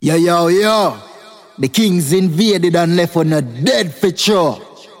Yo, yo, yo. The Kings invaded and left on a dead for sure.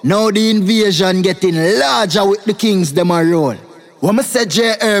 Now the invasion getting larger with the Kings them a roll. When I say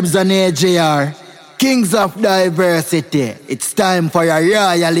J Herbs and AJR, Kings of Diversity, it's time for a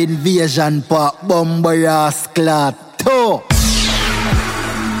royal invasion for Bumbaras Clat 2.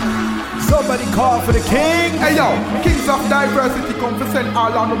 Somebody call for the king. Hey yo, Kings of Diversity come to send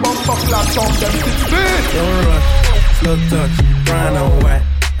all on the bumper flat song them 6 feet. Don't rush, slow touch, brown and white.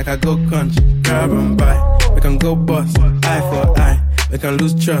 Like I go country, grab and buy. We can go bust, eye for eye. We can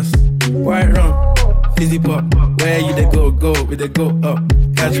lose trust. White rum, fizzy pop. Where you they go, we they go up.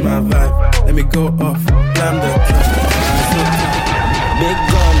 Catch my vibe, let me go off. Blam the track. Big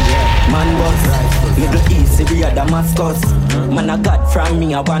gun, yeah, man boss. Middle East, Syria, Damascus. Man a god from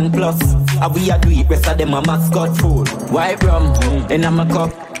me a $1+. And we a do it, rest of them a mascot food. White rum, in a my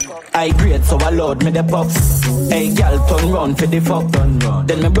cup. I grade, so I load me the puffs. Hey, gal, turn round for the fuck.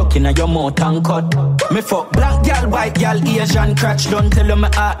 Then me broke in your mouth and cut. Me fuck black gal, white gal, Asian crotch. Don't tell you me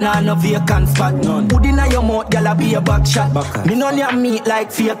heart nah no vacant spot. Put in your mouth, gal, I be a back shot. Me none your meat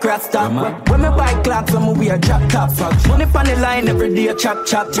like fake rasta. When me buy clocks, when me wear drop top. Money on the line every day, chop.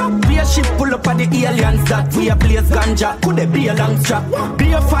 Be a ship pull up at the aliens that we a place ganja. Could they be a long strap?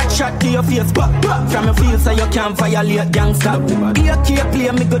 Be a fat shot to your face, back. From your face so you can't violate gangsta. Be a key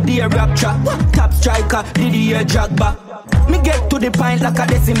play, me go dear rap trap. Top striker, Didier drag back. Me get to the point like a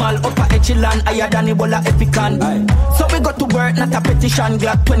decimal. Upper echelon, higher than Ebola Epican. So we got to work, not a petition.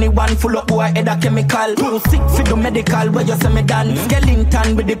 Glock 21 full of boy head a chemical. Too sick for the medical, where you say me done.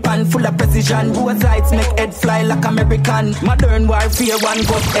 Skeleton with the pan full of precision. Both lights make head fly like American. Modern warfare, one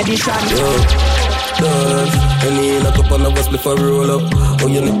ghost edition. Any in a cup and a bus before roll up. Oh,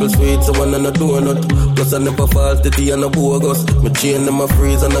 your nipple sweet, so one and a donut. Plus I never fall, titty and a bogus. Me chain them a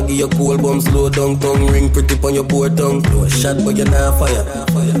freeze and I give you cool bomb. Slow down, tongue ring pretty on your board tongue. You a shot but you not fire.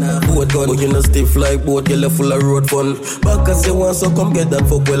 Boat gun, but you no stiff like boat. You left full of road fun. Back as you want, so come get that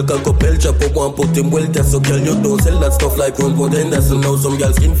fuck well. Can couple chop up one put him well test. So girl you don't sell that stuff like run for then that's so now some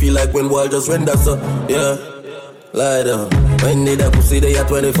girls skin feel like when wall just render so yeah. Lie down. When need that pussy they at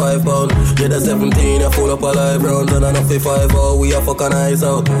 25 pound. Yeah, the 17 I full up a live round. And enough for 5 hour we a fucking eyes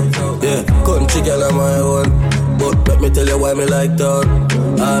out. Yeah, country girl on my own. But let me tell you why me like town.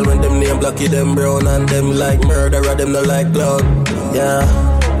 All when them name blacky them brown. And them like murderer them not like clown.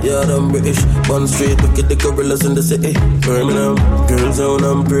 Yeah, them British. Bun Street, look at the gorillas in the city. Birmingham, girls own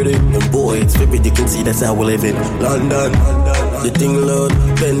I'm pretty. And boy, it's vivid, you can see that's how we live in London. The thing loud,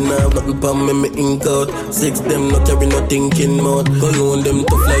 pen now, nothing pa me ink out. 6 them not carry no thinking mouth. Cologne them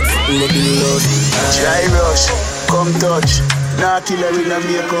tough like sitting no be loud. Dry rush, come touch. Nah killer in a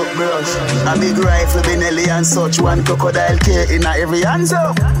makeup brush. A big rifle, Benelli and such. One crocodile care in a every hands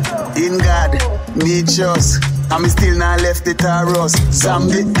up. In God, me trust. And me still not left the Taurus.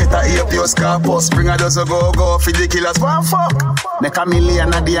 Zombie, better eat up your scarpus. Bring a dozen go for the killers. One fuck. Make a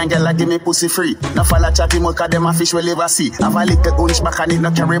million a day and girl give me pussy free. No follow chatty much cause them a fish will ever see. Have a little hunch back and it no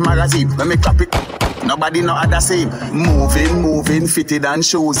carry magazine. When me clap it, nobody know other same. Moving, fitted and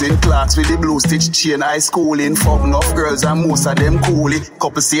shoes in clocks with the blue stitch chain. High school in fuck enough girls and most of them coolie.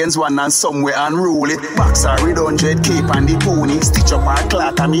 Couple scenes one and somewhere unruly. Boxer with 100 cape and the pony. Stitch up our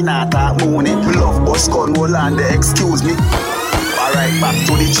clock and me not talk money. Love bus gun roll and excuse me. Alright, back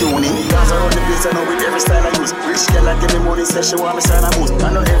to the tuning. Cause around the place I know with every style I use. Rich girl I give me money, say she want me sign a boost. I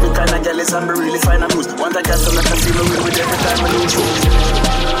know every kind of girl is and me really find a boost. Want a girl to make her feel me with every time I lose you.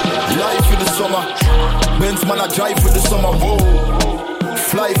 Life in the summer. Benz man I drive for the summer. Whoa.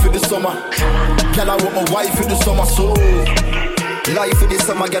 Fly for the summer. Girl I want my wife for the summer. So Life for the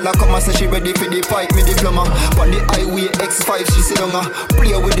summer, girl I come and say she ready for the fight, me diploma. On the highway X5, she sit down.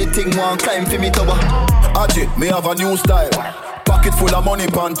 Play with the thing, one climb for me tower. Aji, me have a new style. Pocket full of money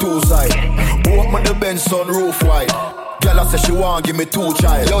pan 2 side. Open the Benz sunroof wide. Girl I say she want give me 2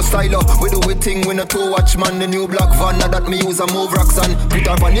 child. Yo styler, we do we thing, we no 2 watch man. The new black van, now that me use a move rocks and put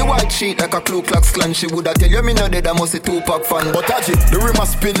her on the white sheet like a Ku Klux Klan. She woulda tell you me no dead, I must a 2-pack fan. But Aji, the rim a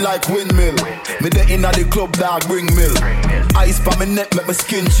spin like windmill. Me the inna the club dog bring mill. Ice pa me neck make me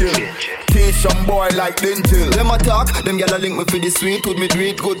skin chill. Teach some boy like lintel. Them attack, them gyal a link me for the sweet wood. Me do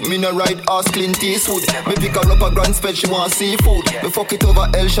it good, me no ride ass Clint Eastwood. Me pick her up a grand sped, she want seafood. Me fuck it over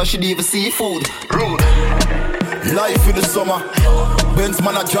Elsha, she leave a seafood. Rude. Life for the summer. Benz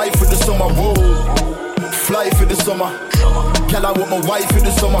man I drive for the summer. Whoa. Fly for the summer. Girl I want my wife for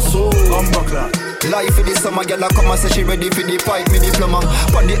the summer. So Life for the summer, girl I come and say she ready for the fight, me diploma.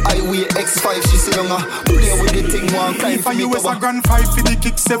 On the highway X5, she sit down. Play with the thing, one climb for me US a grand 5 for the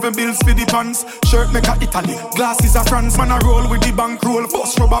kick, 7 bills for the pants. Shirt make a Italy, glasses a France. Man a roll with the bank roll,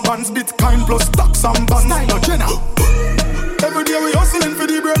 bust rubber bands, Bitcoin plus stocks and bonds. Style of Jenna. Every day we hustling for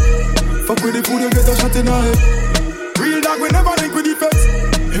the bread. Fuck with the food, you get a shot in our head. Real dog, we never link with the feds.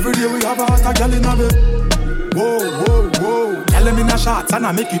 Every day we have a hot girl in our bed. Whoa, whoa, whoa. Tell them in a shots and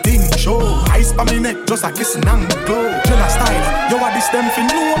I make it thing show. Ice pa me neck, just a kissing and glow. Jenna style, yo what this them fin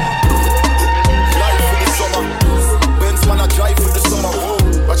know. Life for the summer. Benz man I drive for the summer.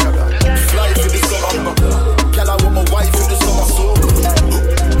 Whoa, watch out. Fly for the summer. Girl I want my wife for the summer. So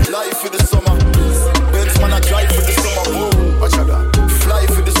life for the summer. Benz man I drive for the summer. Whoa, watch out. Fly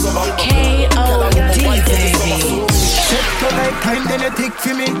for the summer. K.O.D. baby. Set to like time, then you tick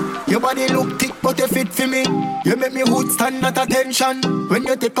for me. Your body look thick, but you fit for me. You make me hood stand at attention when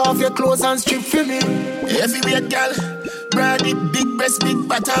you take off your clothes and strip for me. Heavyweight girl, broad it, big breast, big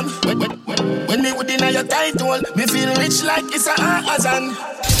bottom. When me would in your tight hole, me feel rich like it's a Amazon.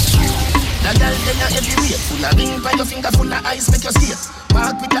 The girl then you heavyweight, full of ring by your finger, full of ice, make you skate.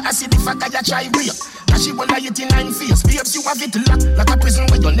 Walk with the acid if I can you try rape. Cause she wanna eat in 9 face. Babes, you have it locked like a prison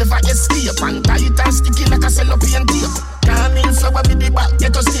where you never escape. And tight and sticky like a cellophane tape. Come in flower with the back,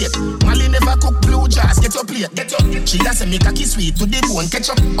 get your steak. Molly never cook blue jars, get your plate, get your. She doesn't make a kiss sweet to the bone,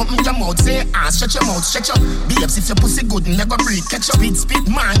 catch up. Open your mouth, say stretch your mouth, stretch up. Babes, if your pussy good, never breathe, catch up. Spit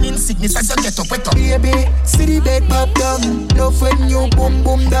man in sickness as you get up, wet up. Baby, see the bed pop down. Love when you boom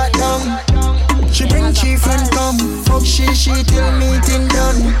boom that down. She bring chief and come. Fuck she till meeting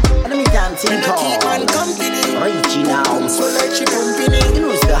done. Let me dance in talk. Keep on company. Richie now. So like she company. You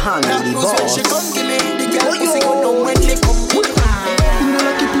know it's the hand of the boss. When she come to me, the girl pussy go down when she come. In a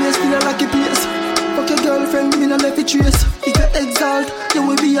lucky place, in a lucky place. Fuck your girlfriend, me no left it trace. If you exalt, you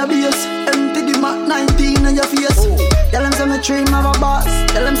will be a base. Empty the Mac 19 on your face. Tell them some dream of a boss.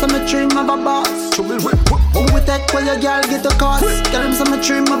 Tell them some dream of a boss. Trouble whip. Who we take where your girl get a cost? Tell them some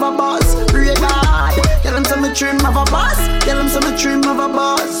dream of a boss. Pray God. Tell them some dream of a boss. Tell them some dream of a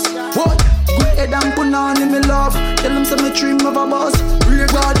boss. What? Good head and put on in me love. Tell them some dream of a boss. Pray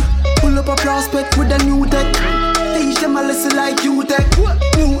God. Pull up a prospect with a new tech. Teach them a lesson like you tech.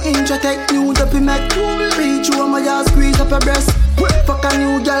 New Intratech, new dopey mech. Reach you on my ass, squeeze up your breast. Fuck a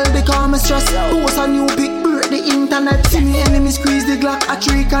new girl, become a stress. Post a new pic, break the internet. See me enemy squeeze the Glock, a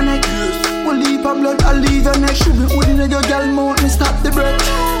tree connect. We'll leave a blood, I'll leave your neck. Should be within your girl mouth, me stop the breath.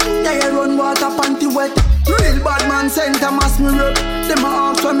 Yeah, you run water, panty wet. Real bad man, send a mass me rep. Them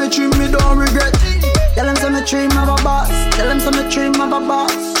a ask for me trim, me don't regret. Tell them some dream of a boss. Tell them some dream of a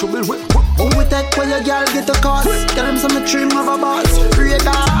boss. Trouble whip. Who we take where your girl get a cost? Tell them some dream of a boss. Pray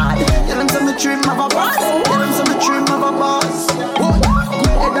God. Tell them some dream of a boss. Tell them some dream of a boss. Good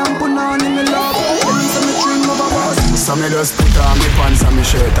head and put on in me love. Tell them some dream of a boss. So me just put on me pants and me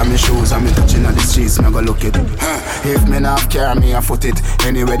shirt and me shoes and me touching on the streets, me go look it. If me not care, me a foot it.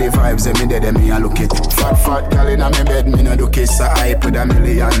 Anyway the vibes, me dead, me a look it. Fat girl in a me bed, me no do kiss. I hype with a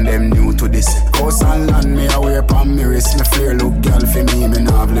million, them new to this. House and land, me a wear pan me wrist. Me flare look, girl for me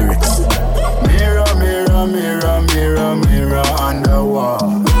no have lyrics. Mirror, mirror, mirror, mirror, mirror on the wall.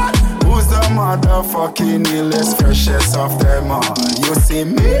 Who's the motherfucking illest, freshest of them all? You see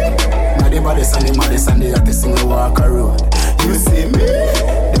me? Now the baddest and the maddest and the hottest in the walk a road. You see me?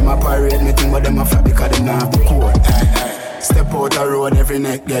 Them a parade me thing but them a flap because them not have the code. Step out the road, every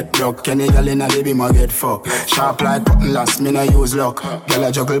neck get broke. Any girl in a baby ma get fucked. Sharp like cotton last, me no use luck. Girl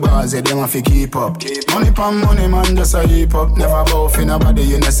a juggle bars, yeah, them a fi keep up. Money pan money, man, just a heap up. Never bow for nobody,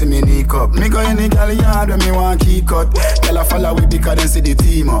 you know see me nick up. Me go any girl yard when me want key cut. Girl a follow with because them see the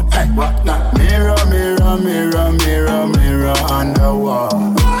team up. Hey, what now? Mirror, mirror, mirror, mirror, mirror on the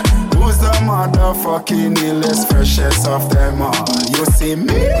wall. Who's the motherfucking illest, freshest of them all? You see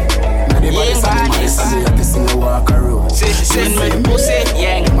me? Now the body and the maddest and the hottest in the walk a road. Send me the pussy,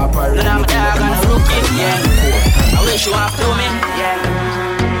 yeah. Then I'm a dog and a rookie, yeah. I wish you want to me,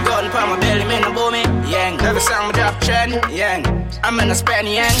 yeah. Gun pa my belly, me no boom me, yeah. Every song me drop trend, yeah. I'm in a span,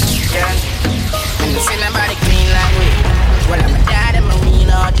 yeah. And you see nobody clean like me. Well, I'm a dad and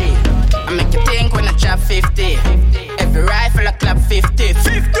marine OG. I make you think when I drop 50. Every rifle I clap 50.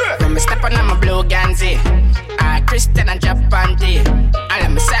 When me step on, I'm a blue Ganzi. I Christian and drop panty. I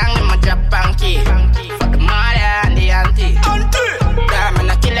let me sing in my drop panky. For the mother and the auntie. Damn, man,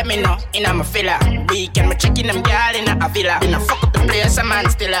 I kill me now, in a filler. Weekend, me checking them girl in a villa. In a fuck up the place, a man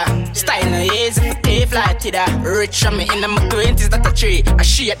still a. Style no easy for take flight to that. Rich on me in my 20s, that a tree. I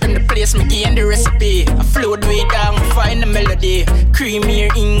shit in the place, me gain the recipe. I flow the way down, find the melody. Creamy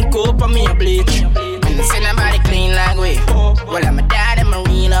ink, up on me a bleach. And I see nobody clean like we. Well, I'm a dad and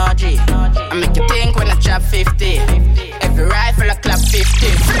marine OG. I make you think when I drop 50. Every rifle I clap 50.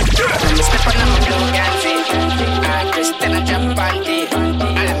 When me step on my blue Ganzi. I Christian I drop panty.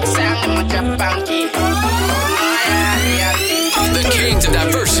 I let me sing in my drop panky. The king to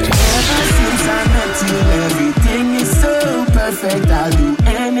diversity. Ever since I met you, everything is so perfect.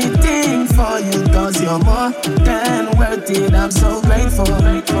 you're more than worth it. I'm so grateful.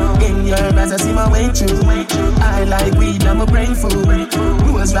 In your eyes I see my way through. I like weed, I'm a brain food.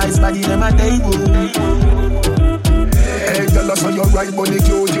 Rose rice body, them a day boo. Hey, girl, I saw your right body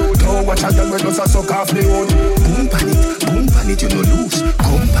cute. Don't watch a girl when does a suck off the hood. Boom pan it, you no lose.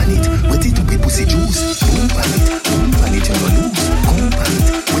 Come pan it, wet it up with pussy juice. Boom pan it, you no lose. Come pan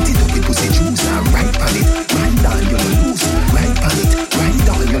it, wet it up with pussy juice. And right pan it, right down, you no lose. Right pan it, right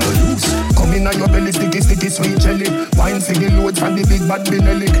down, you no lose. Come in on your belly, sticky, sweet jelly. Wine for the load from the big bad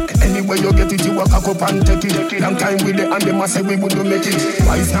Benelli. Anywhere you get it, you walk up and take it. Long time with it, and they must say we wouldn't make it.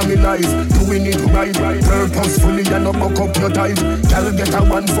 Wise now me life, doing it right. Purposefully, and not buck up your ties. Girl get a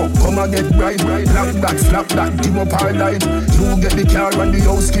one fuck, come and get right. Slap that, dim up our light. You get the car and the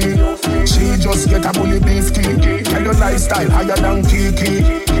house key. She just get a bully beef key. Tell your lifestyle higher than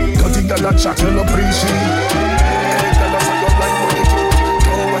Kiki. Dirty girl a chat, you no appreciate. Hey, girl, I saw your right body cute.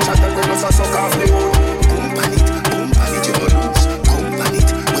 Don't watch a girl when does a suck off the hood. Boom pan it, you no lose. Come pan it,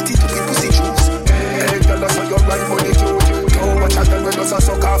 wet it up with pussy juice. Hey, girl, I saw your right body cute. Don't watch a girl when does a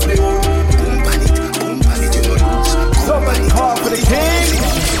suck off the hood. Boom pan it, you no lose. Somebody call for the king.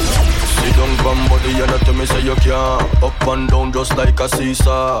 Sit down from body and tell me say you can't. Up and down just like a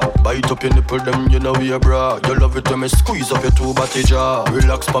seesaw. Bite up your nipple them you know we a bra. You love it when me squeeze up your two body jaw.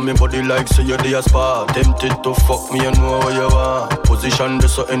 Relax pa me body like say you dey a spa. Tempted to fuck me and know what you want. Position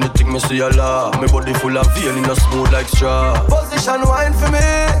this so anything me see a law. Me body full of vein in a smooth like straw. Position wine for me.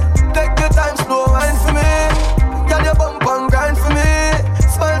 Take your time slow wine for me. Girl your bump and grind for me.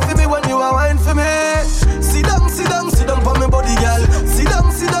 Smile for me when you are wine for me. Sit down for me body, girl. Sit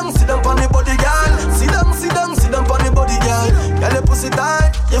down for me body, girl. Sit down for me body, girl. Girl, your pussy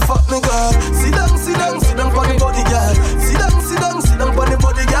tight, you fuck me, girl. Sit down for me body, girl. Sit down for me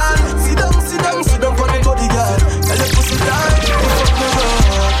body, girl. Sit down for me body, girl. Girl, your pussy tight, you fuck me, girl.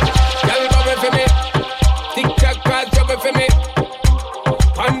 Girl, bubble for me. Tick tock, pass double for me.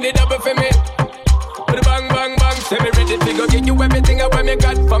 On the double for me. Bang, bang, bang. Say me ready to go get you everything I want me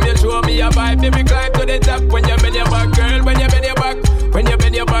got from you. Show me a vibe, baby, climb to the top. When you bend your back, girl, when you bend your back. When you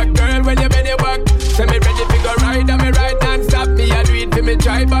bend your back, girl, when you bend your back. Say me ready to go ride, and me ride non-stop. Me a do it for me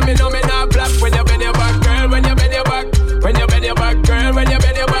try, but me know me not flop. When you bend your back, girl, when you bend your back. When you bend your back, girl, when you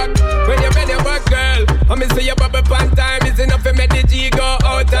bend your back. When you bend your back, girl. When me see you bubble pan time, it's enough for me the G go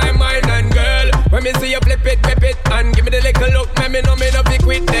out time, mine and girl. When me see you flip it, and give me the little look, me know me no be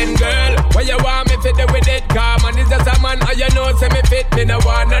quit then, girl. When you want me fit with it, come on, it's just a man, all you know, say me fit. Me no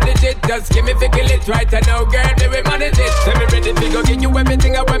want no digit, just give me fickle it right and now, girl, me we manage it. Say me ready to go get you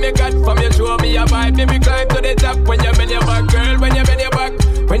everything I want me got from you. Show me a vibe, me climb to the top. When you bend your back, girl, when you bend your back.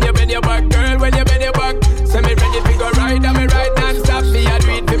 When you bend your back, girl, when you bend your back. Say me ready to go ride, and me ride non-stop. Me a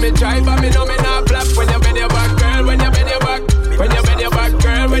do it for me try, but me know me not flop. When you bend your back, girl, when you bend your back. When you bend your back,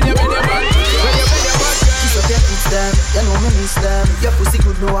 girl, when you bend your back. When you bend your back, girl. Kiss up your hips them, you know me miss them. Your pussy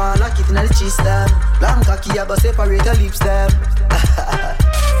good, no one like it in the cheese them. Long cocky, I go separate your lips them.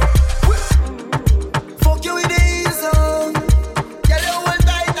 Fuck you with the ease on. Girl, you hold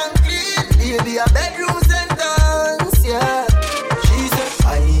tight and clean. Baby, a bedroom sentence, yeah. She said,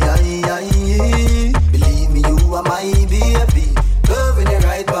 aye. Believe me, you are my baby. Loving you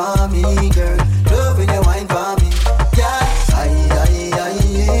right for me, girl. Loving you wine for me, yeah. Aye.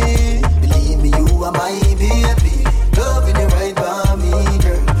 Believe me, you are my baby. Loving you right for me,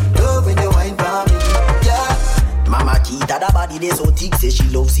 girl. Loving you wine for me, yeah. Mama Kita, the body they so thick. Say she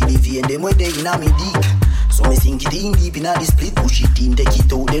loves CDV and them when they in a me dick. So me sink it in deep in a the split. Push it in, take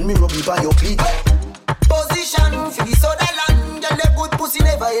it out, then me rub it by your clit. Position, for the soda land. Girl, the good pussy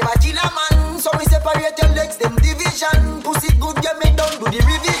never ever kill a man. So me separate your legs, them division. Pussy good, get me done, do the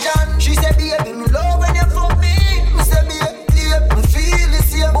revision. She say, baby, me love when you fuck me. Me say, baby, me feel the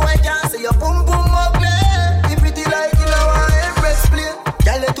same. Boy, can't say your boom boom ugly. You pretty like you know I empress play.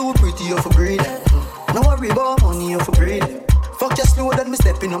 Girl, you too pretty, you for breed. No worry about money, you for breed. Fuck you slow, that me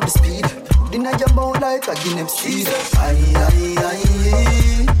stepping up the speed. Then I jump out like a Guinea seed. Aye.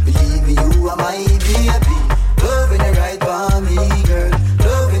 Believe me, you are my baby. Loving you right for me, girl.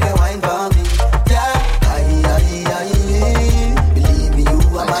 Loving you wine for me, yeah. Aye. Believe me, you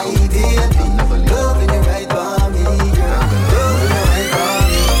are my baby. Loving you right for me, girl. Loving you right for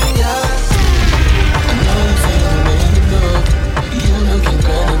me, yeah. I know you feel the way you look. You look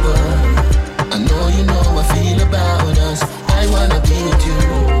incredible. I know you know I feel about us. I wanna be with you.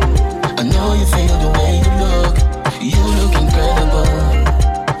 I know you feel the way you look. You look incredible.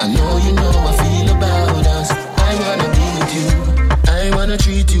 I know you know I feel about us. I wanna be with you. I wanna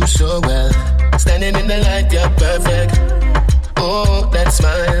treat you so well. Standing in the light, you're perfect. Oh, that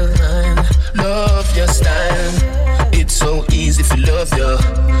smile, love your style. It's so easy if you love you.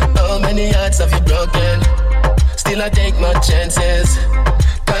 How many hearts have you broken? again. Still I take my chances,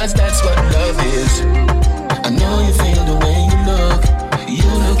 cause that's what love is. I know you feel the way you look. You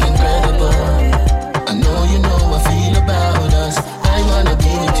look incredible. I know you know I feel about us. I wanna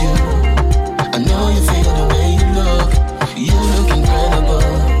be with you. I know you feel the way you look. You look incredible.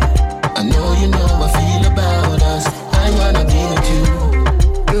 I know you know I feel about us. I wanna be with you.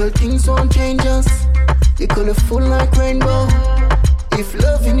 Girl, things won't change us. You're colorful like rainbow. If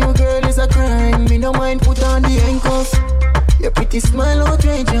loving you, girl, is a crime, me no mind put on the handcuffs. Your pretty smile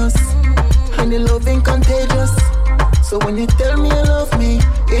outrageous, and your loving contagious. So when you tell me you love me,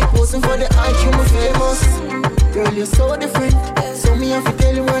 it wasn't for the hype, you were famous. Girl, you're so different, so me have to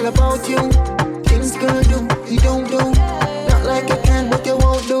tell you all about you. Things girl do, you don't do. Not like you can, but you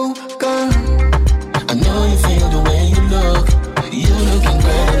won't do. Girl, I know you feel the way you look. You look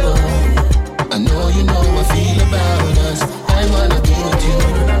incredible. I know you know I feel about us. I wanna be with you.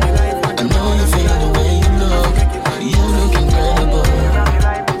 I know you feel the way you look. You look incredible.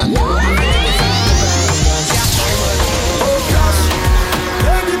 I know you know I feel about us. Oh gosh,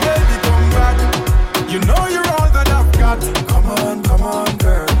 baby, baby, come back. You know you're all that I've got. Come on,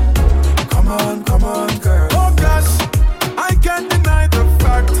 girl. Come on, girl. Oh gosh, I can't deny the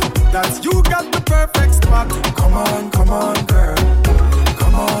fact that you got the perfect spot. Come on, girl.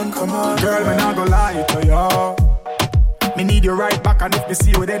 Come on, girl, me not gonna lie to ya. Me need you right back, and if me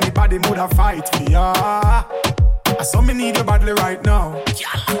see you with anybody, woulda fight for ya. I saw me need you badly right now.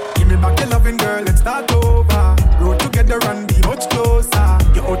 Give me back your loving, girl, let's start over. Grow together and be much closer.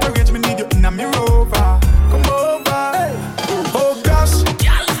 You're out of reach, me need you in a me rover. Come over, hey. Oh gosh,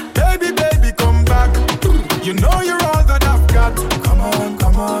 baby, baby, come back. You know you're all that I've got. Come on,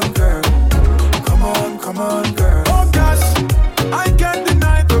 girl. Come on, girl. Oh gosh, I can't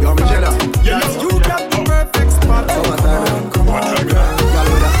deny the fact that you got the perfect spot. Come on, girl.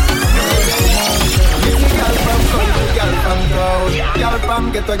 Girl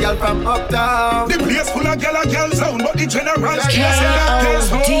from ghetto, girl from uptown. The place full of girl zone, but the general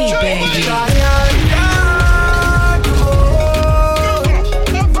K.O.D. baby.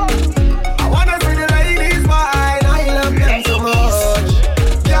 I wanna see the ladies wine. I love them so much.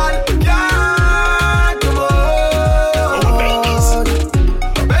 Girl, come on.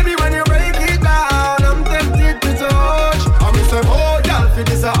 Baby, when you break it down, I'm tempted to touch. I'm say, oh, girl, for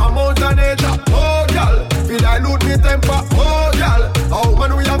this amount of nature. Oh, girl, feel I lose me temper. Oh, girl, oh,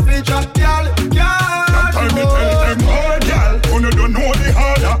 man, we have feature. Girl, time me tell them, oh, girl, who no don't know the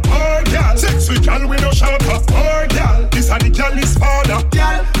harder. Oh, girl, sexy girl, we no shelter. Oh, girl, this a the girl is father.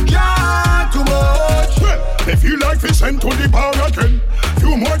 Girl, too much. Well, they feel like we sent to the bar again.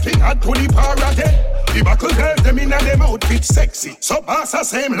 Few more things add to the bar again. The buckle girls, them in and them outfit sexy. So pass the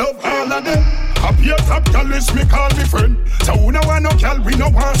same love all of them. Happy a top girl list me call me friend. So who no want no girl, we no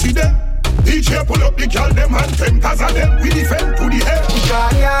want see them. DJ pull up the girl, them and them. Cause of them, we defend to the end.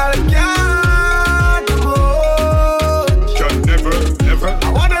 Girl, too much. Girl, never. I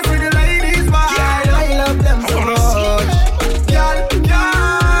wanna see the ladies wine. I love them so much. Girl, too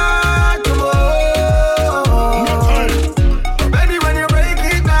much. Baby, when you break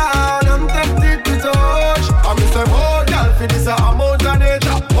it down, I'm tempted to touch. I'm say, oh, girl, for this amount of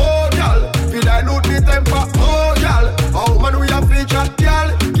nature. Oh, girl, feel I lose me temper. Oh, girl, oh, man, we have feature.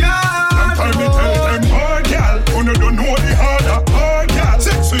 Girl, time me tell them, oh, girl, who no don't know the harder. Oh, girl,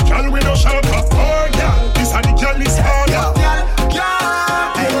 sexy girl, we no shelter. Oh, girl, this a the girl is harder.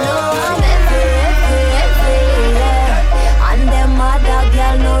 And them other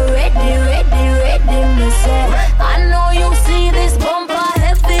girl no ready, me say. I know you see this bumper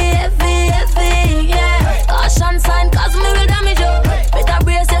heavy, yeah. Caution sign, cause me will damage you. Better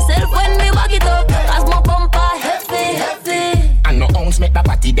brace yourself when me back it up, cause my bumper heavy. And no ounce make the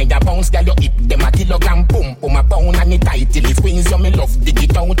party, then ya bounce, girl, you hip them a kilogram, pump, a pound and it tight till it squeeze you, me love, dig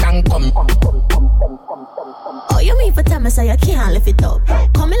it out and come. Oh, you mean for time I say you can't lift it up.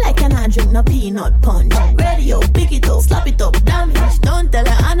 Coming like an drink, no peanut punch. Radio, pick it up, slap it up, damage. Don't tell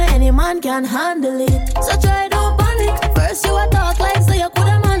her Anna, any man can handle it. So try, don't panic. First you a talk like so you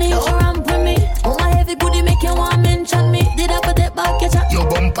coulda manage. Don't ramp with me. Oh, my heavy booty make you want mention me. Did I put it back, your chat? Your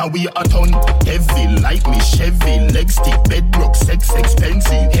bumper we a ton. Heavy like me Chevy. Leg stick, bedrock, sex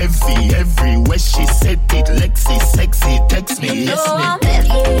expensive. Heavy, everywhere she set it. Lexi, sexy, text me, yes me. I'm heavy,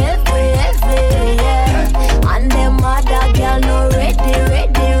 yeah. And them other girl no ready,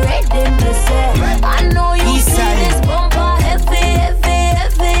 me say. I know you see this bumper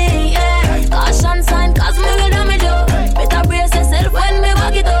heavy, yeah. Caution sign, cause me will damage you. Better brace yourself when me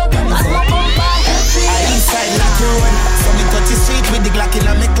back it up, cause my bumper heavy. Inside like you run, so me touch the street with the Glock in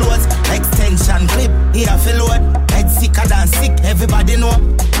my clothes. Extension clip, here I feel load. Head sicker than sick, everybody know.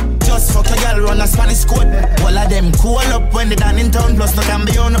 gal run a Spanish code. All of them cool up when they done in town. Plus no can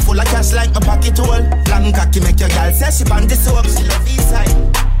be on full of cash like my pocket hole. Long cocky make your gal say she band the soap. She love east side.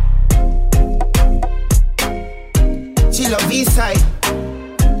 She love east side.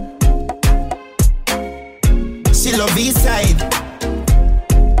 She love east side.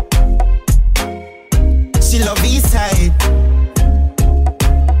 She love east side.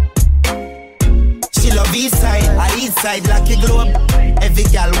 She love east side. I east side like a globe. Every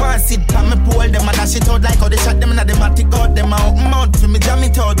gal want sit pa me pole. Them a dash it out like how they shot them in the matic out. Them a open mouth for me jam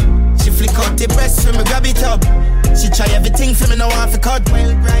it out. She flick out the breast for me grab it up. She try everything for me no want for cut.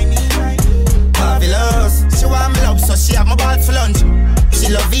 Well grimy, marvelous. She want me love so she have my ball for lunch.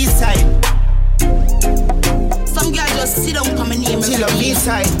 She love east side. Some girl just sit down come and name. She love east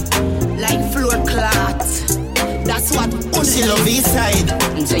side. Like floor clot. That's what she love east side.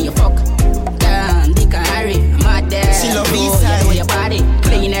 Until you fuck down, Dick and Harry, I'm out there. She love east side. You know your body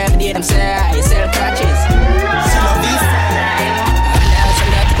clean every day. Them say you sell crutches. She love east side. And some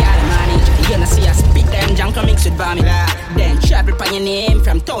dirty girl manage. You know see us speak them junk and mix with vomit. Then travel by your name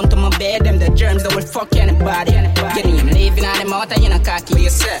from town to my bed. Them the germs that will fuck anybody. Getting him living on them out and you know cocky.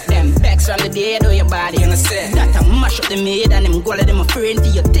 Them backs from the dead or your body. You know say that I mash up the mid and them go let them afraid to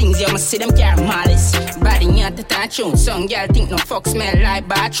your things. You must see them carry malice. Body not the tune. Some girl think no fuck smell like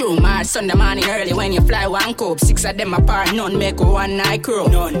bathroom. All Sunday morning early when you fly one cope. 6 of them apart, none make a one night crew.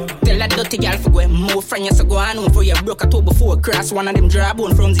 None. Tell that dirty girl for go and move from you so go on home for you broke a toe before cross. One of them dry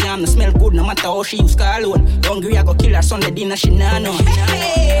bone from the arm no smell good no matter how she use call alone. Hungry I go kill her Sunday dinner she nah know.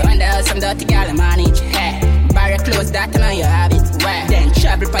 When there's some dirty girl manage. Hey. Buy your clothes that and you have it. Why? Then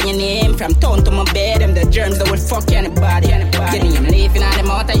travel by your name from town to my bed. Them the germs that will fuck anybody. Getting him living on them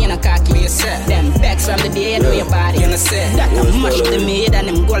out and you know cocky. Them backs from the dead or your body. You know say that I mash up the mid and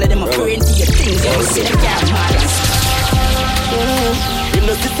them go let them afraid to your things. You see them carry malice. In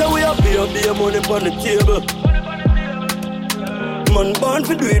the city we have be money on the table. Man born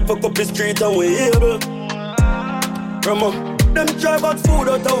for do it, fuck up the street and we able. Rama, them try back food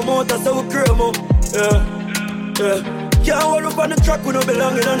out our mouth and so we crave up. Yeah. Can't hold up on the track, we don't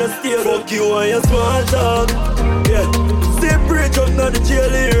belonging on the stable. Fuck you and your small talk. Yeah. Stay preach up now the jail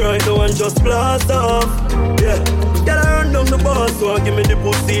here right now and just blast off. Yeah. Gotta run down the boss so give me the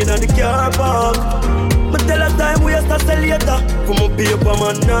pussy in the car park. But tell her time we have to sell later. Come up paper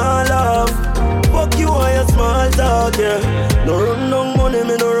man nah laugh. Fuck you and your small talk, yeah. No run down money,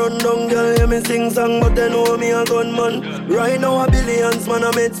 me no run down girl. Yeah, me sing song, but they know me a gunman. Right now a billions, man,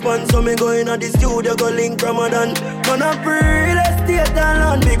 I made span. So me go in at the studio, go link Ramadan. Man, I real estate and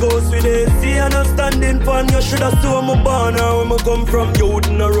land. Big house with AC and a standing fan. You shoulda saw my banner where me come from. You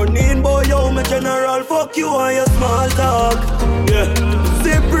wouldn't run in, boy, yo, me general. Fuck you and your small talk, yeah.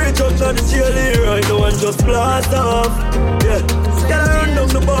 See preach out of the jail here right now and just blast off, yeah. Gotta run down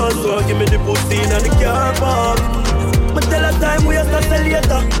the boss, so give me the pussy in the car park. But tell her time we have to sell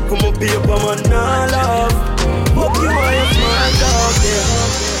later. Come up paper man, nah laugh. Fuck you and your small dog,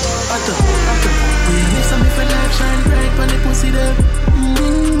 yeah. Atta. We live some different life, shine bright when the pussy there.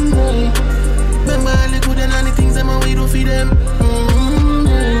 Remember all the good and all the things them and we do for them.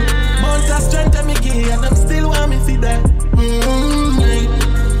 Months of strength and me give and them still want me see that.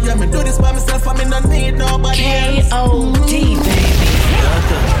 Yeah, me do this by myself, I me not need nobody else. K.O.D. baby.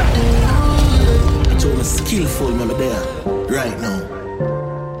 So skillful, me there, right now.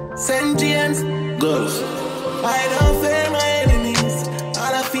 St. James, girls. I don't fear my enemies.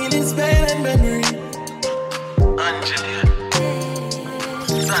 All I feel is pain and memory. Angelia,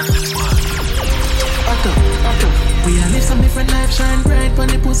 Zanzibar. Otto. We all live some different life, shine bright when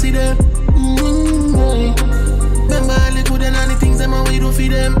the pussy there. Remember all the good and all the things them and we do for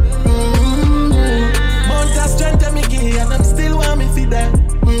them. Mount of strength and me give and them still want me for that.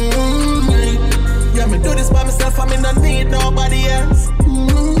 Yeah, me do this by myself, I me not need nobody else.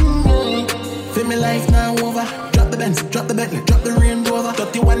 Feel me life now over. Drop the Benz, drop the Bentley, drop the Range Rover.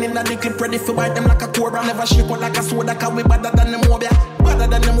 31 in the clip, ready for bite them like a cobra. Never shake out like a soda, cause we better than them over. Better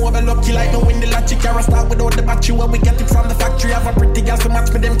than them over, lucky like no windy like Chicara. Start without the battery, where we get it from the factory. Have a pretty girl to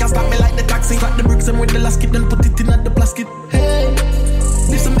match me, them can't stop me like the taxi. Crack the bricks and with the last kit, then put it in at the plastic. Hey,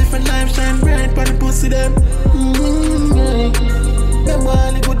 live some different life, shine bright, pan the pussy them. Remember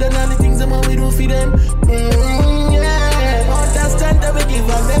all the good and all the things them we do for them. Yeah, all that strength that we give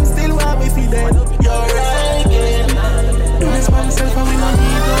and them still want me for them. You're right, yeah. Do this by myself and we don't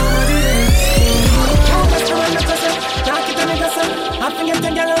need nobody else. I forget the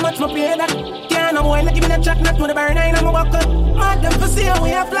girl how much my pay that. Can't no boy, not give me the track, not to the burn, I know my walk up. Mad them for see how we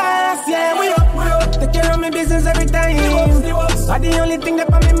have flash, yeah, we up. Take care of my business every time. Are the only thing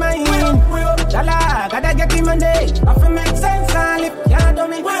that on my mind. Chala, gotta get him a day. I feel make sense, I live, can't do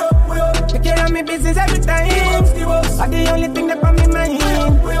me. Take me business every time. But the only thing that on me mind.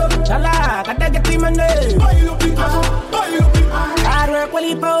 Chala, gotta get in my name. Hard work will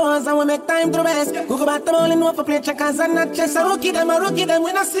leap hours and we make time to rest. Who go back to all in for play checkers and not chess. A rookie them,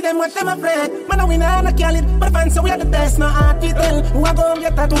 we not see them, what them afraid. Man, we not kill it, but fans say we are the best, no hard to tell. Who are going to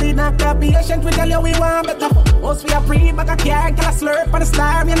get to read, not be patient, we tell you we want better. Most we are free, but I can't get a slurp on the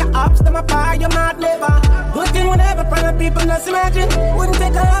star. You know, ups, them apart, you're not never. Good thing whenever find people not imagine. Wouldn't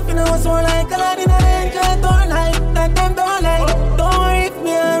take a half, you know, so like a lot in an angel. Don't like, that them don't like. Don't worry if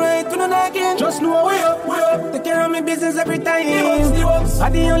me alright, we don't again. Just know we up. Take care of me business every time. Are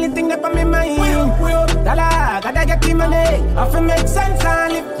the only thing that on me mind. Dala, gotta get in my money. I feel make sense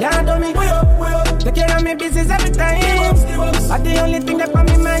and live, yeah, do me. Take care of me business every time. Are the only thing that on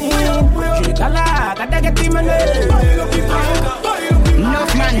me mind. Dala, gotta get in my money.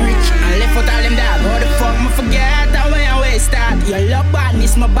 Enough man rich and left out all them dog. How the fuck me forget that when I waste that? Your love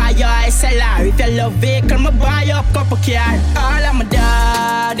badness, me buy your SLR. If you love vehicle, me buy your couple car. All of my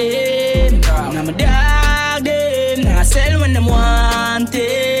dog them, now my dog them. Now I sell when them want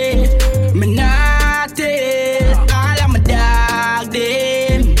it. Me not it. All of my dog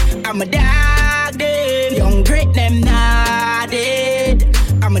them, I'm a dog them. Young great them not it.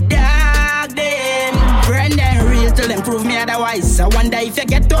 I'm a dog them. Friend and real till them prove me otherwise. I wonder if you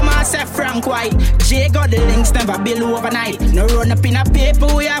get to myself Frank White. Jay got the links never build overnight. No run up in a paper,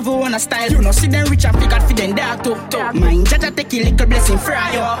 we have one style. You know see them rich and figure for them dark too. Mind jaja take a little blessing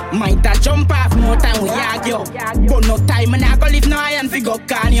from you. Might a jump off more time we argue. But no time and I go live no iron figure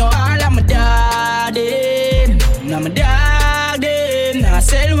can you. All of my dog them, now my dog them. Now I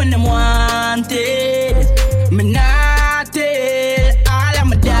sell when them want it. Me not it. All of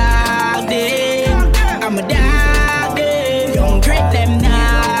my dog them, I'm a dog them. Young great them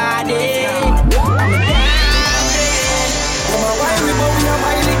not it. I'm a dog them. Come on, why we both have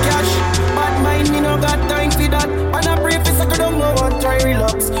highly cash? Bad mind, me no got time for that. And I pray for second, don't know what try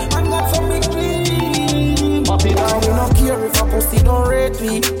relax. I got some big dreams. Pop it down, we no care if a pussy don't rate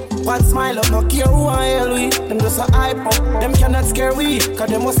me. Bad smile up, no care who I hell we. Them just a hype up, them cannot scare we. Cause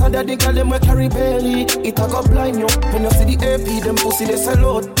them must have the girl, them will carry belly. It a go blind you, when you see the AP, them pussy they sell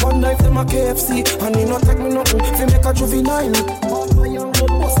out. One knife, them a KFC, and they not take me nothing. Fi make a juvenile, but my young blood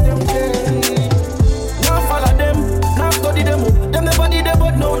bust them jelly. Now follow them, now study them up. Them never did them,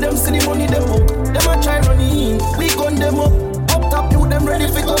 but now them see the money them up. Them a try running in, we gun them up. Up top you, them ready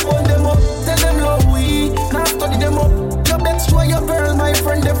fi go burn them up. Tell them love we, now study them up. Let's show your girl, my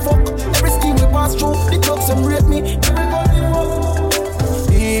friend, they fuck. Every scheme we pass through, the drugs them rate me. Everybody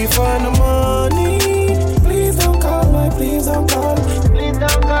fuck. If I no money, please don't call my, please don't call. Please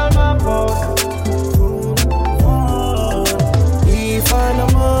don't call my phone. If I no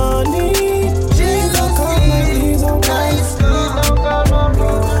money, please don't call my, please don't call. Please don't call my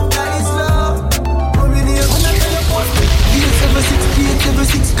phone. Nice love. When I tell you what,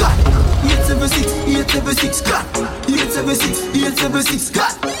 876, God. 876, God. 876,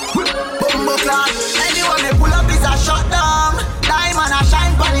 God. Bumbo clad. Anyone they pull up is a shutdown. Diamond a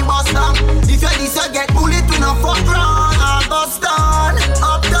shine pan the bus down. If you this you get bullet we no fuck round. All bust down,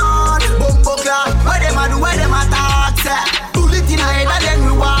 up down. Bumbo clad. Where them a do, where them a talk say. Bullet in a head and then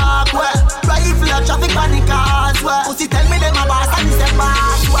we walk well. Rifle a traffic on the cars well. Pussy tell me them a boss and he say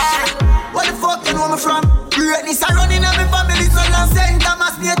boss well. Where the fuck you know me from? Greatness a running in my family so long. St.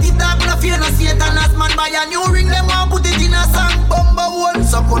 Thomas native dog no fear no Satan as man buy a new ring them want put it in a song. Bumbo one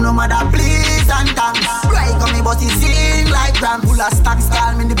so no matter please and thanks. Right on me but he sing like Ram. Full of stacks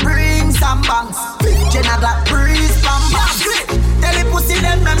call me the brings and banks. Picture a black breeze from back. Tell the pussy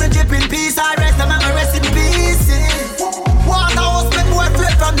them me drip in peace. I rest them and rest in peace. Waterhouse make boy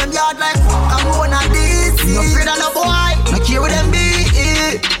flip from them yard like I'm one of these. No afraid of no boy, no care with them be.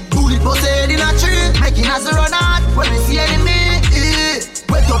 Bullet bust head in a tree, making us run out when we see enemy.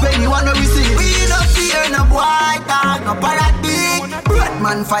 Wet up anyone we see. We no fear no boy, dog, no parrot big.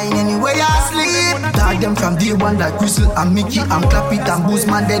 Batman fine anywhere you sleep. Dog them from day one like Crystal and Mickey and Clap It and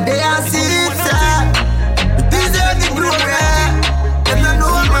Boozman they and see it. These are the glory. Them no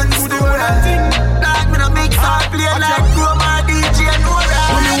know man's story. Dog me no mix and play like Chroma DJ Nora.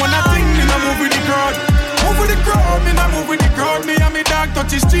 Only one thing me no move with the crowd. Move with the crowd, me no move with the crowd. Me and me dog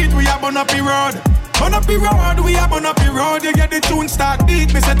touch the street, we up on up the road. On up the road, we up on up the road. You get the tune start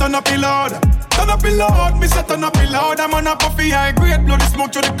beat, me set on up the load. Turn up the load, me set on up the load. I'm on a puffy high grade, blow the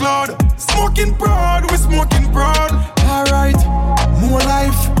smoke to the cloud. Smoking proud, we smoking proud. Alright, more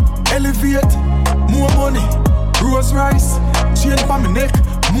life, elevate, more money, Rose rice, chain for me neck,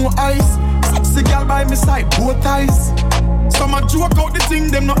 more ice. Sexy girl by my side, both eyes. Some a joke out the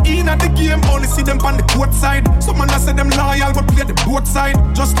thing, them not in at the game. Only see them on the court side. Some man a say them loyal, but play the both side.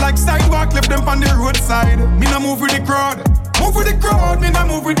 Just like sidewalk, left them on the roadside. Me nah move with the crowd. Move with the crowd, me nah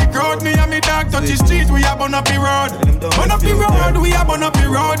move with the crowd. Me and me dog touch the street, we a burn up the road. Burn up the road, we a burn up the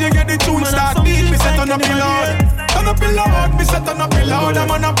road. You get the tune start beat, me say turn up the load. Turn up the load, me say turn up the load.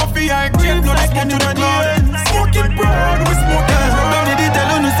 I'm on a puffy high grade, blood smoke to the cloud. Smoking broad, we smoking broad. Don't me dey tell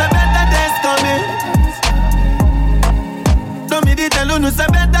you no say better days coming. Don't me dey tell you no say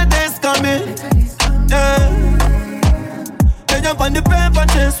better days coming. They jump on the paper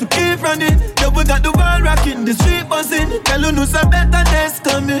chase, we keep running. Yeah, we got the world rocking, the street buzzing. Tell you no say better days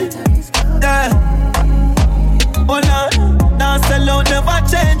coming. Oh Lord, now sell out, never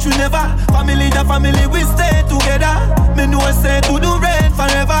change, we never. Family the family, we stay together. Me know say to do rain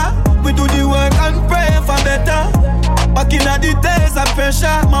forever. We do the work and pray for better. Back in the days of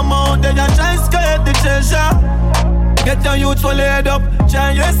pressure, mama out there and try to escape the treasure. Get your youth fully head up,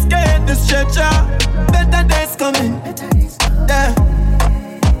 try to escape the stretcher. Better days coming. Yeah.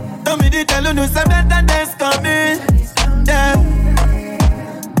 Don't me dey tell you no say better days coming. Yeah.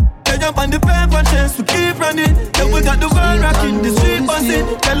 They jump on the paper chase, we keep running. Yeah, we got the world rocking, the street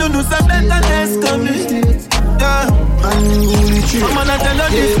buzzing. Tell you no say better days coming. Yeah. I'm gonna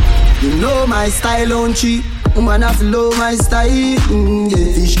tell you this. You know my style don't cheap. Woman I flow my style.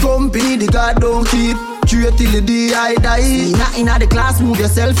 Yeah. Fish company the God don't keep. Straight till the day I die. Not in the class, move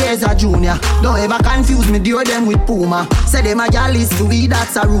yourself as a junior. Don't ever confuse me, deal them with Puma. Say them a gal is to be,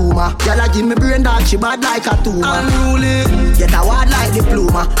 that's a rumor. Y'all give me brain that she bad like a tumor. Unruly, get a word like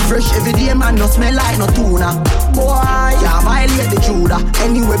diploma. Fresh every day, man, no smell like no tuna. Boy, yeah, violate the Judah.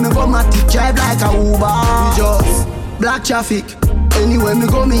 Anyway, me go my teeth drive like a Uber. We just black traffic. Anyway, me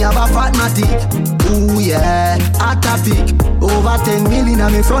go, me have a fat matic. Ooh yeah, hot topic. Over 10 million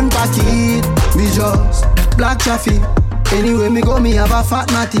on me front pocket. Me just black traffic. Anyway, me go, me have a fat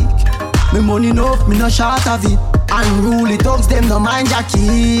matic. Me money enough, me no short of it. Unruly dogs, them no mind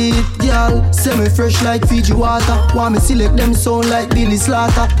jacket. Girl, say me fresh like Fiji water. Want me select them sound like Billy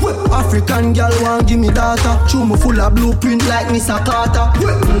Slaughter. African girl want give me data. Chew me full of blueprint like Mr. Carter.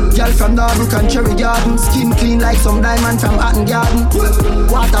 Girl from Darbrook and Cherry Garden. Skin clean like some diamond from Hatton Garden.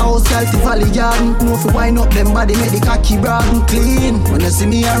 Waterhouse, Kelty Valley Garden. No fi wind up them body, make the cocky broaden clean. When you see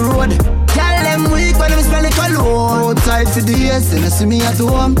me on road, girl them weak when them smell like cologne. Outside for the years, then you see me at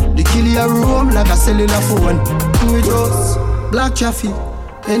home. The kill your room like a cellular phone. We just black traffic.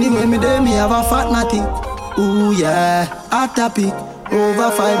 Anyway, me there, me have a fat matic. Ooh yeah, hot topic.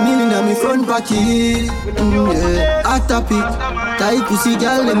 Over 5 million on me front pocket. Yeah, hot topic. Tight pussy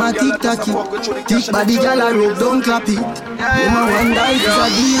girl, them a tick-tacky. Thick body girl, a rope, don't clap it. Woman one die, it's a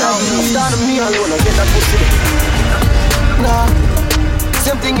deal of it. Start me alone, I get that pussy. Nah,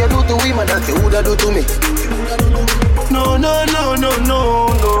 same thing you do to women that you woulda do to me. No, no, no, no, no,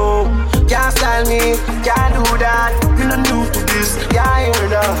 no. Can't style me, can't do that. You don't new to this. Yeah, you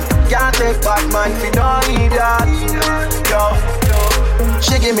know. Can't take back man, if you don't need that. Yo.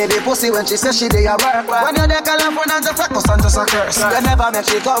 She give me the pussy when she says she dey a work. When you're there, California, just a cuss and just a curse. You never make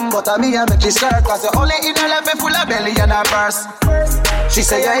she come, but a me I make she skirt. Cause you only in her life me full of belly and a purse. She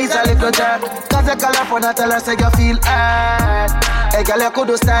say you is a little jerk. Cause the California tell her say you feel hurt. Hey girl, you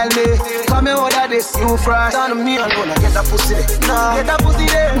could style me. Come here, order this, you fresh. Turn me alone, get that pussy there. No, get that pussy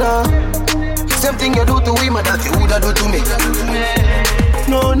there. No. Same thing you do to women that you woulda do to me.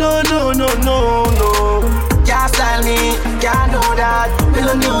 No, no, no, no, no, no. Can't style me, can't do that. We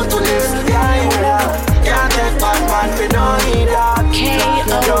don't new to this, can't hear that. Can't take back man, we don't need that.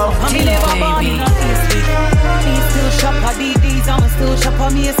 K.O.D. baby. Me still shop at DDs, I'm still shop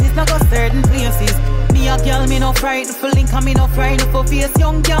at Macy's. Not go certain places. Me a girl, me no frightened for link, and me no frightened for face.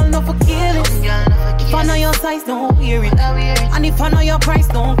 Young girl, no for kill it. If I know your size, don't wear it. And if I know your price,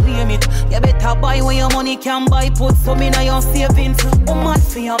 don't claim it. You better buy when your money can buy. Put some in your savings. Woman,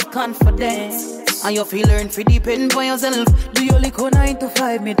 feel have confidence. And you feel learn to depend on yourself. Do your liquor 9 to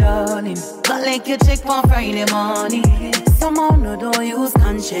 5, me darling. Got like you check for Friday morning. Somehow no don't use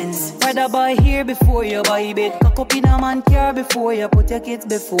conscience. Rather buy here before you buy bed. Cock up in a man car before you put your kids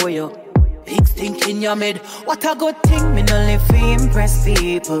before you. Big stink in your mid. What a good thing, me no live to impress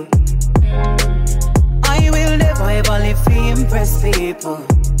people. I will never ever live to impress people.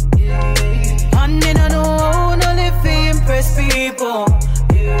 And me no know no live to impress people.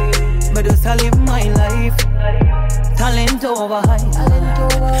 But just I live my life. Talent over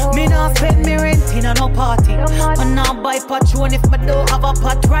high. Me not spend me rent in a no party. Man not buy Patron if me don't have a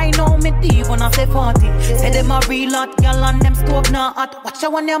pot. Right now me deep when I say 40. Say them a real hot girl and them stove not hot. Watch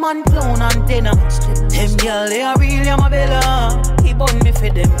out when your man clown antenna. Them girl they a real, I'm a bella. bun me for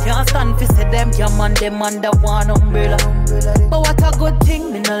them. Can't stand for say them. Can't man them under one umbrella. But what a good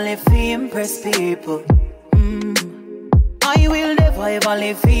thing, me no live to impress people. I will never ever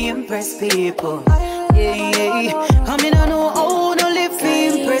live to impress people. Yeah. Come in, I know how to live to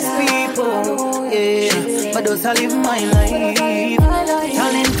impress people. Yeah. But those I live my life.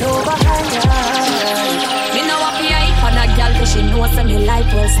 Talent over high. Me no happy hype on a girl, but she knows that me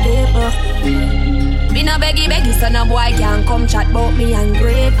life was stable. Me no beggy, so no boy can come chat about me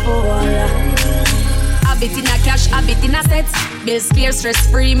ungrateful. Habit in a cash, habit in a set. Bills clear, stress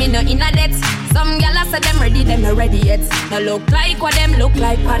free, me no in a debt. Some gyal say them ready yet. No look like what them look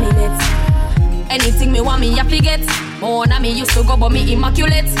like on it. Anything me want me, I forget. More than me used to go, but me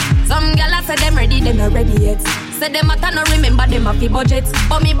immaculate. Some gyal say them ready yet. Say them matter no remember them a fi budget.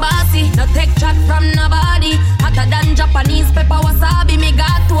 But me bossy, no take chat from nobody. Hotter than Japanese pepper wasabi. Me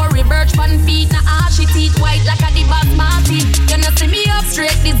got to a birch fan feet, na ashy teeth white like a the basmati. You no see me up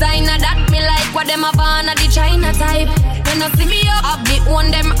straight designer that me like what them have on a the China type. You no see me up the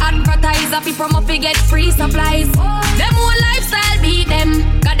one them advertise a fi promo fi get free supplies. Them whole lifestyle beat them,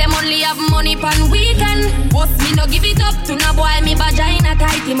 cause them only have money pan weekend. Boss me no give it up to no boy, me vagina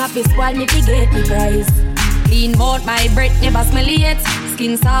tight. Him a fi spoil me fi get the prize. Clean mouth, my breath never smell yet.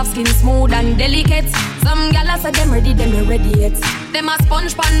 Skin soft, skin smooth and delicate. Some gyal say them ready yet. Them a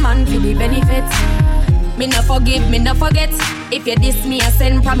sponge pan man for the benefits. Me no forgive, me no forget. If you diss me, I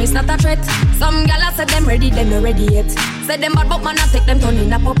send promise, not a threat. Some gyal say them ready yet. Say them bad, but man I take them turn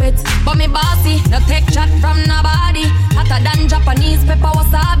in a puppet. But me bossy, no take chat from nobody. Hotter than Japanese pepper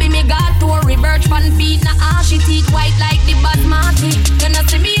wasabi. Me got to a birch fan feet, na ashy teeth white like the basmati. You no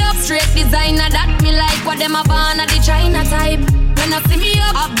see me up straight designer that me like what them a born a the China type. You no see me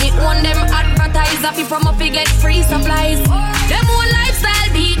up the one them advertise a fi from up fi get free supplies. Them whole lifestyle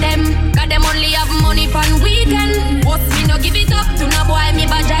beat them, cause them only have money pan weekend. Boss me no give it up to no boy, me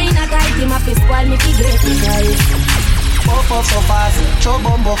vagina tight. Him a fi spoil me fi get the price. Pop up so fast, show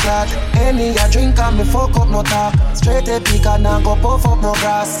bumbo clot. Any a drink and me fuck up no talk. Straight a pick and now go puff up no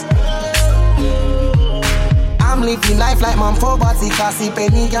grass. I'm living life like man for body. Cause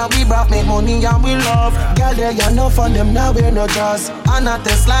penny and we brave, make money and we love. Girl there you know fun, them now wear no jaws. And not a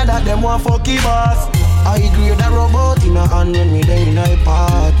slide that them want fuck keep us. I agree with that robot in a hand when me there in a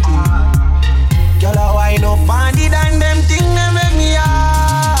party. Girl I wind up on it and them thing they make me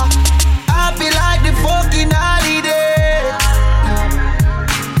happy like the fucking holiday.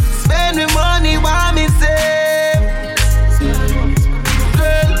 Spend me money while me save.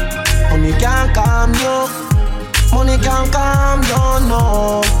 Girl, money can't calm you. Money can't calm you,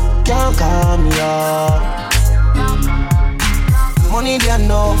 no. Can't calm you. Money they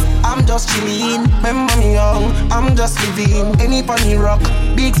know, I'm just chillin'. Remember me young, I'm just living. Any pony rock,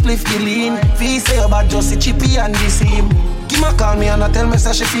 big spliff killing. Fee say about just a chippy and the same. Kima call me and I tell me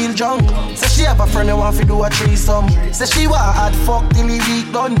say she feel drunk. Say she have a friend who want to do a threesome. Say she want hard fuck till the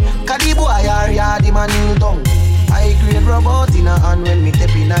week done. Cause the boy are yard, the man kneel down. I grade robot in a hand when me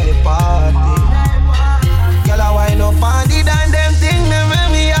step in a party. Girl I wind up on it and them thing they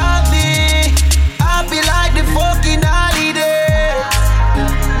make me happy. Happy like the fucking holiday.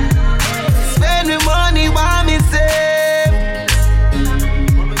 Spend me money while me save.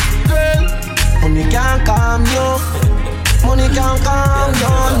 Girl, money can't calm you. Money can't calm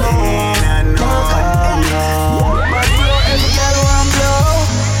you, no. Can't calm you. But bro, every girl want blow.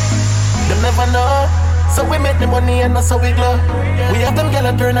 Them never know. So we make the money and that's how we glow. We have them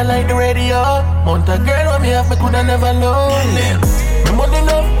girl turn on like the radio. Mount a girl when me have me coulda never know. Me money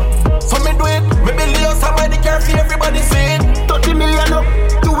enough, so me do it. Me billion somebody care for everybody see it. 30 million up,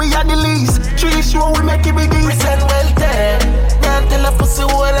 2 we are the least. 3 show we make it big. Present well there. Can't tell a pussy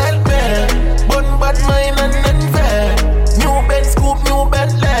what I'll pay. Bun bad mind and unfair. New bed scoop, new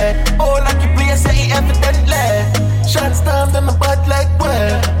Bentley. All like the place say evidently. Shot stamped on the bad like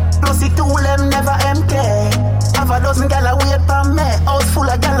where. Plus the tool them never empty. Have a dozen gala wait for me. House full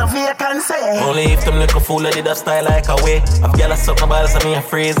of gala vacancy. Only if them little fool did a style like a way. I've gala suck my balls and me a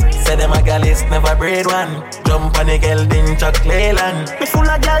freeze. Say them a gal is never braid one. Jump on the girl din chocolate land. Me full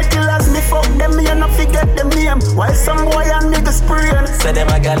of gal killers, me fuck them, me and not forget them name. While some boy and niggas spraying. Say them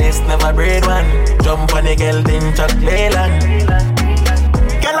a gal is never braid one. Jump on the girl din chocolate land.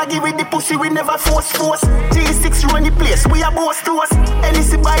 Girl, I give it the pussy, we never force. G6 run the place, we are boss to us.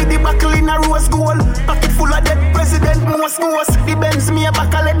 NEC buy the buckle in a rose gold. Pocket full of dead president, most goes. The Benz me a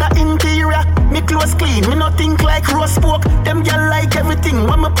back a leather interior. Me clothes clean, me not think like roast pork. Them girl like everything,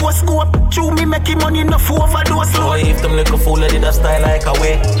 when me post go up. Chew me making money enough for overdose. So if them little fool did a style like a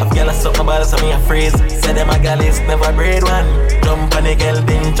way. I've gal suck my balls and me a freeze. Say them a gal is never braid one. Jump on the girl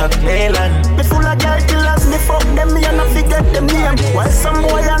din chocolate land. Me full of girl killers, me fuck them, me and not forget them them name. Why some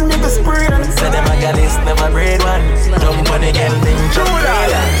boy and niggas spraying? Say them a gal is never breed one. Jump on the girl, then jump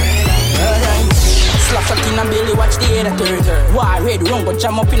Slap shot in a belly, watch the head a turn. Why red run, but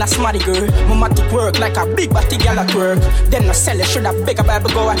jam up in a smarty girl. Mamatic work like a big body gal at work. Then no sell it, should have beg a Bible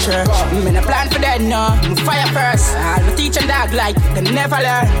go at church. Me no plan for that, no. Me fire first. I'll be teaching dog like they never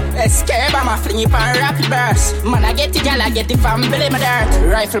learn. Escape, I'm a fling it on rapid burst. Man, I get the gal, I get the family, my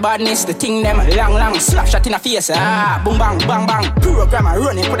dirt. Rifle badness, the thing them long. Slap shot in a face, boom bang, bang bang. Program a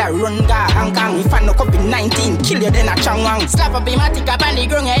running, put a run guy, hang kang. If I no COVID-19, kill you then a chang wang. Slap up in my tick up and the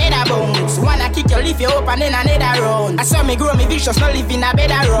ground, your head a bones. Wanna kick your leaf, you open in another round. I saw me grow me vicious, no live in a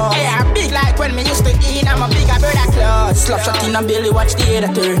better road. Hey, I'm big like when me used to eat, I'm a bigger brother clothes. Slap shot in a belly, watch the head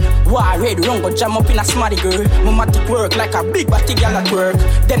a turn. War red run, but jam up in a smarty girl. Mamatic work like a big body gal at work.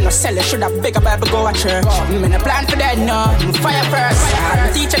 Then no sell it, should have beg a Bible go at church. Me no plan for that, no. Me fire first.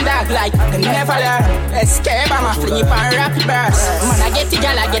 I'm teaching dog like they never learn. Escape, I'm a fling it on rapid burst. Man, I get the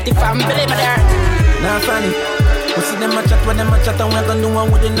gal, I get the family, my dirt. Nah, funny. We see them a chat, when them a chat, and we're gonna do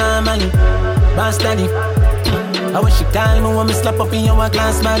one with the normally. Boss daddy. I wish she call me when me slap up in your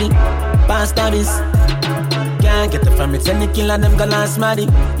glass money. Boss daddies. Can't get the family, send the killer, them go last money.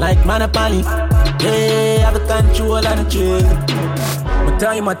 Like Monopoly. Yeah, have the control of the trade. My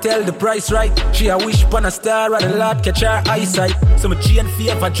time I tell the price right. She a wish upon a star and the Lord catch her eyesight. So my chain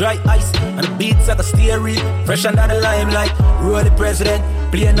favor dry ice. And the beats like a steering. Fresh under the limelight. Roll the president.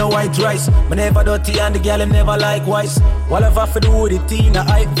 Play no white rice. Me never dirty and the girl never likewise. Whatever for do with the teen, the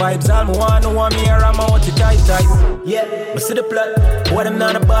hype vibes. All me want me here, I'm out to tight. Yeah, me see the plot. What them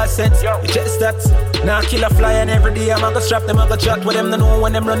not a boss sense. You check stats. Now kill a fly and every day I'm gonna strap them, I'm gonna chat with them. They know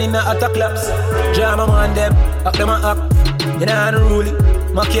when them running the attack laps. Jam them on them, up them up. You know how to rule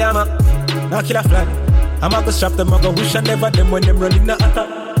it. My camera, now kill a fly. I'm gonna strap them, I'm gonna wish I never them when them running the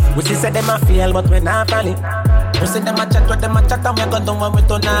attack. We see say them a feel, but we not falling. We see them a chat, what them a chat, and we got done when we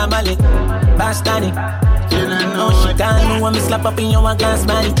to normally. Bastani. Oh, she can't know when me slap up in your glass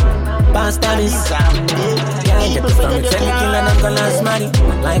money. Bastards. Can't get the family, tell me kill and I'm gonna last money.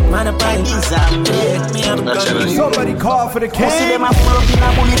 Like Monopoly. Somebody call for the king. See them a full up in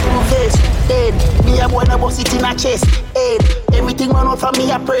a bulletproof vest. Dead. Me a boy na bust it in a chest. Head. Everything run out from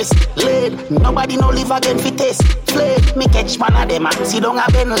me a press. Lead. Nobody no live again for test. Fled. Me catch man a dem a. See down a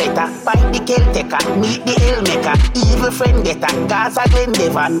Ben letter. Find the kill taker. Meet the hell maker. Evil friend getter. Gaza Glen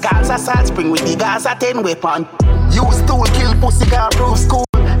Devon. Gaza Salt Spring with the Gaza 10 weapon. Use tool kill pussy girl proof school.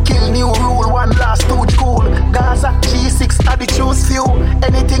 Kill new rule one last stooge cool. Gaza G6 are the choose few.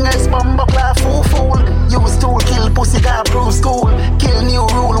 Anything else bumbo clap fool. Use tool kill pussy girl proof school. Kill new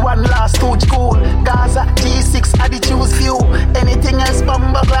rule one last stooge cool. Gaza G6 are the choose few. Anything else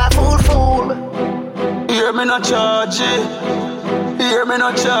bumbo clap fool. Hear me not charge it. Hear me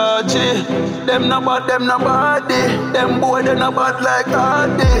not charge it. Them no bad, them no body. Them boy they no bad like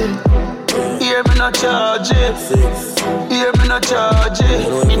Hardy. Hear me not charge it. Hear me not charge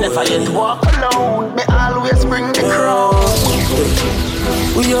it. Me never yet walk alone. Me always bring the crowd.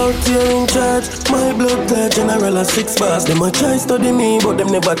 We out here in charge. My blood clot general a 6 bars. Them a try study me, but them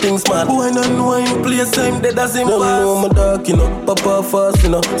never think smart. Boy no know him place time dead as him pass. Them know my dark, you know. Papa fast, you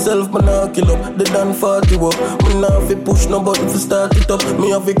know. Self man a kill up. They done 40 up. Me nah fi push no button fi start it up. Me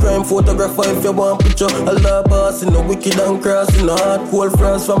have a crime photographer if you want picture. Allah boss, you know. Wicked and cross, you know. Hard cold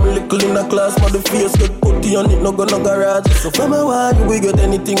frost from little in a class. But the face get putty on it, no go no garage. So from a while, we get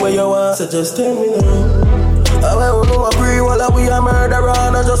anything where you want. So just tell me now. I don't know a free while we a murderer.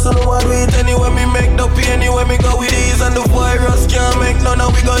 And I just don't know what we eat. Anyway me make the pain, anyway me go with these. And the virus can't make none of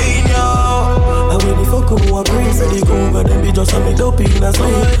we go in, yo. And when the fuck who a breathe for the Google, then be just a me dopey in a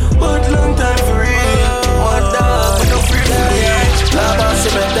sleep. But long time for real. What dog, we no free for the Now boss,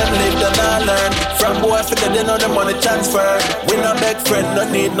 you make them live, then I learn. From boy for them, they know the money transfer. We no beg friend, no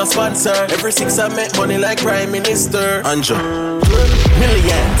need no sponsor. Every 6 I make money like Prime Minister. Andrew,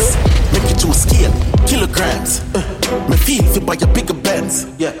 millions. Make it to a scale, kilograms. Me feel if you buy a bigger Benz.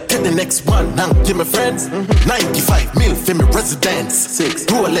 Yeah. Get the next one, now give me friends. 95 mil for me residence. 6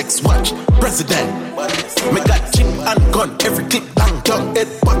 Rolex watch, president. Me got chip and gun, every clip bang down. Head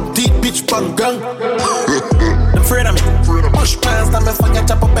back, deep bitch bang gang. Them afraid of me. Push pants, now me fucking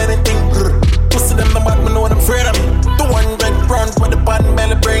chop up anything. Pussy them no bad, me know them afraid of me. 200 rounds with the button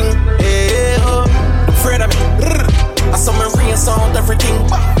belly bring. Hey, oh. Them afraid of me. I saw me re-sound everything.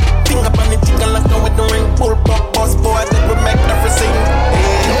 Think up on the chicken like no with the ring. Pull pop boss boy, that will make everything.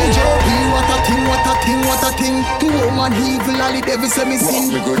 JB, what a thing, what a thing, what a thing. 2 woman evil, all the devil say me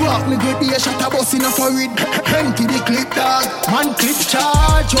sin. Walk me good, be a shot a bus in a forehead. Empty the clip dog, man clip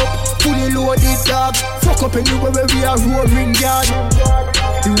charge up. Fully loaded dog, fuck up anywhere where we are roaring yard.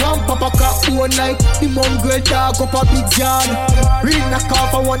 The one papa cop one like the mongrel dog up a big yard. Read knock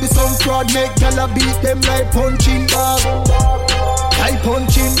off and want the some fraud, make gyal beat them like punching bag. Like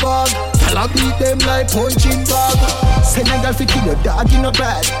punching bag, gyal beat them like punching bag. Send a girl fi kill your dog in a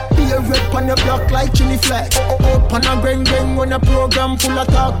bag. Be a red pan your block like chili flag. Up on a greng on a program full of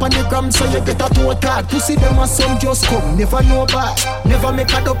talk on the gram, so you get a toe tag. Pussy them a some just come, never know bad. Never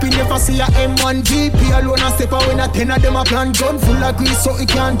make a dopey, never see a M1 GP alone and step out when a 10 of them a plan gun full of grease so it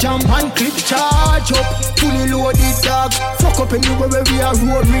can jump and clip charge up. Fully loaded dog, fuck up anywhere where we are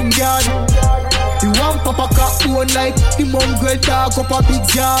road ring yard. The one papa cat one like the mongrel dog up a big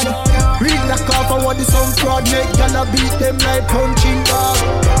yard. Read knock off and want the some fraud, make gyal beat them like punching bag.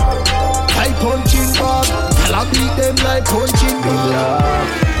 Like punching bag, gyal beat them like punching bag.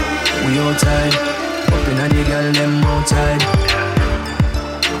 We outside, up inna the girl them outside.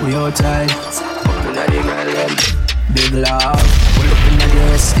 We outside, up inna the girl them. Big love, pull up inna the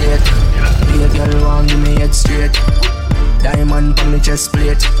estate. Be a girl want give me head straight. Diamond on me chest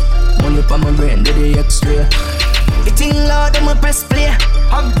plate. Money pa my brain, do the X-ray. The thing loud, I'ma press play.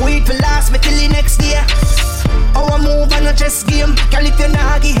 I'll wait for last me till the next day. Our move on a chess game. Girl, if you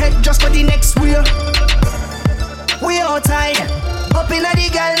not give head just for the next wheel. We outside, up inna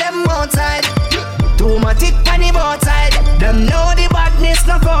the girl them outside. Too much tick on the both side. Them know the badness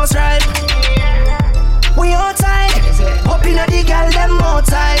no force right. We outside, up inna the girl them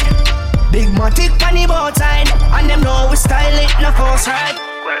outside. Big matic on the both side, and them know we style it no force right.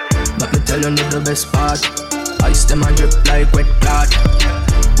 But me tell you not the best part. Ice them and drip like wet clot.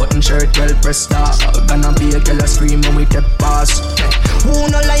 Button shirt well pressed start. Gonna be a girl a scream when we get past. Who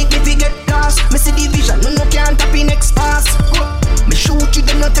no like me fi get lost? Me see the vision, no can't tap in next pass. Me shoot you,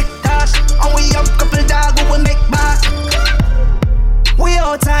 them no take that. And we have couple dog who we make back. We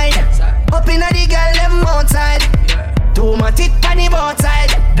outside, up inna the girl them outside. Too much tick on the both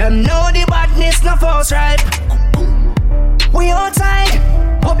side. Them know the badness no force right. We outside,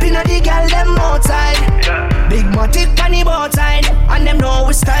 up inna the girl them outside. Big matic on the both side, and them know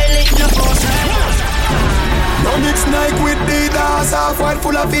we style it no force right. No mix Nike with Adidas, half white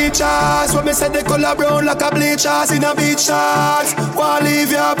full of features. When me say the color brown like a bleachers in a beach shorts. Wanna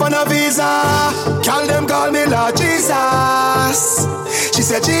leave you up on a visa. Call them call me Lord Jesus. She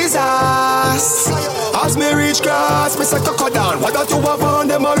said Jesus. As me reach grass, me say cocoa down. What that you have on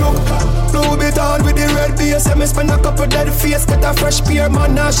them a look? Blue bit on with the red base. And me spend a couple dead face. Get a fresh pair,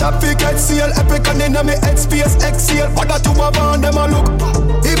 man, a shop fi get seal. Epic and inna me head space, exhale. What that you have on them a look?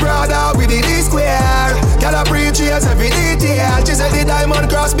 The brother with the D square. Girl a preach yes every detail. She said the diamond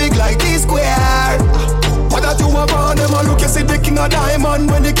cross big like D square. What that you have on them a look? You see the king of diamond.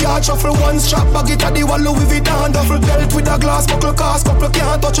 When the car shuffle one strap bag it at the wall Louis Vuitton. Duffel belt with a glass buckle cast. Couple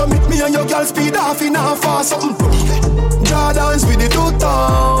can't touch you. Meet me and your girl speed off in a fast something. Jordans with the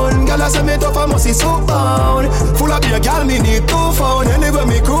two-tone. Girl I say me tough I must see so bound. Full of beer girl me need 2 phone. Anywhere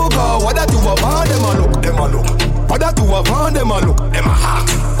me crew go. What that you have on them a look? Them a look. What that you have on them a look? Them a hack.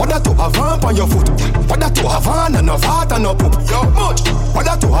 What that you have on your foot? What that you have on and no fat and no poop? Yo much. What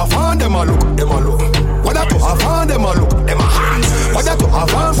that you have on them a look? Them a look. What that you have on them a look? Them a hack. What that you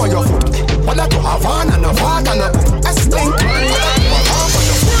have on for your foot? What that you have on and no fat and no poop? I stink. What that you have on for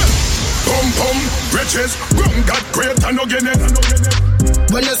your foot? Pum pum, riches, rum got great and no get it.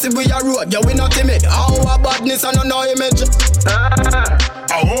 When you see we a road, yeah we not timid. Our badness and no image.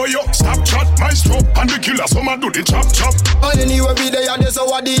 Oh yo, stop chat, my stroke and the killer, some a do the chop chop. And anywhere we there, there's a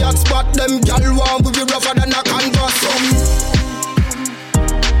what the hot spot. Them gal want we be rougher than a canvas.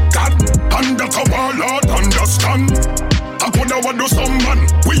 God, undercover Lord, understand. I coulda what do some man.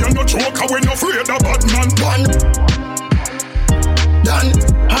 We are no joker, we no afraid of bad man. One, done,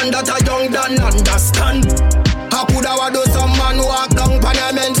 and that a young done understand. I coulda what do some man walk down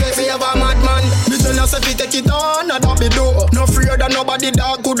Parliament say favor madman. Me tell us if you take it on, I don't be do. No fear that nobody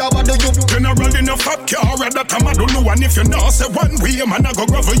dog coulda what do you. General in a fat car, that I'm a do know. And if you know say one way, man I go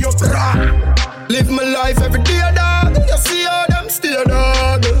grovel you. Live my life every day, dog. You see how them stay,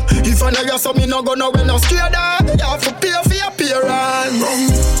 dog. If I know you so me no go nowhere no scared, dog. You have to pay for your appearance.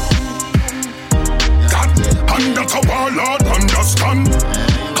 God, undercover Lord, understand.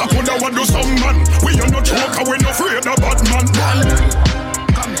 I coulda what do some man. We are no joker, we no afraid of bad man.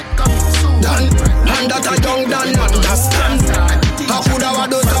 Done, and that a young done understand. I coulda what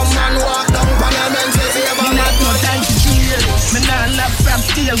do some man walk down Parliament say favor me not no time to chill. Me nah laugh from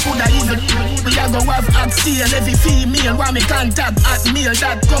steel, coulda evil. We a go have that steal. Every female want me contact at mail.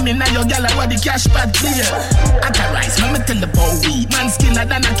 That coming now your gal what the cash back clear. Authorize, me tell the boy we man skiller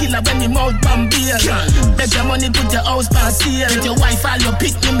than a killer when me mouth bomb beer. Bet your money put your house past here. With your wife all your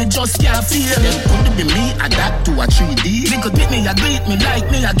pick me just can't feel. Could it be me adapt to a 3D? They could pick me a greet me like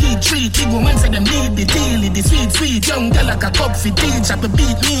me a key treat. Big woman say them need the deal, the sweet. Young girl like a cup for tea, chop a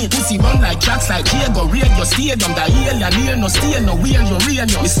beat me. Pussy run like tracks like Diego radio stadium. The alien here no stay no wheel you real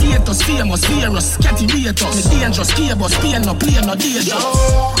yo. Me status famous fearless, catty rate us. Me dangerous key but Spain no play no danger.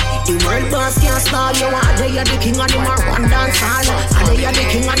 The world boss can't stall you. Are they the king and him a run dance hall? Are they the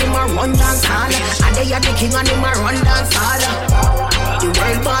king and him a run dance hall? Are they the king and him a run dance hall? The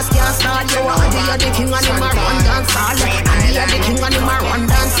world boss can't stall you. Are they the king and him a run dance hall? Are they the king and him a run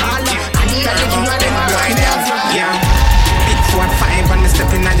dance hall? Are they the king and him a run dance hall? Yeah. 4-5 and me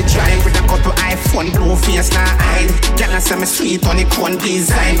stepping on the drive with a couple iPhone, blue face now hide. Girl I say me sweet on the cone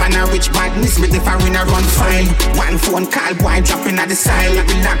design. Man a rich badness, me if I win a run fine. One phone call, boy dropping at the side.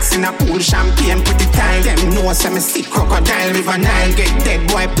 Relax in a pool, champagne pretty time. Them know say me sick crocodile, river Nile. Get dead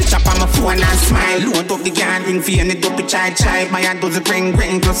boy, pitch up on my phone and smile. Load up the gathering fee and the dopey chai. My hand does a ring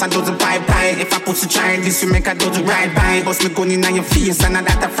plus a dozen pipe. If I put a child, this will make a dozen ride by. Bust me gun in on your face and a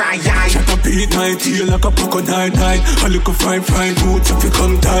that a fry eye. Shut up beat my tail like a crocodile night. I look a fine boots if you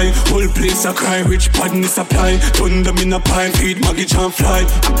come tie. Whole place a cry, rich badness apply. Turn them in a pile, feed Maggie and fly.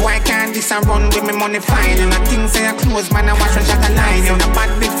 A boy can't this and run with me money fine. And I think say I close, man I watch and shut a line. You know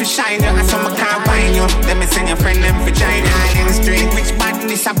bad bitch for shine, you and some I can't wine you. Let me send your friend them for China. In the street, rich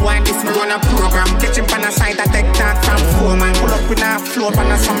badness a boy, this me run a program. Catch him on a side, I take that from 4 man. Pull up with a floor,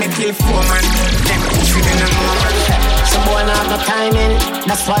 and I saw me kill 4 man. Them push it in a moment. Some boy not got timing.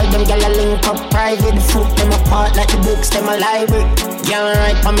 That's why them gyal a link up private. Fruit them apart like the books them a library. Gyal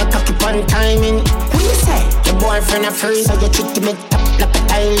right on my cocky pon timing. What you say? Your boyfriend a free, so you treat him top like a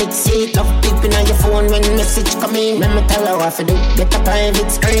toilet seat. Love peeping on your phone when message come in. Let me tell her what to do. Get a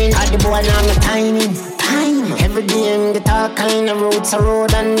private screen. All the boy not got timing. Every day in the talk kind of roads a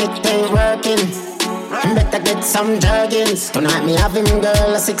road and it ain't working. Better get some juggins. Tonight me have him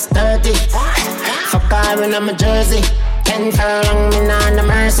girl at 6:30. Fuck her in my jersey. 10 furlong, me nah no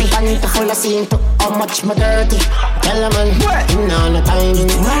mercy. Panta full of scene to how much my dirty. Tell a man, him nah no timing.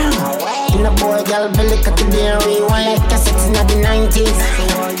 In a boy, girl, belly cut the beer, rewind like cassettes in the 90s.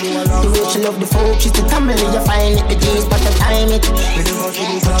 The way she love the folk, she's the family. You find it, the G's, but the time it.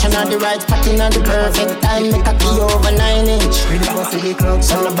 Touching on the right spot in the perfect time. Make a key over 9 inch.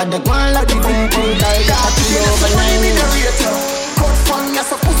 So nobody go on like the boom boom guy. Got a key over 9 inch. Cut fun, you're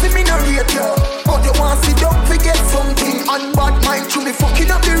supposed to me no rate you. But you want to sit down, forget something. And bad mind to me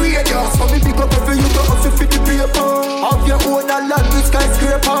fucking up the radio. So me pick up every you to hustle for the paper. Have your own and land with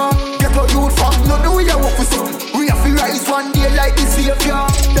skyscraper. Get a youth from, no know we a walk with some. We have to rise one day like the savior.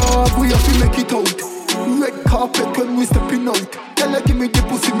 Dog, we have to make it out. Red carpet when we stepping out. Tell her give me the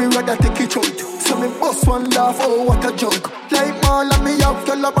pussy, me rather take it out. So me bust one laugh, oh what a joke. Like Marla, me have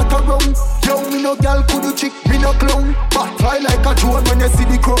girl a bat around. Yo, me no girl could you chick, me no clown. But fly like a drone when you see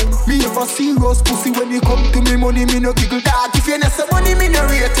the crown. Me ever see rose pussy when you come to me money, me no giggle. Dog, if you not say money, me no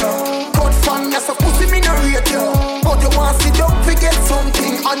rate you. Cut fan, you so pussy, me no rate you. But you want to sit down, forget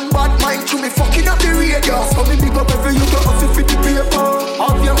something. And bad mind to me fucking up the radio. So me big up every you to hustle for the paper.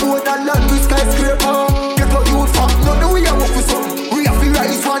 Have your own and land with skyscraper. Get a youth from, no know we a walk with some. We have to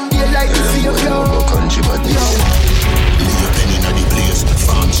rise one day like the savior. Country but this Leave pen inna the place.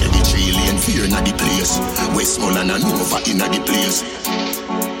 Farm cherry tree lane fear inna the place. Westmoreland and Nova inna the place.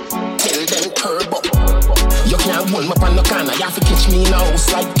 Tell them curb up. You can't hold me up on the corner. You have to catch me in a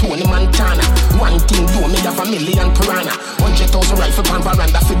house like Tony Montana. One thing do me have 1 million piranha. 100,000 rifle pan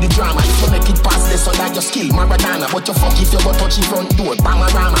veranda for the drama. If you make it past this, so that you skill Maradona. But you fuck if you go touch the front door,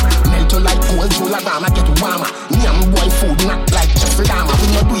 Bamarama. Melt you like gold, Jolarama, get warmer. Me and boy food not like Jeffrey Dahmer. We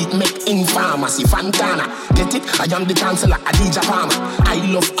no do it, make in pharmacy, Fantana. Get it? I am the chancellor, Adija Palmer. I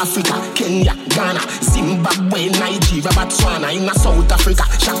love Africa, Kenya, Ghana, Zimbabwe, Nigeria, Botswana. In South Africa,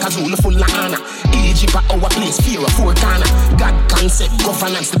 Shaka Zulu full of honor. Egypt, our place, fear of 4 corner. God concept,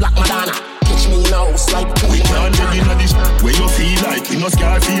 governance, the Black Madonna. Catch me in a house like we can't live in a this where you feel like we no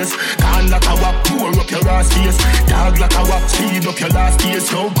scar face. Can't like a wap, pour up your ass face. Dog like a wap, speed up your last days.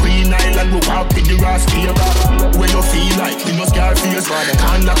 So Green Island, we walk with the ass fear. Where you feel like we no scar face.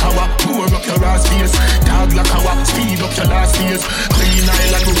 Can't like a wap, pour up your ass face. Dog like a wap, speed up your last days. Green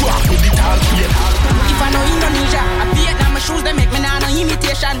Island, we walk with the tall fear. If I know Indonesia, I Vietnam, shoes, they make me nah no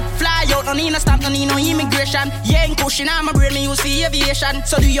imitation. Fly out, no need no stamp, no need no immigration. Yeah, in cushion, I'm a brain, me use for aviation.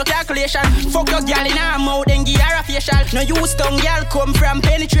 So do your calculation. Fuck your girl in her mouth, then give her a facial. No use tongue, girl come from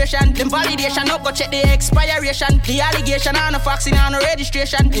penetration. Them validation, up go check the expiration. The allegation, on no faxing, on no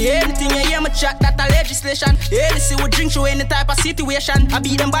registration. Yeah, anything you hear me chat, that a legislation. Yeah, this we drink through any type of situation. I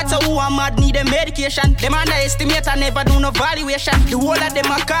beat them bad, so who are mad, need them medication. Them underestimate, I never do no valuation. The whole of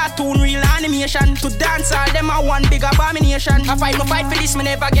them a cartoon, real animation. To dance all them a one big abomination. I fight for this, me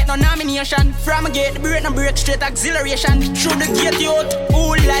never get no nomination. From a gate, the break, no break, straight acceleration. Through the gate, you out,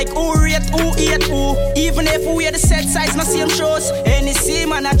 who like, who rate, who hate, who. Even if we wear the set size, no same shows. Any same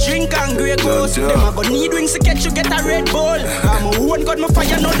man a drink and Grey Goose. Them a go need wings to catch you, get a Red Bull. I'm a one got my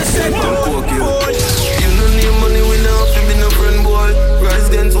fire, not the same ball. You no need money, we now have to be no friend, boy. Rise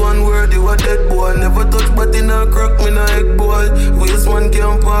against one word, you a dead boy. Never touch but in a crack, me no egg boy. Waste one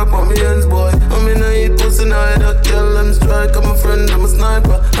can't park on me hands, boy. I'm in a eat pussy, now I don't kill them strike. I'm a friend, I'm a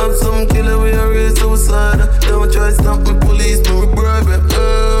sniper. I'm some killer, we a raise suicide. Don't try stop me, police, me bribe it.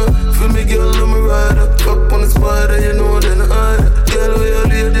 For me, girl, I'm a rider. Fuck on the spider, you know then I hide. Girl, we a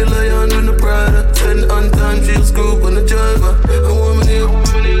lady lion with the pride. Send on time, she'll scoop on the driver. I want me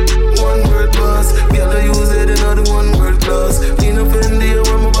one word boss. Girl, I use it in all the one word class. Lean up in the air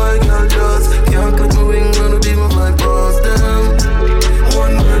when my bike girl just can't clip my wing, wanna be my vibe boss. Damn,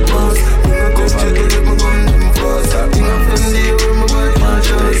 one word boss. When I come check it, get my gun them fast. Lean up in the air when my bike girl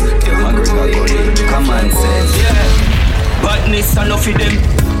just can't clip my wing, wanna be my vibe boss. Yeah, badness enough for them.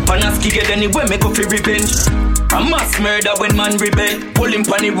 Panaski get anywhere, make up for revenge. A mass murder when man rebel. Pull him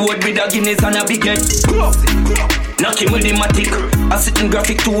on the road with a Guinness and a big head. Knock him with the matic. A sitting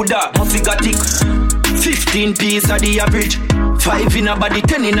graphic too dark, must be got tick. 15 piece of the average. 5 in a body,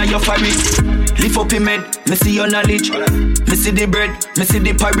 10 in a your fabric. Lift up him head, me see your knowledge. Me see the bread, me see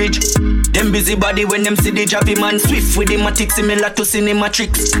the porridge. Them busy body when them see the Javi man. Swift with the matic, similar to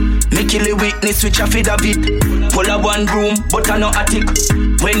Cinematrix. Me kill the weakness, switch a feed of it. Pull a one room, but I no attic.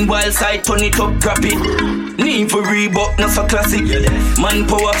 When wild side, turn it up, grab it. Need for Reebok, not so classic. Man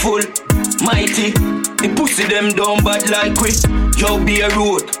powerful, mighty. The pussy them down bad like we. Yo be a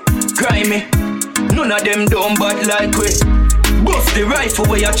road, grimy. None of them down bad like we. Bust the rifle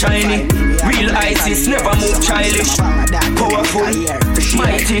where you're Chinese. Real ISIS never move childish. Powerful,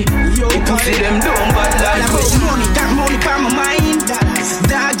 mighty. The pussy them down bad like we. Got money on my mind.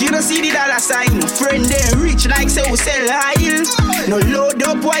 Dog, you don't see the dollar sign. Friend they rich like say we sell oil. No load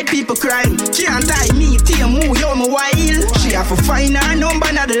up white people crime. Can't tie me, team who you're my while. She have to find her number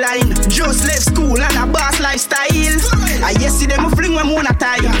on the line. Just left school and a boss lifestyle. I yes see them fling when I'm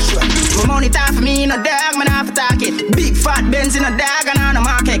time. My money time for me in a dog, man I have to talk it. Big fat Benz in a dog and on the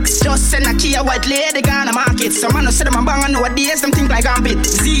market. Just send a key a white lady gone the market. Some man no say them a bang and nowadays them think like I'm bit.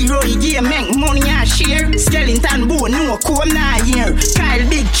 Zero he give make money and share. Skeleton bone no come now here. Kyle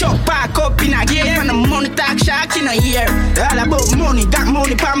big chop pack up in a gear. And the money talk shark in a year. All about money, got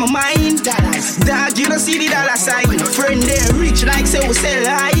money on my mind. Dog, you don't see the dollar sign. Friend they rich like say we sell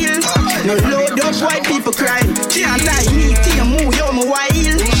oil. No load up white people crime. Can't tie me, team move, you're my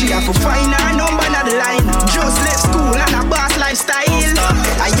while. She have to find her number on the line. Just left school and a boss lifestyle.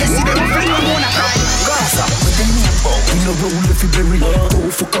 I guess see them bring me on a cry. Me no roll if you bury.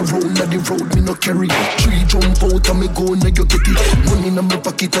 Don't fuck around on the road, me no carry. 3 jump out and me go and you get it. Money in my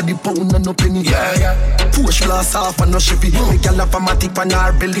pocket of the pound and no penny. Yeah. Push blast off and no Chevy. Me gal have a matic on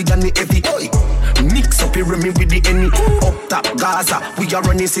her belly and the heavy. Mix up here me with the any. Up top Gaza, we are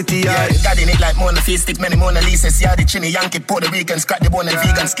running city. Yeah, got in it like Mona Face, stick many Mona Lisas. Yeah, the chinny Yankee, Puerto Rican, scratch the bone and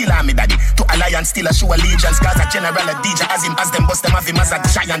vegan. Skill on me daddy. To alliance, still a show allegiance. Gaza general a DJ as him, as them bust them have him as a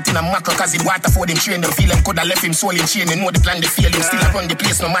giant in a macro. Cause him water for them train them feel him. Coulda left him soul in chain. They know the plan, they feel him. Still I run the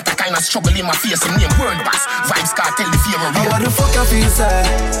place, no matter kind of struggle in my face. Him name World Boss, Vibes Cartel, the fear of real. What the fuck I feel sad?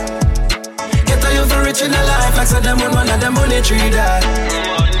 Get a youth rich in a life like so them one of them money tree that.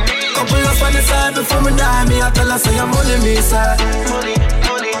 Couple up on the side before me die. Me I tell her say your money me side.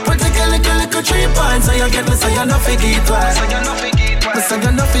 Put take a little 3 points so you get me so you no forget why. Me say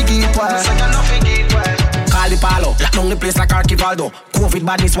you no forget why. Call the palo, lock down the place like Archivaldo. COVID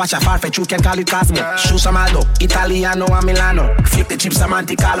badness, watch a far-fetched, you can call it Cosmo. Shoes Amaldo, Italiano and Milano. Flip the chips, a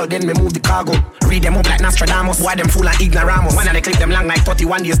Monte Carlo, then me move the cargo. Read them up like Nostradamus, why them full of ignoramos. When they clip them long like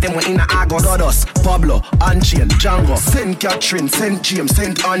 31 days, them were in the Argos. Dodos, Pablo, Unchain, Django, St. Catherine, St. James,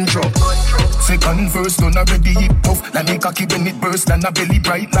 St. Andrew. Second verse, done already hip tough. Like make a kid when it burst, and a belly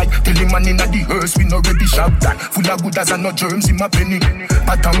bright like. Tell him man inna the hearse, we no ready shop that. Full of good as and no germs in my penny.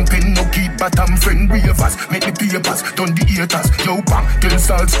 Bottom pen, no keep bottom friend, ravers. Make the papers, done the haters. Yo bang, tell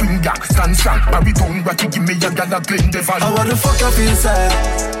salt spring gang, stand strong. Baritone, rocky, give me a gal a blend devil. How the fuck I feel sad?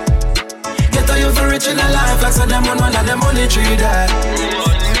 Get better you feel rich in a life. Like so them one of them money tree there.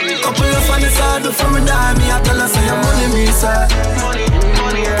 Couple of funny side before me die. Me I tell her say your money me sir.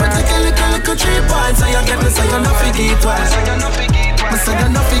 But take a little 3 points. And you get me say you're not figgy twice. Me say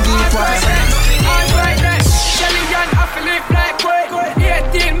you're not figgy twice. Alright then, Shelly Jan off a lip like weight.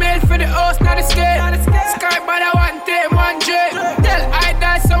 18 mil for the house, not the scale. Sky by the one take 1 J. Tell I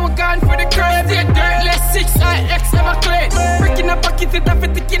die so we gone for the curse. Stay dirt less 6 IX never clean. Breaking a pocket it off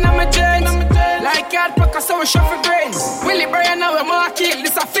it ticking on my jeans. Like alpaca so we shuffle brains. Willie Brian now we mark it,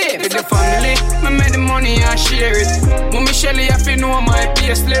 this a fame. With the family, me make the money and share it. Mommy Shelly have to know my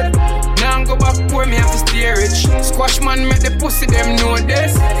pay slip. Now go back poor me have to steer it. Squash man make the pussy them know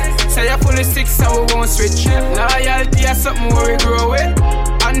this. Say you full of 6 so we won't switch. Loyalty is something where we grow with.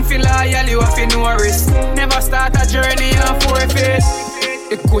 And feel loyal you have to know risk. Never start a journey and forfeit.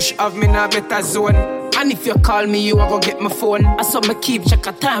 The kush have me in a better zone. And if you call me, you a go get my phone. I saw me keep check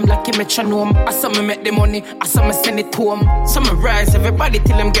a time like a metronome. I saw me make the money, I saw me send it home. So me rise everybody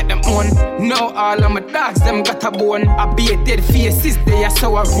till them get them on. Now all of my dogs, them got a bone. I be a dead faces, they are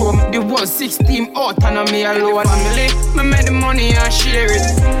so a room. The 116 out and I'm me alone. Family, me make the money and share it.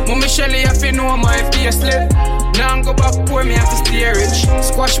 Mommy Shelly have to know my face slip. Now go back poor, me have to steer it.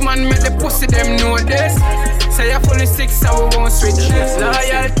 Squash man make the pussy, them know this. Say you're fully 6 so we won't switch.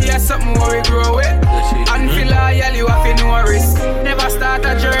 Loyalty is something where we grow with. And feel loyal, you have to know risk. Never start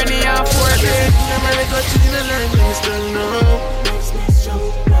a journey and forget. Nobody got you in the line, I'm strong now.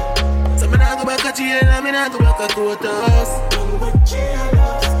 So me not go back at you, and me not go back at quarters.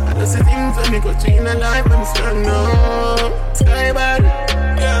 I just see things when me got you in the life, I'm strong now. Sky bad,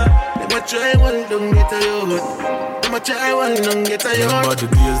 yeah. Never try one, don't get a yacht. Never try one, don't get a yacht. Remember the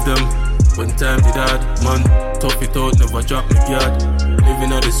days them. One time did hard, man, tough it out, never drop my guard.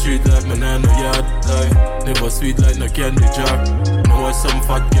 Living on the street like my nano yard, like never sweet like no candy jar. Now I some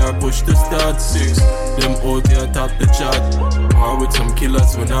fat girl push the start 6. Them out here top the chart. War with some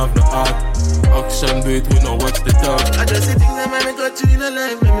killers when I have the heart. Action beat, we know watch the dog. I just see things that make me got you in the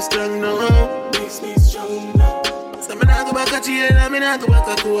life, make me strong now. Makes me strong now. So me not go back at you, and me not go back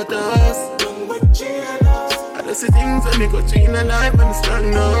at quarters. Don't with jealous. I just see things that make got you in the life, make me strong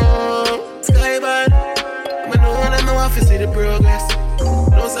now. Sky bad, I know that I want to see the progress.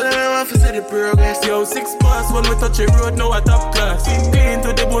 No, so that I want to see the progress. Yo, 6 bars when we touch a road, now I top class. Clean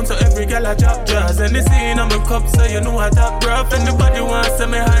to the bone, so every girl I drop jazz. And the scene on my cup, so you know I top rough. Anybody wants to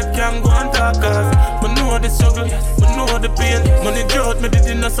me hype, can go and talk off. But know the struggle, but know the pain. Money drought, me the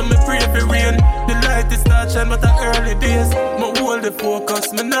dinner, so me pray for rain. The light is start shine, but the early days. Me hold the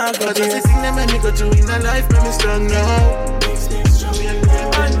focus, me not go this. I just see things that make me got you in the life, make me strong now.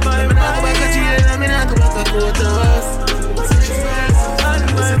 I'm not back at you, I'm not back at quarters. And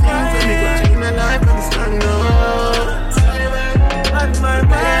my mind, me got you in my life, I'm strong now. And my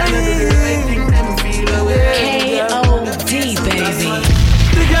mind, I do the right thing, them feel away. K.O.D. baby.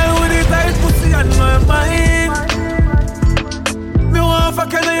 The girl with the tight pussy on my mind. Me want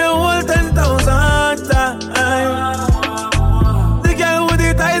fuck her, you hold 10,000 times. The girl with the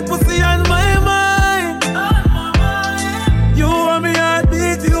tight pussy on my mind.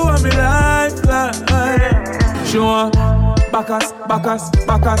 Sure, backers.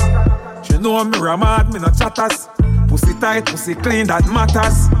 She know me ramad, me no chatters. Pussy tight, pussy clean, that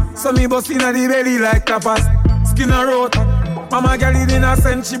matters. So me bust inna the belly like tapas. Skin a rot. Mama girl it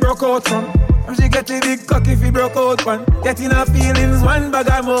innocent, she broke out from. And she get the big cock if he broke out one. Getting her feelings, one bag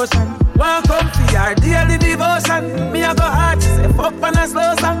of motion. One come to her daily devotion. Me a go hard, she say fuck on a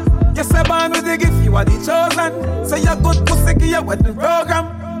slow song. You say born with the gift, you are the chosen. Say you good pussy, give you with the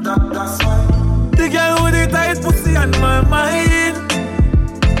program. That's why. The girl with the tight pussy on my mind.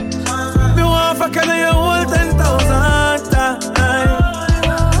 Me want fuck her, you hold 10,000 times.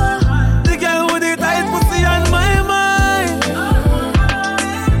 The girl with the tight pussy on my mind.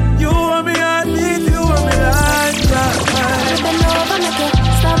 You want me heartbeat, you want me like that. Bend over, make it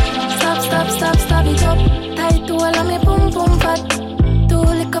stop it up. Tight to all of me, boom boom fat. Too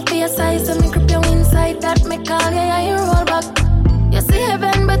liquor for your size, so me grip you inside. That me call you, yeah, you roll back. You see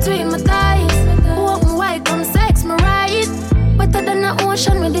heaven between my thighs. Open wide, come sex me right. Better than the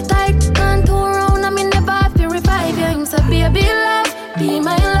ocean with the tide. Can't turn around, I mean never have to revive you. Him say baby love, be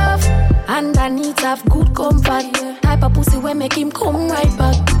my love. And I need to have good comfort. Type of pussy where make him come right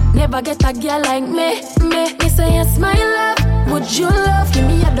back. Never get a girl like me. Me say yes my love. Would you love? Give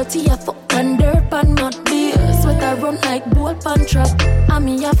me a dirty a fuck and dirt pan mud. Be sweater run like ball pan trap. And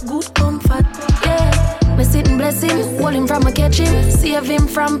me have good comfort, yeah. Me sit and bless him, hold him from a catch him. Save him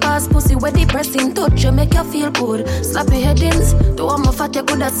from past pussy where depressing. Touch you make you feel good. Slap your headings. Do all my fat you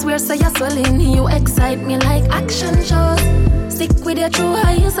could I swear so you're swelling. You excite me like action shows. sick with your true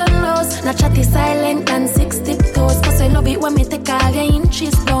highs and lows. Not chatty silent and 6 tiptoes. Cause I love it when me take all your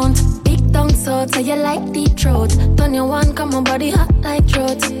inches down. Big tongue so you like deep throat. Turn your one, come on body hot like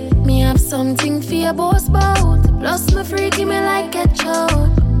throat. Me have something for your boss bout. Plus me freaky me like a chow.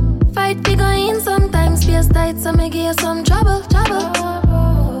 Fight big in sometimes space tight. So me give you some trouble.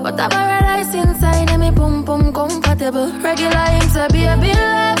 But I paradise inside and me boom comfortable. Regular him say baby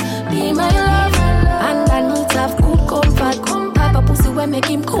love, be my love. And I need to have good comfort. Type of pussy when make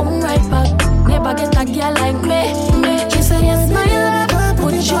him come right back. Never get a girl like me. She say yes my love,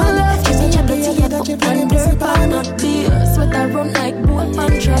 put your love. Give me a dirty up and dirt but not beer. Sweat I run like boat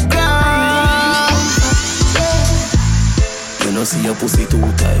and trap. You know see your pussy 2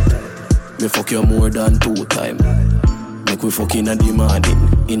 times. Me fuck you more than 2 times. Make we fuck inna the morning.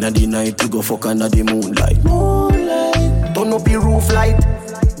 Inna the night we go fuck under the moonlight. Turn up the roof light.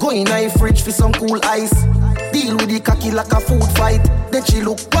 Go in the fridge for some cool ice. Deal with the cocky like a food fight. Then she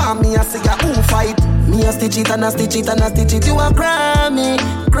look for me and say who fight. Me a stitch it and a stitch it and a stitch it. You a Grammy.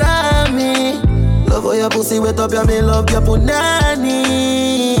 Love how your pussy wet up, ya me love your punani.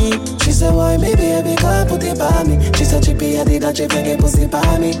 She said why me baby can't put it by me. She said chippy I did a chip and get pussy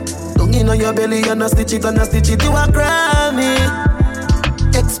by me. Don't you know your belly and a stitch it. You a Grammy.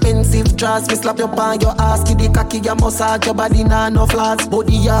 Expensive dress, me slap your pan, your ass, kid the cocky, your massage, your body nah no flats.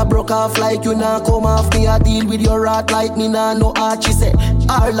 Body ya broke off like you nah come off. Me a deal with your rat like me nah no heart. She said,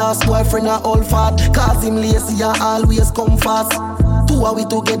 our last boyfriend a all fat. Cause him lazy and always come fast. 2 are we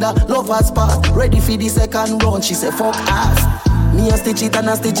together, lovers part. Ready for the second round, she said fuck ass. Me a stitch it and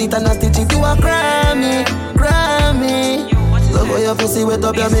a stitch it and a stitch it. You a Grammy. Love how your pussy wet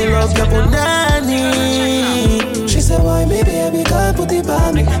up, ya me love your punani. She said why me baby can't put it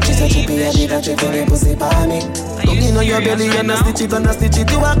by me. She said chippy I did a chip and get pussy by me. Don't you know your belly and a stitch it.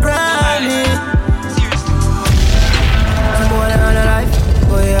 You a Grammy. Some boy on a life.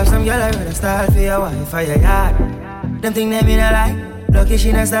 Boy have some girl I rather start for your wife for your yard. Them think they mean a lie. Lucky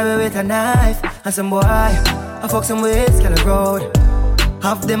she not stab with a knife. And some boy I fuck some ways, girl a road.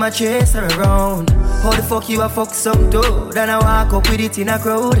 Half them a chase her around. How the fuck you a fuck some dude? Then I walk up with it in a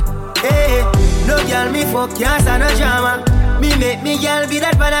crowd. Hey, no girl me fuck can't stand no drama. Me make me girl be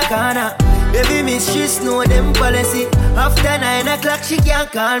that by the corner. Baby miss she know them policy. After 9 o'clock she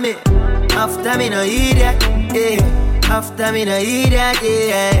can't call me. After me no idiot, yeah. After me no idiot,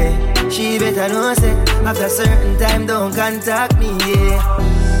 yeah. She better know say after certain time don't contact me,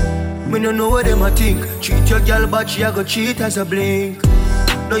 yeah. Me no know what them a think. Treat your girl but she a go cheat as a blink.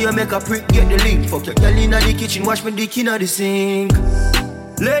 Now you make a prick, get the link. Fuck your girl inna the kitchen, wash me dick inna the sink.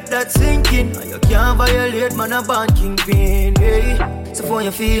 Let that sink in. You can't violate, man, a born kingpin, hey. So for you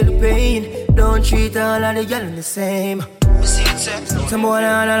feel the pain, don't treat all of the girl the same. Some boy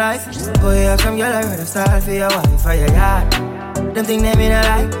on a life. Boy, have some girl I rather start for your wife or your yard. Them think they mean a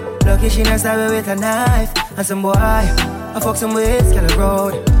lie. Lucky she not stab with a knife. And some boy, I fuck some ways, girl a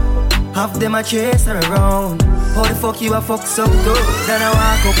road. Half them a chase her around. How the fuck you a fuck some dude? Then I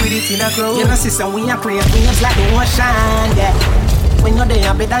walk up with it in a crowd. You know sister, we a create waves like the ocean, yeah. When you're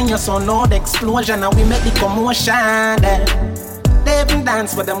there, better than your son, know the explosion. And we make the commotion, yeah. They even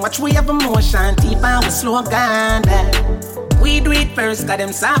dance with them, watch we have emotion. Deep and we slow down, yeah. We do it first, cause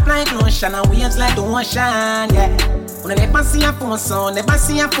them soft like lotion. And waves like the ocean, yeah. When I never see a phone sound, never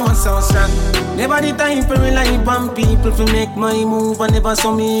see a phone sound strong. Never the time for rely on people to make my move. I never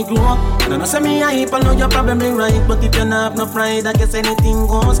saw me grow up. And I know say me hype, I know you're probably right. But if you don't have no pride, I guess anything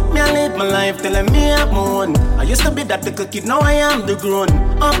goes. Me I live my life telling me I'm on. I used to be that little kid, now I am the grown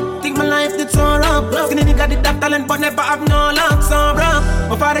up. Think my life did so rough. Skinny nigga did that talent, but never have no luck, so rough.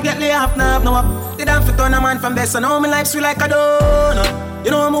 Before I get laid off, now no up. Did have to turn a man from best, so now my life sweet like a donut.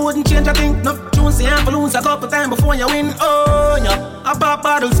 You know I wouldn't change a thing. No tunes, you have to lose a couple times before you win. Oh, yeah. I pop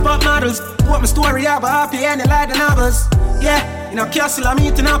bottles, pop models. What my story about happy and like the novels. Yeah, in a castle I'm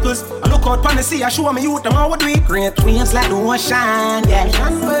eating apples. I look out pan the sea, I show me youth, I'm how do we create waves like the ocean, yeah.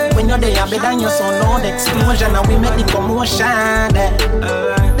 When you're there, better than your son, know the explosion. And we make the commotion,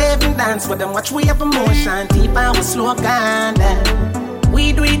 yeah. They even dance with them, watch we have emotion. Deep and we slow down, yeah.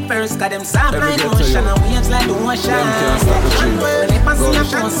 We do it first, cause them soft like ocean. And waves like the ocean. Never see a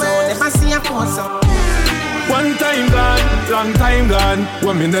phone sound, never see a phone sound. One time gone, long time gone,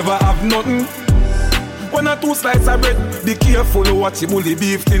 when me never have nothing. 1 or 2 slices of bread, be careful what you bully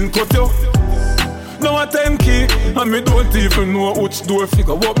beef tin cut you. Now a 10 key, and me don't even know which door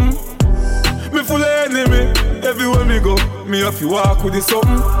figure open. Me full of enemy, everywhere me go, me have to walk with the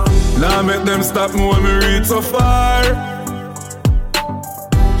something. Now make them stop me when me reach so far.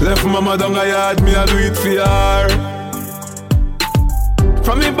 Left mama down a yard, me a do it for her.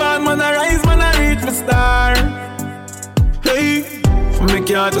 From me bad man I rise, man I reach my star. Hey,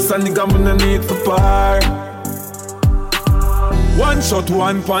 can't just a nigga me no need for par. One shot,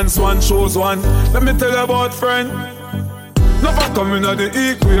 one pants, one shoes, one. Let me tell you about friend. Never coming at the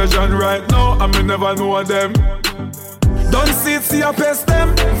equation right now, and me never know them. Don't see it, see I best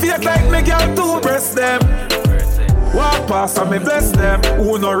them. Fake like me girl to breast them. Walk past and me bless them.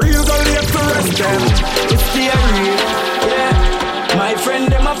 Who no real go late to rest them. It's stay real, yeah. My friend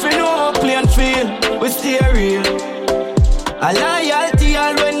them a fi know play and feel. We stay real. A loyalty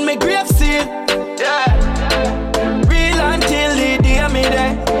all when me grave seal, yeah. Real until the day me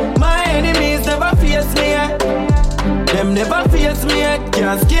there. My enemies never face me yet. Them never face me yet.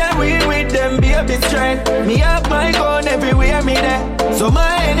 Can't scare me with them baby strength. Me have my gun everywhere me there. So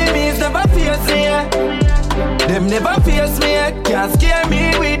my enemies never face me yet. Them never face me yet. Can't scare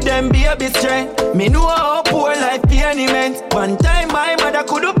me with them baby strength. Me know how poor life penny meant. One time my mother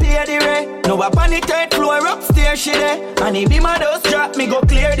couldn't pay the rent. Now up on the third floor upstairs she there. And if my dust drop me go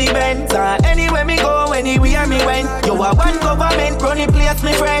clear the vents. Anywhere me go, anywhere me went. You a one government run the place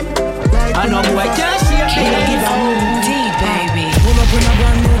me friend. I know boy can't shake the hands. Baby. Pull up in a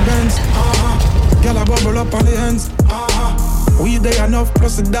brand new Benz. Girl I bubble up on the ends. We they enough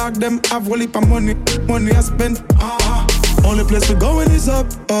plus the dog them have a heap of money I spend. Only place we going is up.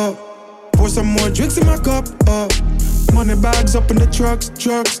 Pour some more drinks in my cup. Money bags up in the trucks.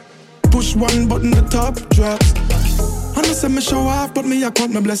 Push one button, the top drops. I know say me show off, but me I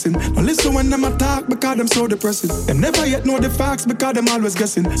count my blessing. Don't listen when them attack because them so depressing. Them never yet know the facts because them always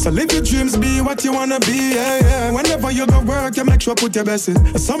guessing. So live your dreams, be what you wanna be, yeah. Whenever you go work, you make sure put your best in.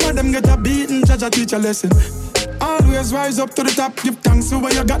 And some of them get a beating, judge a teach a lesson. Always rise up to the top, give thanks to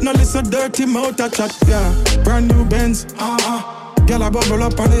where you got no listen dirty mouth a chat, yeah. Brand new Benz, girl I bubble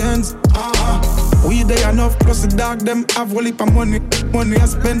up on the ends, We they enough plus the dog them have a heap of money I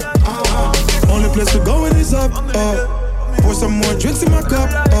spend. Only place we going is up, pour some more drinks in my cup,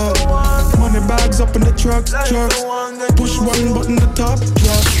 money bags up in the trucks. Push one button, the top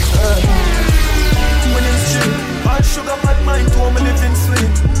drop. When it's cheap, hard sugar, bad mind, to me living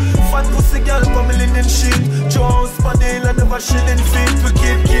sweet. Fat pussy girl, come linen sheet. Jones, Padilla, never shilling feet. We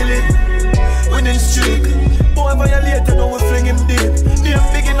keep killing, winning streak. Boy violated, now we fling him deep. Name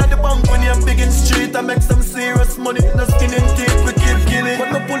big in the bank when I'm big in street. I make some serious money, no skin in teeth. We keep killing.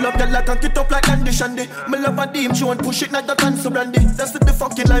 When I pull up, that like I get up like Andy Shandy. Me love a deep, she won't push it like that and so brandy. That's the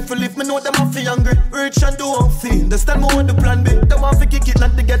fucking life we live. Me know them have feel hungry. Rich and do one feel. They stand more on the plan B. They want to kick it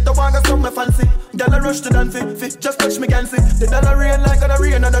like they get the one got some me fancy. Girl I rush to dance fit, just touch me gansy. The dollar rain like a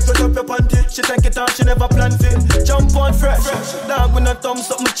rain and that dress up your panty. She take it off, she never plan fit. Jump on fresh, dog with a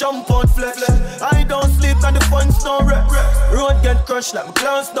thumbs up, me jump on flex. I don't sleep and the funds don't rest. Road get crushed like my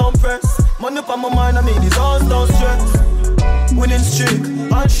clowns don't press. Money up on my mind, I mean these hoes don't stress. Winning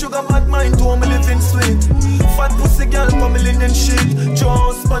streak, all sugar bad mind, to me living sweet. Fat pussy girl, come linen sheet.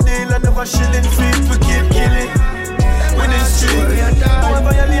 Jones, Padilla, never shilling feet. We keep killing. Winning streak, boy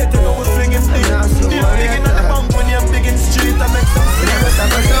violated, now we fling him deep. They're big in the bank when you're big in street. I make some serious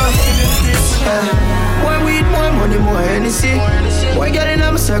more weed, more money, more Hennessy. Boy get in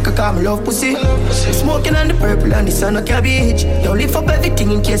my circle, cause me love pussy. Smoking on the purple and the sun of cabbage. Yo, lift up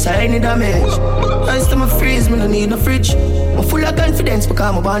everything in case I any damage. Ice to my freeze, me no need no fridge. I'm full of confidence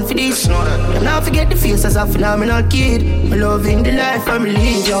because I'm born for this. I'm not forget the face as a phenomenal kid. Me loving the life I'm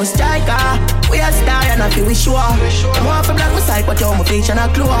leading. Yo, striker, we are star and I feel we sure. I'm off a black side, but yo, my feature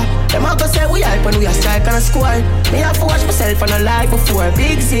not clue. Them all go say we hype when we are strike and a squad. Me have to watch myself and I like before a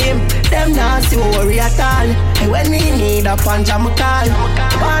big team. Them not to worry at all. And when me need a punch, I'm a call.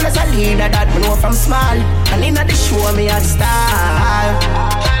 Born as a leader that me know from small. And in the show me a star.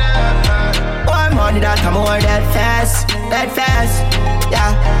 More money that I'm more that fast.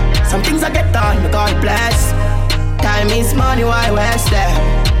 Yeah, some things I get done, God bless. Time is money, why waste them?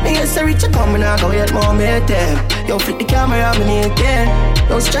 Me used to reach a coming, I go wait more meet them. Yo, flip the camera, me need it.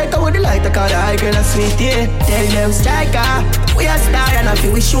 Yo, striker with the light, I call the high girl and sweet, yeah. Tell them striker, we are star and I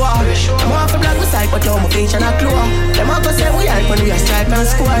feel we sure. I'm off a black side, but yo, my feature not clue. Them all go say we hype when we are strike and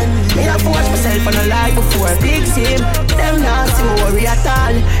score. Me have to watch myself on the light before a big team. Them not to worry at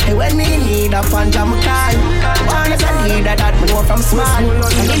all. And when me need a punch, I'm a call. Born as a leader that me know from small.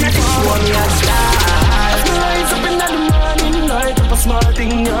 And in the show, me a star. Rise up in the morning, light up a small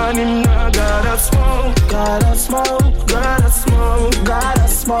thing on him. Now gotta smoke.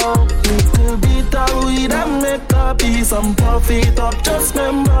 Little bit of weed and make a piece and puff it up. Just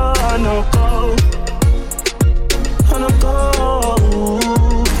remember, I no go.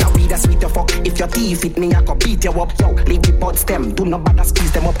 Now weed a sweet your fuck. If your teeth hit me, I could beat you up. Yo, leave the buds them, do not bother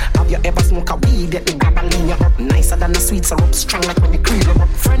squeeze them up. Have you ever smoked a weed that the grab and lean you up? Nicer than a sweet syrup, strong like when you cream them up.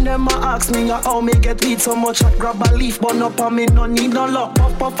 Friend them a ask me how me get weed so much. I grab a leaf, burn up on me, no need no luck.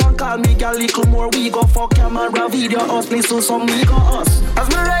 Puff and call me a little more. We go for camera, video, us, play so some we go us. As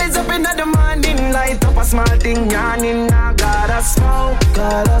me rise up in the morning, light up a small thing, yawning. I gotta smoke,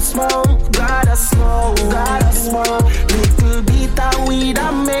 gotta smoke, gotta smoke, gotta smoke. Little bit of weed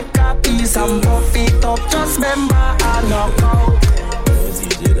and make a piece and puff it up. Just remember, I knock out.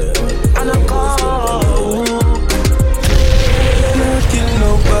 I knock out. You not kill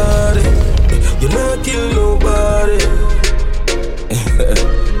nobody. You not kill nobody.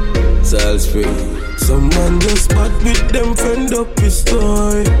 Salisbury. Some man just spot with them friend up his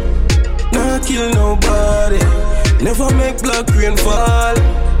story. Not kill nobody. Never make black rain fall.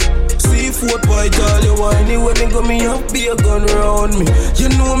 Seafood white all you whiny when me go me up be a gun round me. You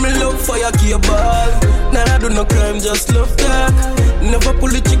know me love fire cable. Nah I do no crime just love talk. Never pull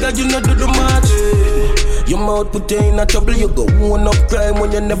the trigger you not do the match. Your mouth put you in a trouble. You go one up crime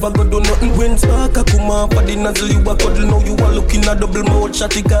when you never go do nothing. When spark a come up for the nozzle you a cuddle. Now you are looking at double mouth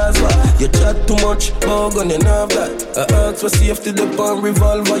shotty cause you chat too much. Oh gun you know that. I ask for safety the palm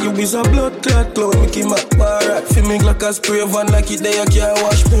revolver. You is a blood clot clown. Mickey Mac Barat. Feel me like a spray van like it there you can't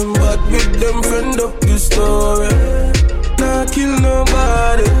wash them. But with them friend up your story. Nah kill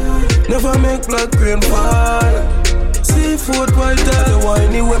nobody. Never make black rain fall. Seafood white all the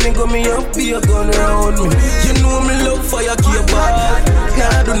whiny when me go me up be a gun round me. You know me love fire cable.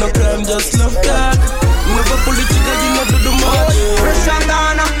 Nah do no crime just love that. Never pull the trigger you not do the match. Fresh and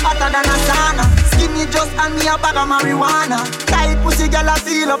Ghana, hotter than a sauna. Skinny just and me a bag of marijuana. Tight pussy girl a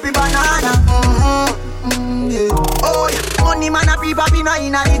feel up in banana. Yeah. Oh yeah, money man a people be no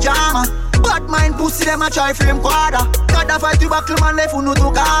inna the drama. Bad mind pussy them a try frame quarter. Gotta fight you back man left who no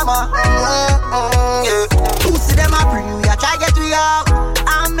to karma. Yeah. Pussy them a bring we a try get we out.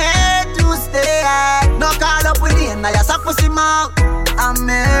 I'm here to stay. No call up with the end now you suck pussy mouth. I'm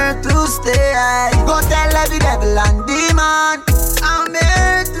here to stay. Go tell every devil and demon. I'm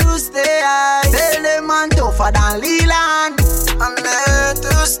here to stay. Tell them man tougher than Leland. I'm here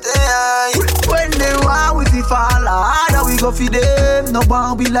to stay. When they want with the fall harder we go feed them. No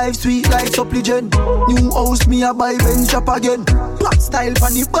one be life sweet like supplicant. New house me a buy Benz shop again. Black style for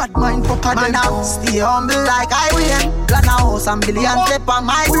the bad mind for man out. Stay humble like I win. Plan a house and billion step on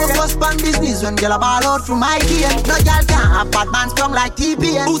my brain. Focus on business when girl a ball out from my game. No girl can't have bad man strong like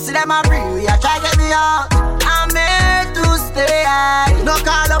TPN. Pussy them a free, we a try get me out. I'm here to stay. No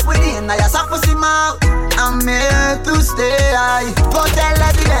call up with him, now you suck pussy mouth. I'm here to stay. Go tell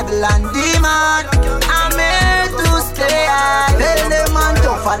every devil and demon. I'm here to stay. Tell them man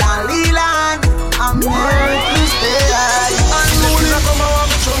tougher than Leland. I'm here to stay. And Moody come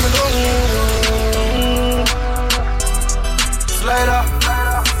around and show me down. Slider.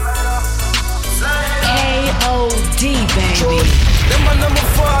 K.O.D. baby. Them man them a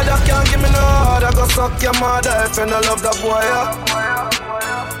father can't give me no order. Go suck your mother if you no love that boy.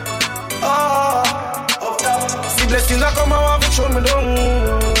 See blessings that come around and show me down.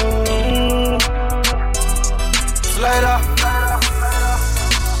 Slider.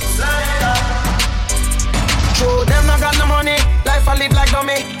 True, them not got no money. Life I live like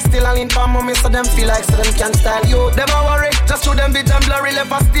dummy. Still a lean for mommy, so them feel like so them can style you. Them a worry, just show them bit and blurry.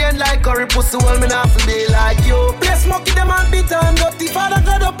 Left a stain like curry pussy. Well, me not feel be like you. Play smoky, them and bitter and dirty. Father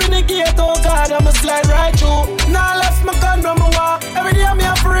got up in the gate, oh God, I'ma slide right through. Now left my gun from my war. Every day me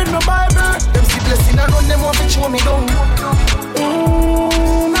have to read my Bible. Them see blessing and run them off and show me down.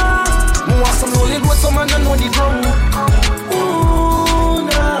 Nah. Me want some lonely with some man and know the ground.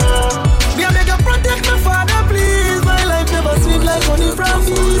 Nah. Me a beg you protect my father, please. My life never sweet like honey from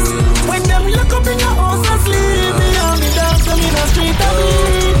bees. When them look up in your house and sleep, me and me dance them in the street and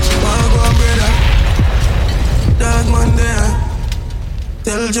beach. Wagwan brother, dog man there.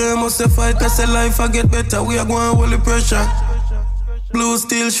 Tell Jay must say fight cause the life I get better. We are going hold the pressure. Blue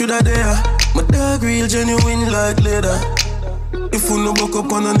steel shoulda there. My dog real genuine like leather. If you no buck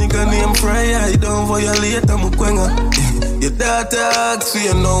up on a nigga named Fry, I don't violate, I'm a quenga. Your daughter asks, so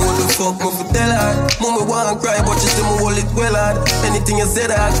you know what the fuck me for tell her. Mama want cry, but she say me hold it well hard. Anything you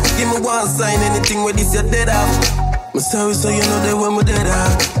said her, give me one sign, anything where this you dead off. Me sorry so you know that when me dead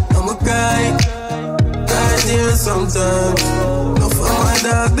off. I'ma cry tears sometimes. No for my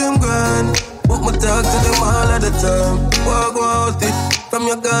dog, them gone. But me talk to them all of the time. Walk out it. From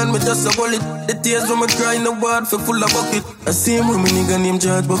your gun, me just a bullet. The tears when me cry in the ward for full of bucket. I see him with me nigga named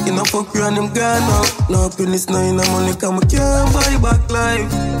George Bucky. No fuck you and him gone now. No penis, no in a money, come I can't buy back life.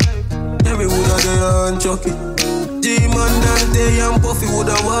 Every wood of the hand, Chucky. G-Man, Dante and Puffy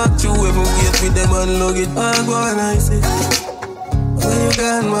woulda walked through every gate with them and lug it. I go and I say, where you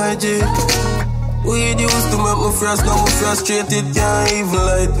gone, my G? Weed used to make me frost, now me frustrated, can't even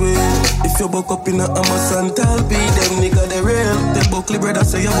light way. If you buck up in a Amazon, tell be them nigga they real. Them Buckley brother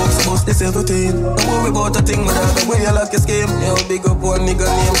say your box bust this everything. Don't worry about a thing, but the way you like your scheme. Yo, big up one nigga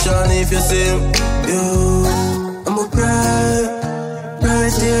named Sean if you see him. Yo, I'ma cry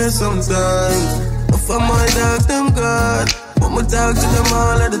tears sometimes. For my dog, them God, but my talk to them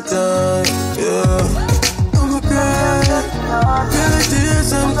all of the time. Yeah, I'ma cry tears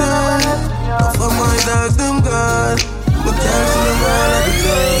sometimes. For my dog, them God, but talk to them all of the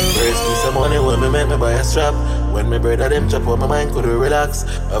time. First piece of money when me make me buy a strap. When me brother them chop on my mind could relax.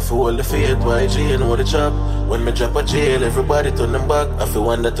 I feel all the faith, YG and all the chop. When me drop a jail, everybody turn them back. I feel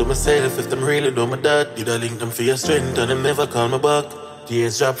wonder to myself if them really do my dad. Did I link them for your strength and them never call me back?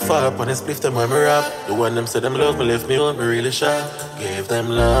 Tears drop far up on the spliff them when me rap. The one them said them love me left me out, me really shocked. Gave them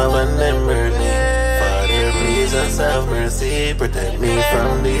love and them hurt me. Father, please just have mercy. Protect me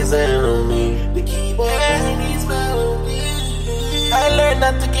from these enemies. The keyboard enemies follow me. I learned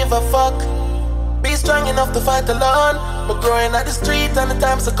not to give a fuck. Be strong enough to fight alone. But growing at the street and the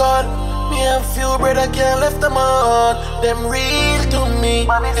times are cold. Me and few brother can't left them on. Them real to me,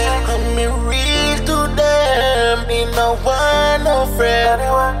 and me real to them. Me no one, no friend.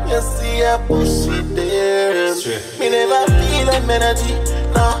 You see I push with them. Me never feel them energy.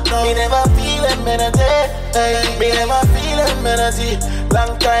 No, me never feel them energy. Me never feel them energy.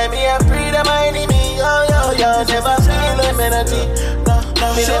 Long time me a free them enemy. Yo, never feel them energy. No,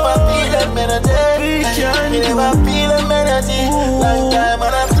 me never feel them energy. Me never feel them energy. Long time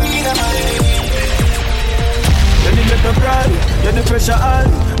and I free them enemy. You get a cry, you the pressure high.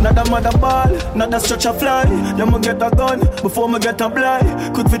 Not a mother ball, not a structure fly. You me get a gun before me get a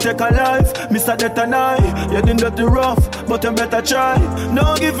blind. Could we take a life, Mr. Death and I. You didn't dirty rough, but you better try.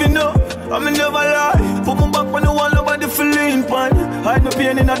 No giving up, I me never lie. Put my back on the wall, nobody feeling pan. Hide my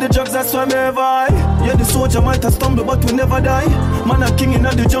pain in the drugs, that's why me ever high. Yeah, the soldier might have stumbled, but we never die. Man a king in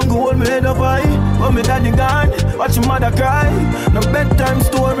the jungle, hold me head up high. When me daddy gone, watch your mother cry. No bedtime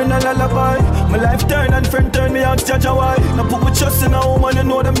story, no lullaby. My life turn and friend turn, me ask Jaja why. Now put my trust in a woman, you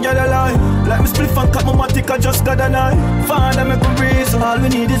know them get a lie. Like me spliff and cut my matic, I just got an eye. Father make me breathe, all we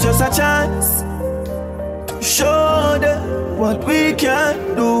need is just a chance. Show them what we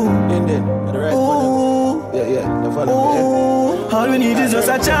can do. Ooh, ooh, all we need is just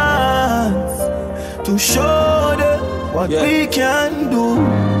a chance to show them what we can do.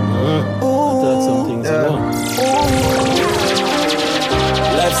 Ooh,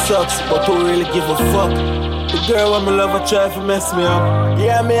 Life sucks, but who really give a fuck? The girl when me love her try to mess me up.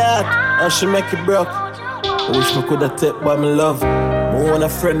 Yeah, me heart, and she make it broke. I wish me coulda take by me love. Me want a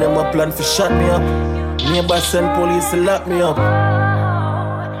friend and my plan for shut me up. Neighbor send police to lock me up.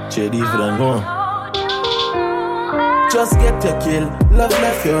 JD if you don't know. Just get your kill, love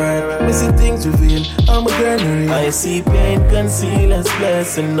left your heart. Missing things reveal, I'm a granary. I see pain conceal as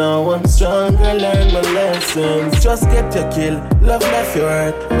blessing. Now I'm stronger, learn my lessons. Just get your kill, love left your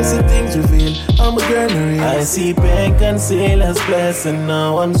heart. Missing things reveal, I'm a granary. I see pain conceal as blessing.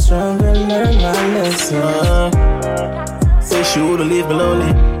 Now I'm stronger, learn my lessons. Say she would've leave me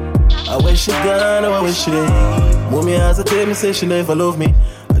lonely. I wish she gone, I wish she did. Mommy has a tell me, say she never love me.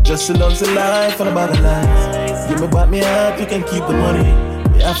 I just loves the life and about the life. Give me back me heart, you can keep the money.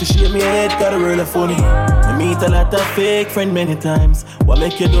 Me have to shake me head, got a real of funny. I meet a lot of fake friends many times. What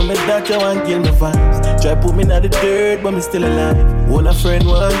make you do me that, you want kill me vibes. Try put me in the dirt, but me still alive. One a friend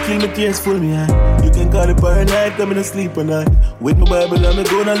want kill me, tears full me eye. You can call it paranoid, come in and sleep at night. With my Bible and me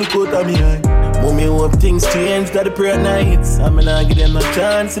gonna look out of me eye. Mommy hope things change, gotta pray at nights. I mean I give them no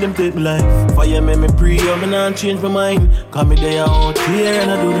chance, see them take my life. Fire make me pray, I mean I change my mind. Call me there out here and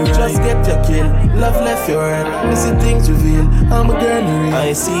I do the right. Just get your kill, love left your heart. Missing things reveal, I'm a granary.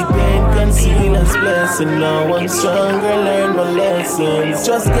 I see pain conceal as blessing. Now I'm stronger, learn my lessons.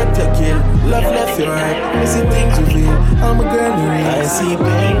 Just get your kill, love left your heart. Missing things reveal, I'm a granary. I see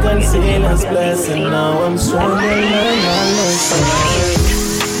pain conceal as blessing. Now I'm stronger, learn my lessons.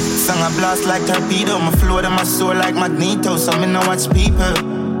 Song I blast like torpedo, my flow to my soul like magneto. So me know watch people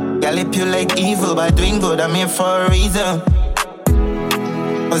gallop you like evil by doing good. I'm here for a reason.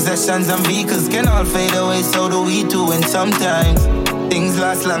 Possessions and vehicles can all fade away, so do we too. And sometimes things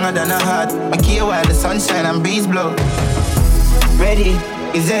last longer than a heart. I care while the sunshine and breeze blow. Ready?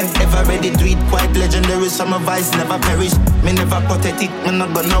 Is there ever ready to eat? Quite legendary, summer vice never perish. Me never pathetic, me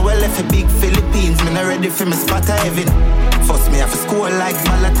not gonna well left a big Philippines. Me not ready for me spot of heaven. First me have to score like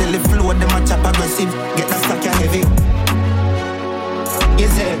Balotelli flow. Them a chop aggressive, get the stock heavy.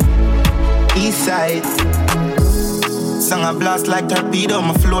 Is it? East side. Song I blast like torpedo.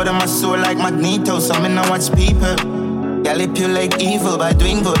 My flow to my soul like magneto. So me no watch people Manipulate evil by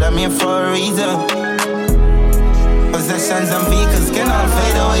doing good, I'm here for a reason. Possessions and vehicles can all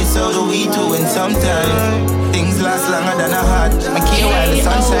fade away, so do we too. And sometimes things last longer than a heart. I care while the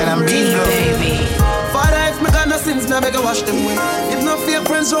sunshine and breeze blow. Father, if me got no sins, me make you wash them away. If no fake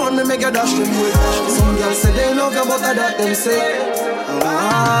friends around me, make you dash them away. Some girls say they love you, but I doubt them say.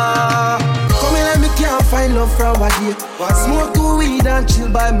 Come here, let me can't find love from a day. Smoke two weed and chill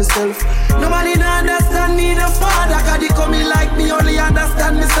by myself. Nobody no understand me, the father. God, he come in like me, only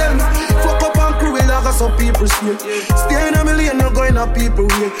understand myself. Fuck up and cruel, like some people say. Stay in a million, no going up people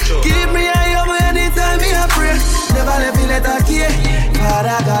way. Keep me high up anytime me a pray. Never let me let a key.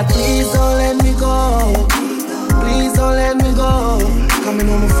 Father God, please don't let me go. Please don't let me go. Coming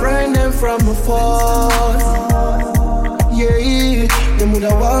on my friend and from afar. Yeah, them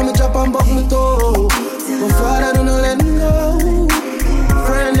woulda want me chop and buck me toe. But Father don't let me go.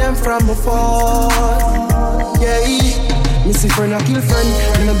 Friend them from afar. Yeah, me see friend I kill friend.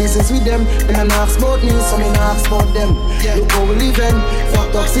 In a business with them. Them a ask about me, so me ask about them. Look how we living,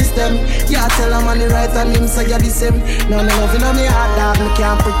 fucked up system. Yeah, tell them on the right and him say you're the same. None of nothing on me heart, dog, me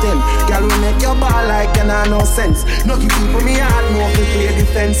can't pretend. Girl, we make your ball like you know no sense. No keep people me heart, no to play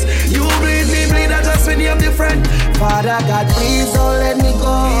defense. You bleed me, bleed, I just when you're different. Father God, please don't let me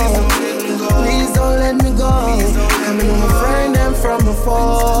go. Please don't let me go. Coming on my friend them from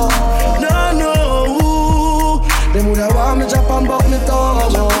afar. No. Them woulda want me drop and buck me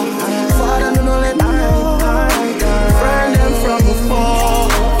toe. Father, no let me go. Friend them from afar.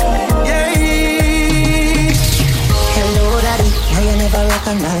 Yeah. Hello, daddy. Now you never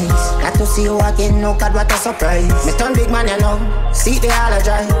recognize. Not to see you again, no God, what a surprise. Me turn big man, you know. See they all a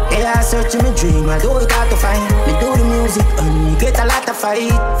dry. They are searching my dream, I do it hard to find. Me do the music and me get a lot of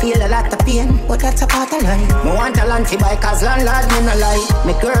fight. Feel a lot of pain, but that's a part of life. Me want a land to buy, cause landlord me no lie.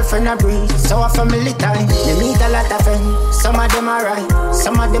 My girlfriend a breathe, so a family time. Me meet a lot of friends, some of them are right.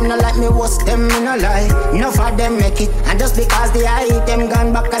 Some of them no like me, what's them me no lie. Enough of them make it, and just because they hate them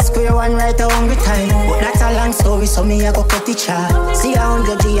gone back a square one right a hungry time. But that's a long story, so me a go cut it short. See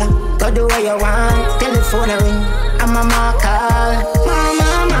 100 G, go do what you want. Telephone a ring, I'm a call.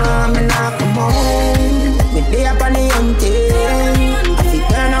 Mama, me not come home. Me day up on the hunting. I feel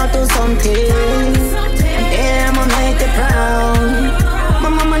turn out to something. And damn, I make it proud.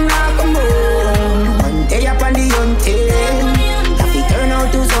 Mama, me not come home. One day up on the hunting. I feel turn out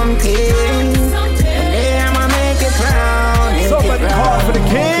to something. And damn, I make it proud. Somebody call for the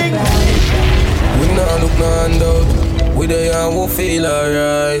king. We nah look no handout. We there and we feel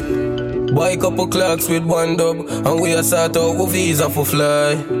alright. Buy couple clocks with one dub, and we a sort out with visa for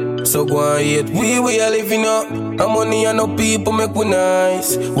fly. So go and eat, we are living up. And money and no people make we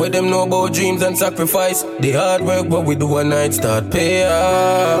nice. Where them know about dreams and sacrifice. The hard work what we do a night start pay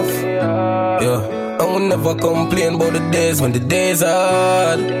off. Yeah, and we never complain about the days when the days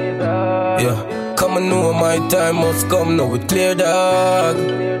hard. Yeah, come and know my time must come, now it clear dog.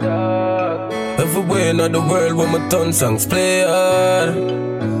 Everywhere in the world where my ton songs play hard.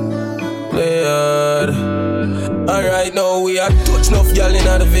 Alright, now we are touch enough y'all in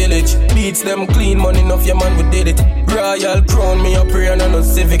the village. Beats them clean, money enough, yeah man, we did it. Royal crown, me a prayer and no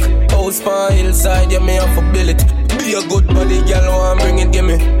civic. House pan hillside, yeah, me have to build it. Be a good body, girl, want bring it,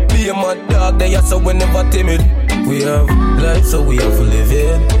 gimme. Be a mad dog, they are so we never timid. We have life, so we have to live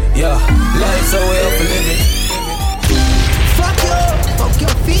it. Yeah, life, so we have to live it. Fuck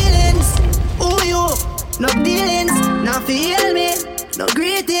your feelings. Ooh, you, no dealings, not feel me. No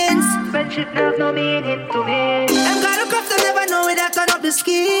greetings. Friendship have no meaning to me. Them got a craft, they never know it, that turn up the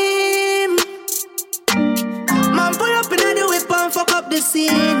scheme. Man pull up in the whip and fuck up the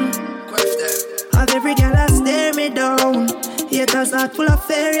scene. Have every girl that stare me down. Haters not full of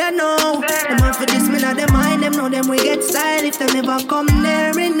fear, you know. Them want for this, me not them mind. Them know them we get style if they never come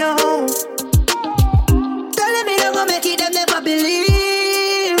near me, no. Tell them me don't go make it, them never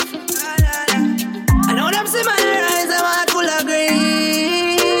believe. I know them see my eyes, them heart full of grief.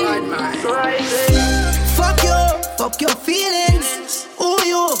 Fuck your feelings. Ooh,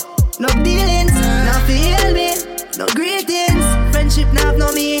 you, no dealings, no feel me, no greetings. Friendship not have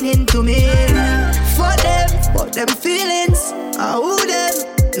no meaning to me. Fuck them feelings. Ooh, them,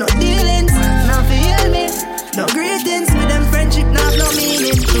 no dealings, no feel me, no greetings. With them friendship not have no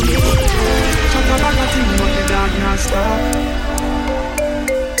meaning to me. Shut up, I got thing, but the dog not stop.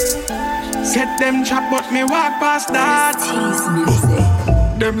 Set them trap, but me walk past that.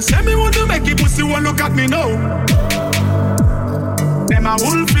 Them say me want to make it, pussy won't look at me now. Them a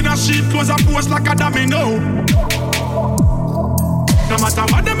wolf in a sheep, close a pose like a domino. No matter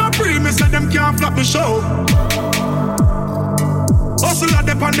what them a pray, me say them can't flop the show. Hustle at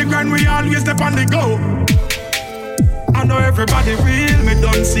the on the grind, we always step on the go. I know everybody real, me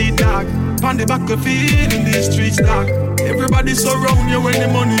don't see dog. On the battlefield in these streets, dog. Everybody surround you when the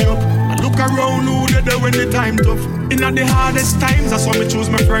money up. I look around who they there when the time tough. In the hardest times, that's why me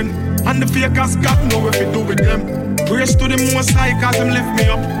choose my friend. And the fakers got know if you do with them. Praise to the most high, cause them lift me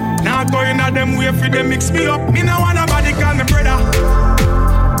up. Now going at them way for them mix me up. Me no want nobody call me brother.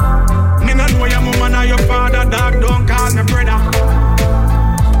 Me no know your mama or your father, dog, don't call me brother.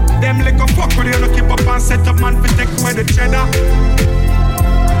 Them little fuck with you, no keep up and set up man for take away the cheddar.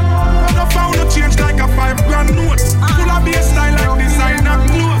 No found no change like a 5 grand note. Full of baseline like designer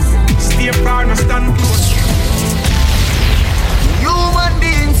clothes. Stay far, no stand close. Human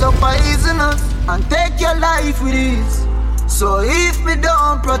beings are poisonous and take your life with ease. So if me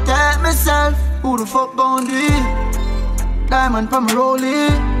don't protect myself, who the fuck gon' do it? Diamond from rolling,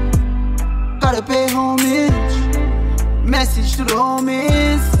 gotta pay homage. Message to the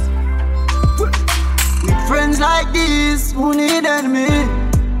homies. With friends like these, who need enemy?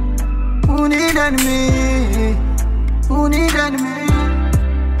 Who need enemy? Who need enemy?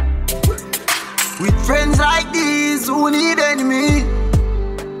 With friends like these, who need enemy?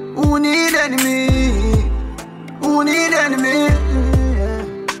 Who need enemy? Who need enemy?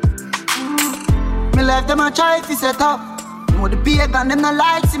 Me left them a try to set up. Know the pagan them not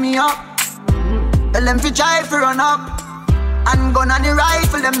like see me up. Tell them fi try fi run up. And gun on the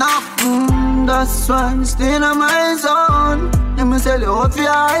rifle them now. That's why I'm staying on my zone. Let me sell you out for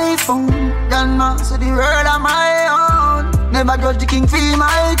your iPhone. Grandma, so the world on my own. Never judge the king for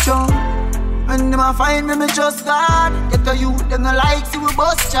my throne. When them a find me, me trust God. Get a youth, them no like see we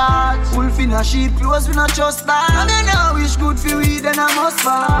bust charge. Wolf in a sheep clothes, we not trust that. And then I wish good for we, then I must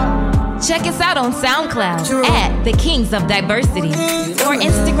fall. Check us out on SoundCloud at The Kings of Diversity or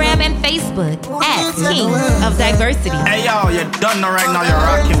Instagram and Facebook at Kings of Diversity. Hey yo, you done know right now you're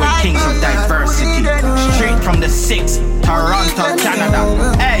rocking with Kings of Diversity. Straight from the 6th, Toronto,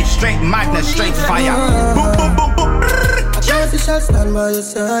 Canada. Hey, straight madness, straight fire. Boom, boom, boom, boom. Chelsea shall stand by your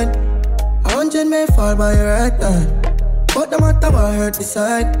side. 100 may fall by your right hand. But no matter what hurt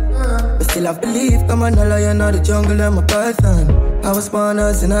beside, but still have belief. Come on, a lion of the jungle, I'm a python. I was born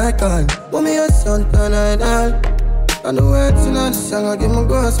as an icon. Want me a son, turn idol. And the words in the song, I give my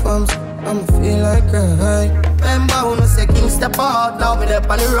goosebumps. I'ma feel like crying. Remember when I say King step out, now me up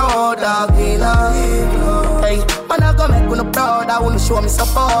on the road, I'll be like, hey, man, I go make me proud, I wanna show me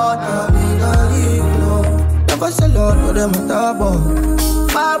support. Never say Lord, what them a talk about.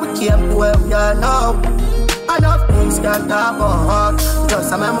 Why we came to where we are now. Enough things can't talk about.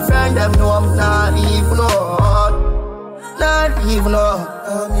 Just I'm my friend, them know I'm not even out. Not even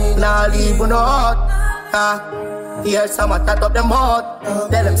out. Not even out. Hear some attack up them out.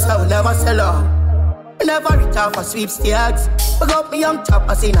 Tell them so never sell out. We never reach out for sweepstakes. We got me young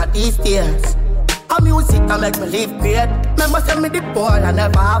choppers in at these tears. A music that make me live great. Remember send me the ball, I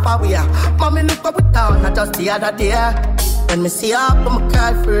never have a way. Mommy look up with town, not just the other day. When me see up, I'ma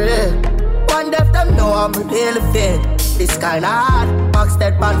cry for it. One day them know I'm really fit. This kinda hard, box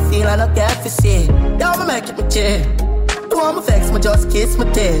that man feel I don't get to see. Y'all me make it me chill. Don't want me vex, me just kiss my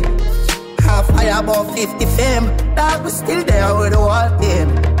teeth. Half fire about 50 fame. Dog we still there with the whole team.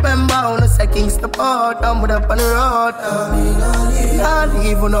 Remember when I say Kings the port, I'm with up on the road. Not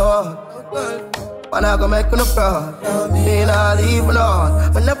even out. Man, I go make you no proud. Me not even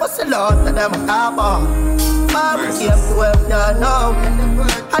out. But never say Lord, that them a talk about. Man, we came to where we are now.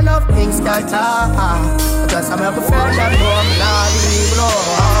 Enough things can't talk. Because I'm a friend that know I'm not even out.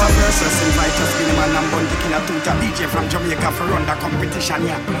 After versus invite us, Billy Man and Bunty Killer Tuta DJ from Jamaica for run the competition,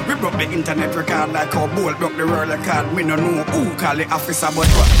 yeah. We broke the internet record like how Bolt broke the world record. Me no know who call the officer, but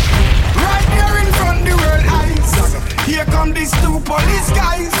what? Right here in front the world eyes. Here come these two police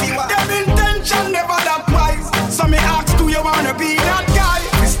guys. Their intention never that wise. So me ask, do you wanna be that guy?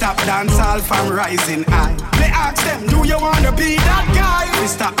 We stop dancehall from rising high. Me ask them, do you wanna be that guy? We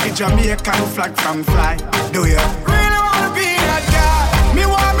stop the Jamaican flag from fly. Do you really wanna be that guy? Me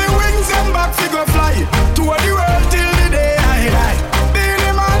want me wings and back to go fly. To the world till the day I die. Being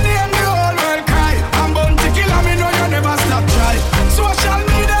him and name the whole world cry. I'm bound to kill me know you never stop try. Social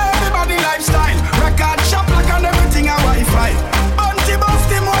media, everybody lifestyle. Record shop like on everything a Wi-Fi. Bunty bust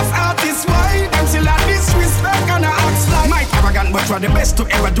the most artists why? Them still a disrespect and a act like Mike arrogant but we're the best to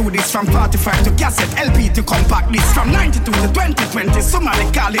ever do this. From 45 to cassette, LP to compact disc. From 92 to 2020, somebody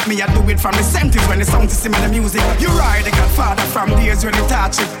call it me, I do it from the 70s when the sound system and the music. You ride the godfather from days when they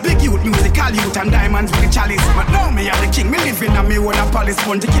touch it. Big youth, musical youth and diamonds with the chalice. But now me are the king, me living on me own a palace.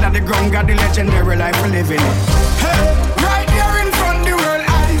 Bunty Killer the ground, got the legendary life we living. Hey, right here in front the world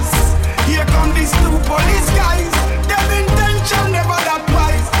eyes. Here come these two police guys. Their intention never that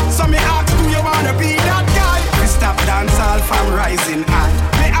wise. So me ask, do you wanna be that guy? We stop dance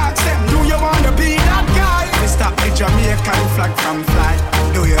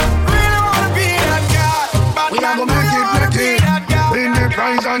are gonna make it. Win the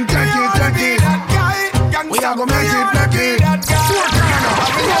prize and take it. We are gonna make it.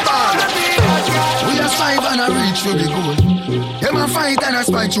 We are strive and a reach for the goal. Them a fight and a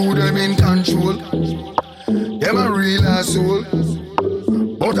spite through them in control. Them a real asshole.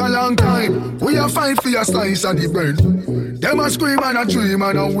 But a long time, we a fight for a slice of the bread. Them a scream and a dream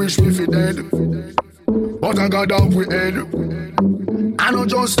and a wish we fi dead. But I got up we head. I know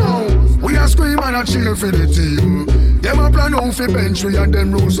just now, we a scream and a cheer for the team. Them a plan out fi bench we and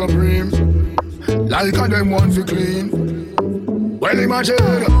them rule supreme. Like a them want fi clean. Well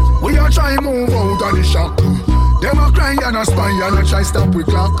imagine, we a try move out of the shop. Them a cry and a spy and a try stop we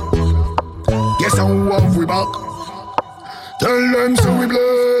clock. Guess how have we back? Tell them so we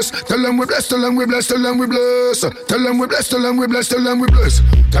bless. Tell them we bless. Tell them we bless. Tell them we bless. Tell them we bless. Tell them we bless. Tell them we bless.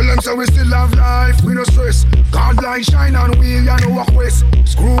 Tell them so we still have life. We no stress. God light shine and we and no walk west.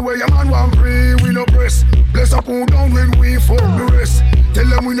 Screw away your man one pray. We no press. Bless up who down when we fuck the rest. Tell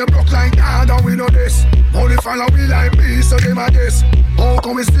them we no broke like God and we no this. Only follow we like me so them a guess. How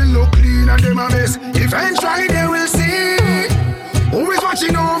come we still look clean and them a mess? Eventually they will see who is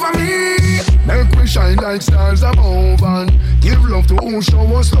watching over me. Make we shine like stars above and give love to who show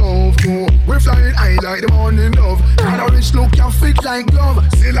us love to. We flying high like the morning dove. And a rich look can fit like glove.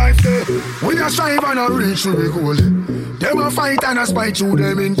 See life there. We a strive and a reach to the goal. Them a fight and a spite through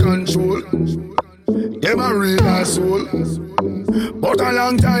them in control. Them a real asshole. But a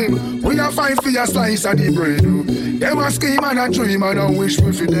long time, we a fight for a slice of the bread. Them a scheme and a dream and a wish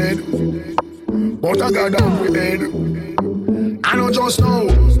we fi dead. But I got down we head. I know just now,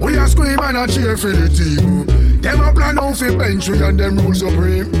 we a scream and a cheer for the team. Them a plan out for bench we and them rule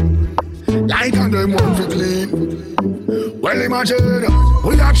supreme. Like and them want to clean. Well imagine,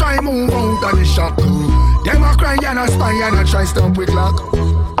 we a try move out of the shop. Them a cry and a spy and a try stop we clock.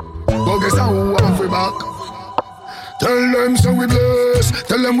 But guess how have we back? Tell them so we bless.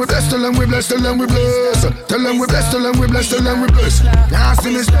 Tell them we bless. Tell them we bless. Tell them we bless. Tell them we bless. Tell them we bless. Tell them we bless. Now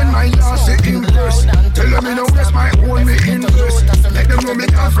see me spend my last in verse. Tell them me no rest my own me in verse. Let them know me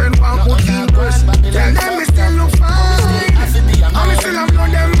girlfriend want put in verse. Tell them me still look fine. I'm still have no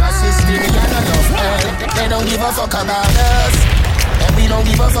them They don't give a fuck about us. And we don't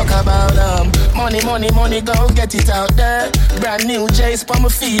give a fuck about them. Money, money, money, go get it out there. Brand new J's on my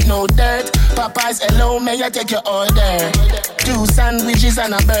feet, no dirt. Popeyes, hello, may I take your order? 2 sandwiches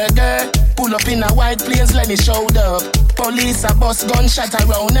and a burger. Pull up in a white plains, let me show up. Police a bus gunshot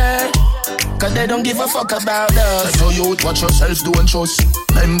around her. Cause they don't give a fuck about us. So you watch yourself, don't trust.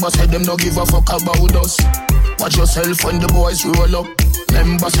 Members say them don't give a fuck about us. Watch yourself when the boys roll up.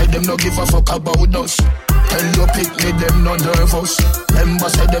 Members say them don't give a fuck about us. Tell your picnic them not nervous.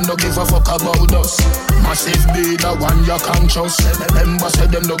 Members say them don't give a fuck about us. Massive be the one you can't trust. Members say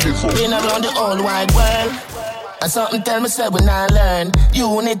them don't give a fuck. Been around the whole wide world. And something tell me say when I learn.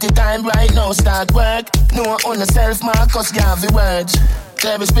 Unity time right now start work. No on the self Marcus Garvey words.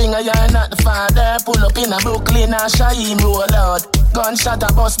 Every Springer, you're not the father. Pull up in a Brooklyn and Shaheem roll out. Gunshot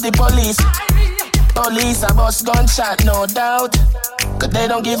a bust the police. Police a bust gunshot, no doubt. Cause they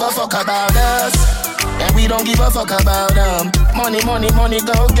don't give a fuck about us. And we don't give a fuck about them. Money, money, money,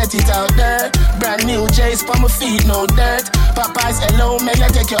 go get it out there. Brand new J's on my feet, no dirt. Popeyes, hello, may I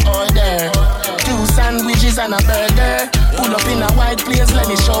take your order? 2 sandwiches and a burger. Pull up in a white place, let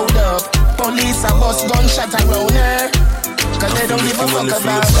me show up. Police a bust gunshot around her. Cause they don't give a fuck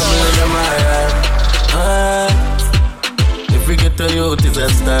about us. Every ghetto youth is a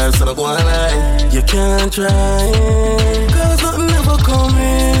star, so go on lie. You can't try, cause nothing never come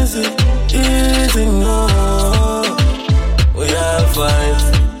easy, no. We all fight,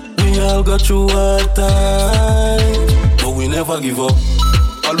 we all go through hard time, but we never give up.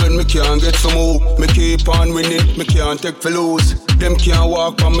 All when me can't get some more, me keep on winning, me can't take for lose. Them can't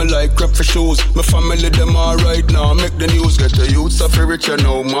walk on me like crap for shoes. My family them alright now, make the news. Get the youths of richer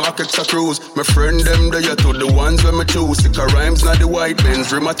now, markets a cruise. My friend them they are to the ones where me choose. Sick of rhymes, not the white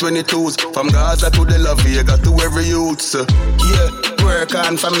Benz, Rima 22s. From Gaza to the La Vega to every youth. Yeah, work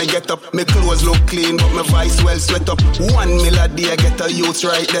on for me get up. Me clothes look clean, but my voice well sweat up. 1 mil a day, get a youth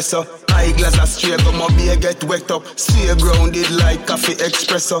right there, so. Eyeglass a straight, but my beer get wet up. Stay grounded like coffee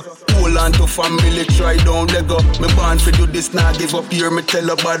espresso. Hold on to family, try down the go. Me born for do this, now give up here. Me tell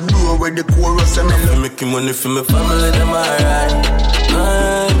a bad bro where the chorus and me making money for my family, them alright.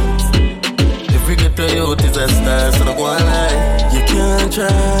 Every ghetto youth is a star, so don't go on lie. You can't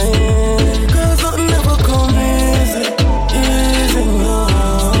try, cause nothing never come easy, no.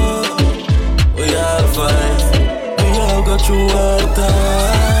 We all fight, we all go through hard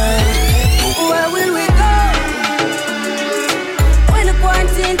time. Where will we go? When the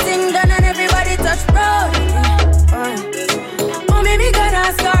quarantine thing done and everybody touch road.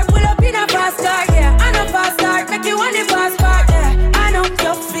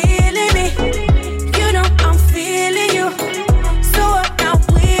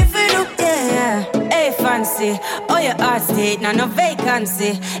 see. Oh, your heart state, now no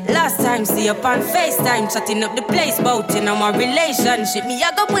vacancy. Last time, see you on FaceTime, chatting up the place, bout in our relationship. Me,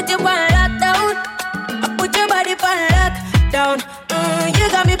 I go put you on lockdown. I put your body on lockdown. You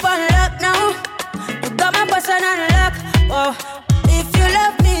got me on lock now. You got my person on lock. Oh, if you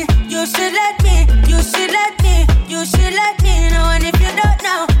love me, you should let me. You should let me. You should let me know. And if you don't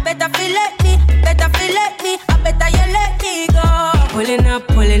know, better feel let me. Better feel let me. I better you let me go. Pulling up,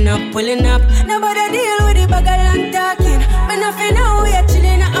 pulling up, pulling up. Nobody deal with the bag and talking. But nothing now, we are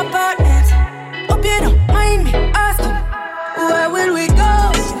chilling in an apartment. Hope you don't mind me asking, where will we go?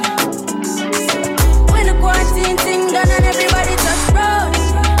 When the quarantine thing done and everybody just road.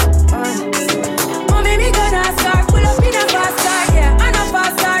 Mommy, me gonna start. Pull up in a fast start, yeah. I know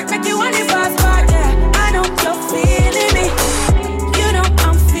fast start, make you want the fast part, yeah. I know you're feeling me. You know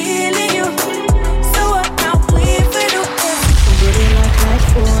I'm feeling you. So what now we feel do? Booty like my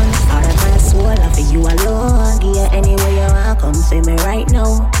phone, out of my soul, I feel you alone. Yeah, anywhere you want, come see me right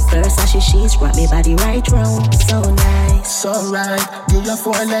now. First as she's brought me body right round. So nice, so right. Give your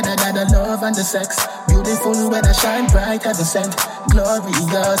four letter that the love and the sex. Beautiful when I shine bright as the scent.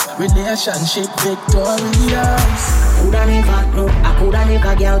 Glorious, relationship victorious. Coulda never, no, I coulda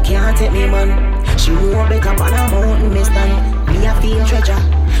never, girl can't take me man. She won't back up on a mountain, me stand. Me a feel treasure.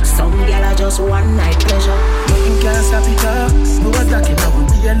 Some girl are just one night pleasure. Nothing can stop it up. No attacking now, we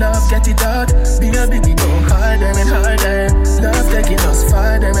real love, get it out. Baby, we go harder and harder. Love taking us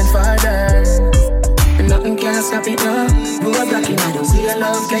farther and farther. Nothing can stop it now. No attacking now, we real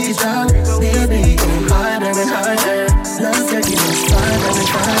love, get it out. Baby, we go harder and harder. Love taking us farther and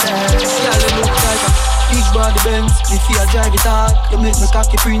farther. Girl, you look like a big body Benz. You feel drive it hard. You make me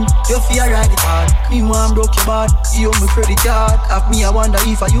cocky print. You feel ride it hard. Me want broke your bad. You owe me credit card. Have me, I wonder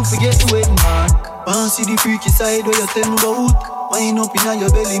if you forget the wedding mark. Want see the freaky side where you tell me about. Wine up in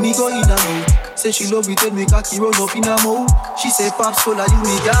your belly, me go in and out. Say she love it when me cocky run up in her mouth. She say pops full of you,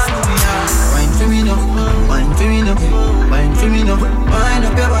 me girl, you me hard. Wine for me now, wine for me now, wine for me now. Wine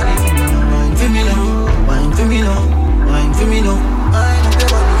up your body for me now, wine for me now, wine for me now, wine for me now. Wine up your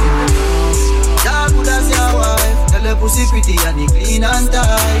body for me now. Y'all good as your wife. Tell her pussy pretty and it clean and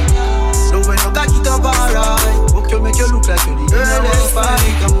tight. Love when you cock it up alright. Hope you make you look like you the girl that's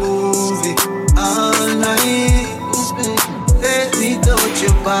like a movie all night. Let me touch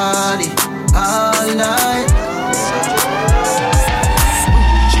your body all night.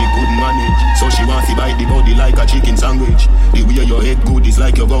 She couldn't manage, so she wants to bite the body like a chicken sandwich. The way your head good is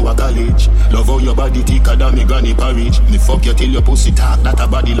like you go to college. Love how your body thicker than me granny porridge. Me fuck you till your pussy talk, that a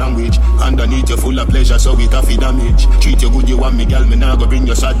body language. Underneath you full of pleasure, so it a fi damage. Treat you good, you want me, girl, me nah go bring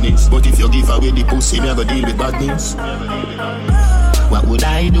your sadness. But if you give away the pussy, me go deal with badness. What would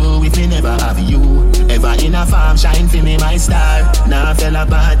I do if me never have you? Ever in a farm, shine for me, my star. Now fell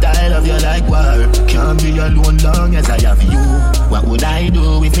apart, I love you like war. Can't be alone long as I have you. What would I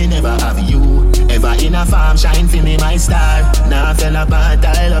do if me never have you? Ever in a farm, shine for me, my star. Now fell apart,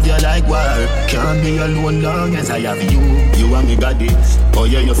 I love you like war. Can't be alone long as I have you. You and me got it. Oh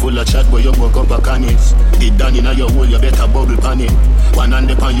yeah, you're full of chat, but you woke up a canis. Deep down in your hole, you better bubble pan it. One hand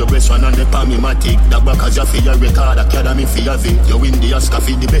upon your breast, one hand upon me matic. That back as you for your record, academy for your fit. You win the Oscar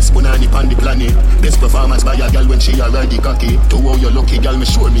for the best punani on the planet. Best performance by a girl when she already cocky. To how you lucky girl, me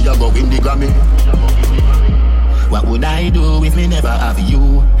sure me you go win the Grammy. What would I do if me never have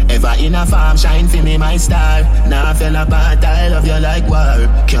you? Ever in a farm, shine for me, my star. Now fell apart, I love you like war.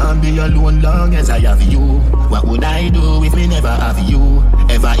 Can't be alone long as I have you. What would I do if me never have you?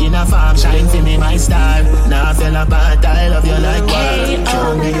 Ever in a farm, shine for me, my star. Now fell apart, I love you like war.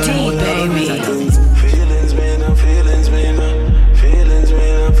 Can't be alone long as I have you. Feelings, man, feelings, man. Feelings,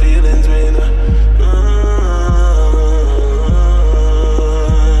 man, feelings, man.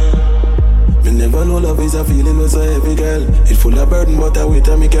 Never know love is a feeling that's so heavy, girl. It full of burden, but I wait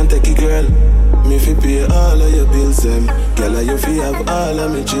and me can take it, girl. Me fi pay all of your bills, them. Girl, you fi have all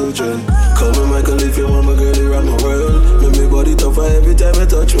of my children. Call me Michael if you want my girl around my world. Make me body tougher every time you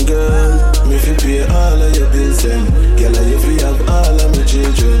touch me, girl. Me fi pay all of your bills, them. Girl, you fi have all of my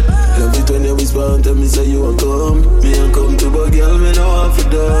children. Love it when you whisper and tell me say you want come. Me and come to, but girl, me know how fi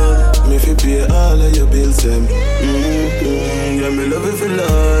done. Me fi pay all of your bills, them. Girl, me love you for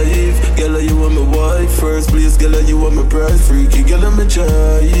life. Girl, you want my wife first place. Girl, you want my pride. Freaky girl, I'm my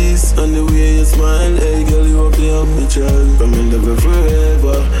choice. And the way you smile, hey girl, you want me on my child. I'm in love you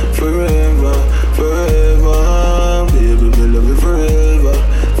forever, forever, forever. Baby, me love you forever,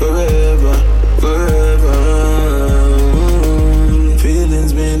 forever, forever.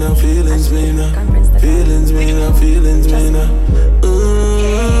 Feelings, man, feelings, man. Feelings, man, feelings, man.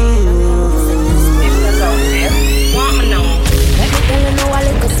 Tell you know a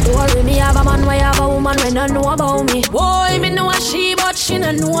little story. Me have a man, why have a woman when I not know about me. Boy, me know a she, but she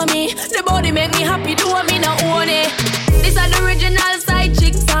not know me. The body make me happy, do me not own it. This is the original side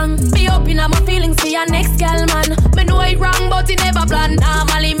chick song. Me open up my feelings for your next girl, man. Me know it wrong, but it never plan.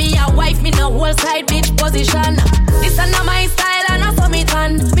 Normally me a wife, me no whole side bitch position. This is not my style and I saw me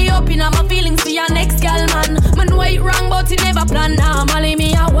tan. Me open up my feelings for your next girl, man. Me know it wrong, but it never plan. Normally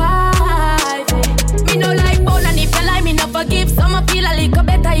me a wife. Me no like bone, and if you like me no forgive. Some I feel a little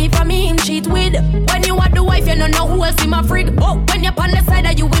better if I me him cheat with. When you are the wife, you don't know who else in my frig. Oh, when you're on the side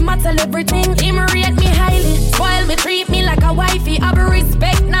of you, we matter everything. Him rate me highly, spoil me, treat me like a wifey. I be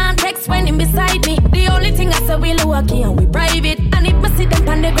respect, non-text when him beside me. The only thing I say we low key and we private. And if I see them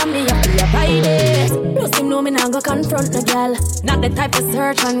on the ground, me have to abide it. Plus him know me not go confront no girl. Not the type of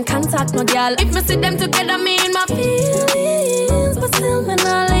search and contact no girl. If me see them together, me in my feelings, but still me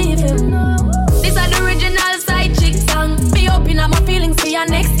not leave him. This is the original side chick song. Me open up my feelings for your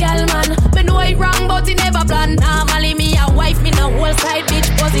next girl, man. Me know it wrong, but it never plan. Normally me a wife, me no whole side bitch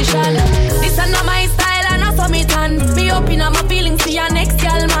position. This is not my style and I saw me tan. Me open up my feelings for your next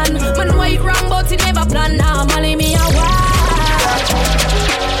girl, man. Me know it wrong, but it never plan. Normally me a wife.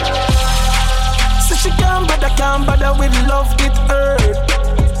 So she can't bother with love, it hurt.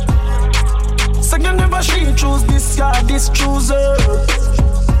 So you never she choose this guy, this chooser.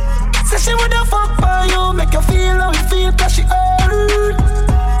 Say she woulda fuck for you, make you feel how you feel, cause she hurt.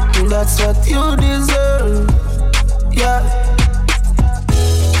 That's what you deserve, yeah.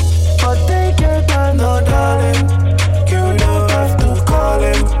 But take your time, no darling. You don't have to call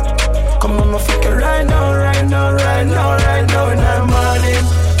him. Come on, my fucker, right now, right now, right now, right now in the morning.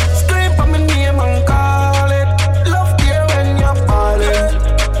 Scream for my name and call it. Love you when you're falling.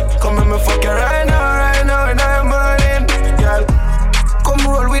 Come on, my fucker, right now, right now in the morning. Girl, come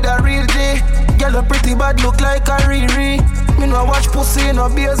roll with a real G. Girl, a pretty bad look like a Riri. Me no watch pussy, no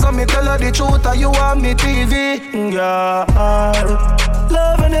beer, so me tell her the truth, and you want me TV. Girl,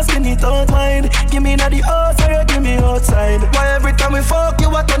 love and you spin it out mind. Give me na the house or you give me outside. Why every time we fuck you,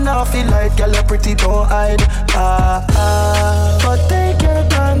 what turn off feel like? Girl, you pretty, don't hide. But take your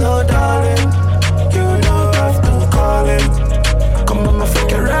time, no darling. You don't have to call him. Come on, my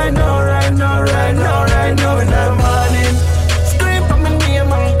fucker, right now, right now, right now, right now in the morning. Scream for my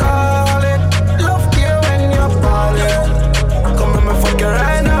name and call it. Love you when you're falling.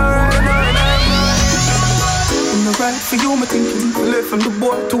 Right now, right now. I'm not right for you, my thinking. Left from the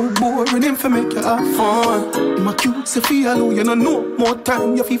boy too boring, him for make you have fun. My cute, say feel you know no more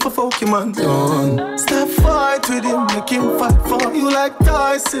time. You feel for fuck your man done. Stop fight with him, make him fight for you like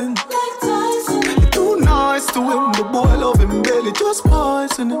Tyson. You're too nice to him, the boy love him barely, just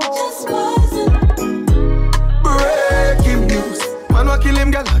poison him. Breaking news, man wa kill him,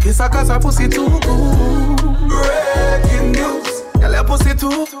 girl. I guess I cause her pussy too good. Breaking news. Girl, your pussy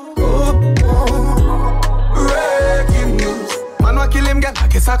too. Breaking news. Man, wa kill him, girl. I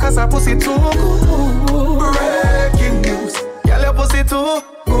guess I cause her pussy too. Breaking news. Girl, your pussy too.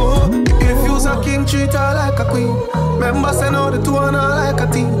 If you's a king, treat her like a queen. Remember, say no, the two are not like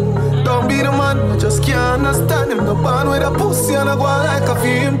a team. Don't be the man, I just can't understand him. No band with a pussy and I go like a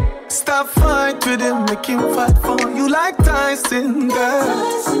film. Stop fight with him, make him fight for you like Tyson,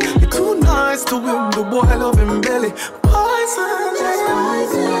 girl. You're too nice to him, the boy love him belly. Poison,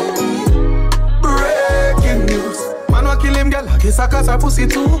 breaking news. Man wa kill him, girl, I guess I cause her pussy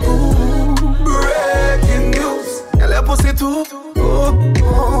too good. Breaking news, girl, your pussy too good.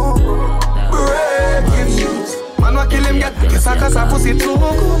 Breaking news. Man wa kill him, girl, I guess I cause her pussy too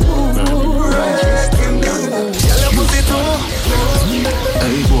good. Breaking news, girl, your pussy too good.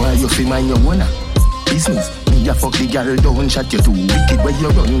 Hey boy, you feel mind your owner business. Me a fuck the girl, don't shut you too wicked. Where you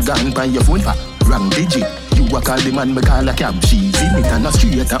run, gone by your phone for wrong digit. You a call the man, me call a cab. She's in it and a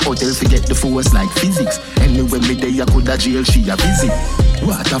street at a hotel. Forget the force like physics. Anyway, me day I could a jail, she a visit.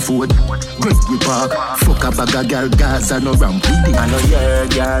 Waterford, Gregory Park. Fuck a bag of girl, Gaza no ramp with it. I know your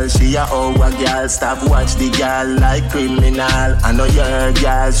girl, she a our girl. Stop watch the girl like criminal. I know your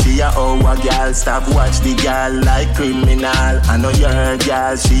girl, she a our girl. Stop watch the girl like criminal. I know your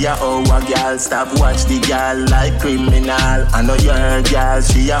girl, she a our girl. Stop watch the girl like criminal. I know your girl,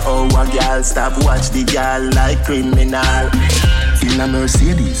 she a our girl. Stop watch the girl like criminal. In a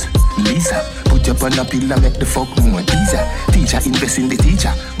Mercedes, Lisa, put your on a pillar, make the fuck more teaser. Teacher invest in the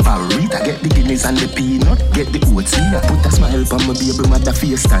teacher. Barita, get the guineas and the peanut, get the oats in her. Put a smile on my baby mother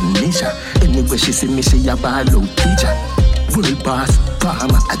face and Nisha. Anyway she see me, she a ball out teacher. World boss,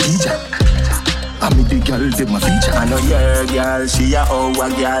 Palmer, a teacher. I'm the girl girl, them my feature. I know your girl, she a our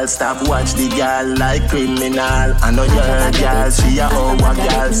girl. Stop watch the girl like criminal. I know your girl, she a our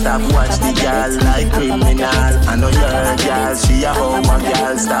girl. Stop watch the girl like criminal. I know your girl, she a our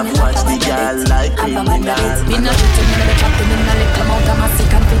girl. Stop watch the girl like criminal. Me not shooting, me not chopping, me not little amount of massive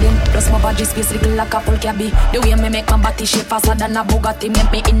confident. Plus my body space little like a full cabby. The way me make my body shape faster than a Bugatti.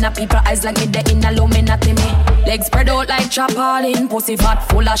 Make me in a people eyes like me the in a Illuminati me. Legs spread out like chapalin. Pussy fat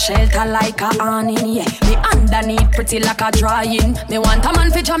full of shelter like a awning. Yeah, me underneath pretty like a drying. Me want a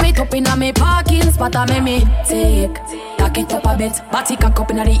man feature me up in a me parking spot. A me take it up a bit. Body cock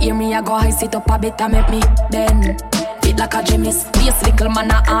up in the ear me I go high sit up a bit. A make me bend fit like a Jimmy's. Waist little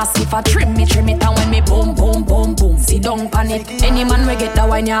man a ask if I trim it. And when me boom boom boom boom, sit down pan it. Any man we get the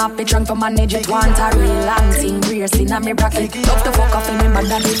wine you have to drunk to manage it. Want a real long thing, rears in a me bracket. Love to fuck off in me mad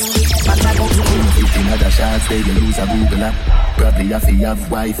than it. But I go to him. 15 other shots, they you lose a Google app. Probably have to have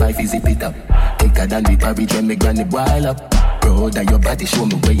Wi-Fi fi zip it up. Thicker than the porridge when me granny boil up. Brother, your body show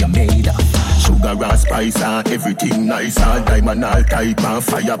me where you made up. Sugar and spice and everything nice. All diamond, all type and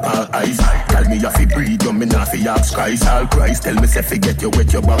fire pan ice. Tell me if you breathe, you me not fi ask Christ. All Christ, tell me if you get you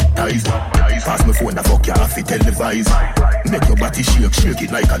wet, you baptized. Pass me phone, the fuck you have to televise. Make your body shake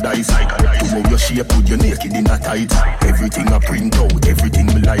it like a dice. To move your shape, put you naked in a tight. Everything I print out, everything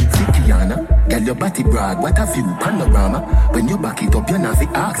me like. Vickiana, girl your body broad, what a view, panorama. When you back it up, you not fi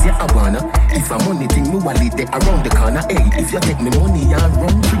ask, you a wanna. If I'm money thing, me wallet there around the corner. Hey, if you take me money and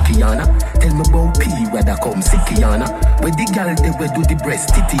run trickyana. Tell me about P, where that come sickyana. Where the girl they where do the breast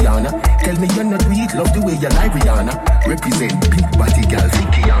titiana. Tell me you not do it, love the way you lie Rihanna. Represent big body girl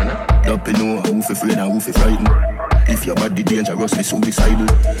Vickiana. Don't you know who fi afraid and who fi frightened. If your body dangerous, me suicidal.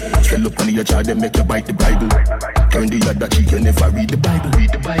 Swell up on your jaw, then make you bite the Bible. Turn the other cheek, you never read the Bible.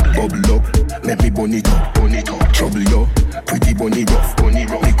 Bubble up, make me bun it up. Trouble you, pretty bunny rough.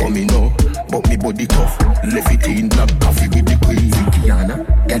 Me coming now, but me body tough. Left it in black coffee with the queen. Vickiana,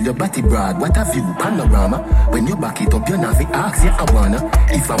 girl your body broad, what a view, panorama. When you back it up, you not fi ask, you a wanna.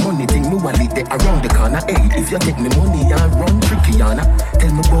 If I'm money thing, me wallet there around the corner. Hey, if you take me money and run trickyana.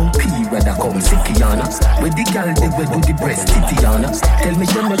 Tell me about P, where that come sickyana. Where the girl they where do the breast titiana. Tell me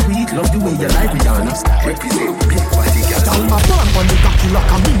you not do it, love the way you lie Rihanna. Represent big body girl. Tell my plan when they cocky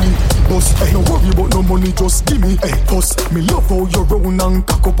like a mini. Boss, no worry about no money, just give me. Hey, cause me love how you round and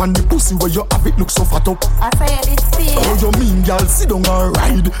cock up and the pussy where you have it look so fat up. I say it's fear. Oh, you mean y'all sit down and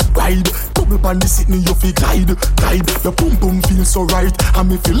ride. Come up on the Sydney, you feel glide. Your pum pum feel so right. And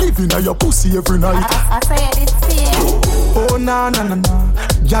me feel living on your pussy every night. I say it's fear. Oh na na na na,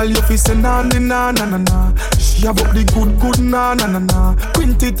 y'all you feel say na na na na na. She have up the good na na na na.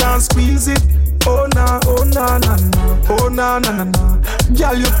 Print it and squeeze it. Oh na na na, oh na na na na.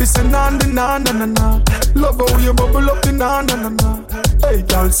 Girl you feel say na na na na na. Love how you bubble up the na na na na. Hey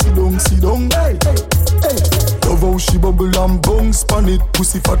girl sit down, hey. Love how she bubble and bounce pan it.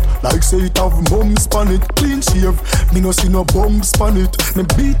 Pussy fat like say it have mums pan it. Clean shave, me no see no bumps pan it. Me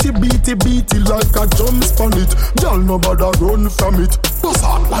beat it like a jump pan it. Girl no bother run from it. Bust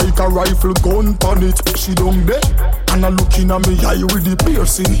hot like a rifle gun pan it. She down there and a looking at me eye with the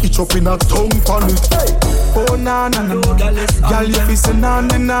piercing. Itch up in a tongue pan it. Hey. Oh na na na, girl you feel say na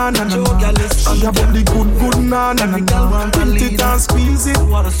na na na na. She have up the good na na na na. Print it and squeeze it.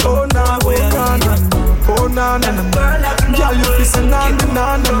 Oh na na, oh na na na. Girl you feel say na na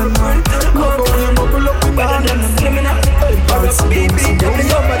na na na. Love how you bubble up in na na na. Hey, girl baby,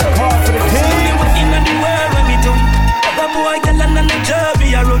 you're my heart for the king. In the world when me do. A boy girl and a job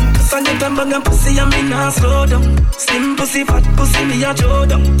be a run. Cause I get a bag and pussy and me nah slow down. Slim pussy, fat pussy, me a joe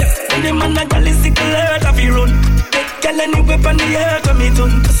down. When the man a girl is sick alert of you run. Girl anyway on the earth when me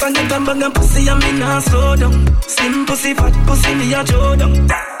done. Cause I get a bag and pussy and me nah slow down. Slim pussy, fat pussy, me a joe down.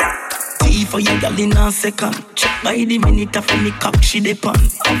 Tea for your girl in a second. Check by the minute for me cock she depend.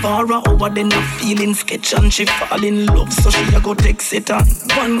 Avara over then a feeling sketch and she fall in love so she a go take it on.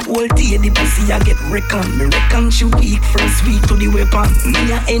 One whole day the pussy a get reckon. Me reckon she weak first week to the weapon.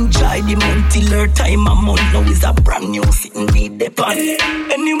 Me a enjoy the month till her time a month. Now is a brand new sitting me depend.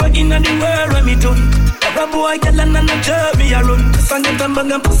 Anywhere in the world when me done. A boy girl and a job me a run. Cause I get a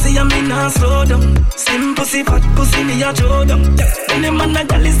bag and pussy and me nah slow down. Slim pussy, fat pussy, me a joe down. When the man a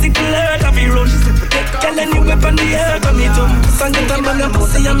girl is sick alert of you run. Girl anyway on the earth when me done. Cause I get a bag and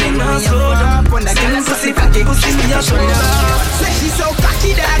pussy and me nah slow down. Slim pussy, fat pussy, me a joe down. Say she so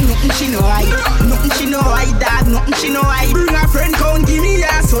cocky dog, nothing she know I. Nothing she know I dog, nothing she know I. Bring her friend come give me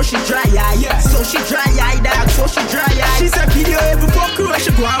her, so she dry eye. So she dry eye dog, so she dry eye. She said video every fuck who she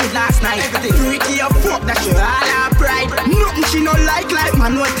go out with last night. Freaky a fuck that she all her pride. Nothing she no like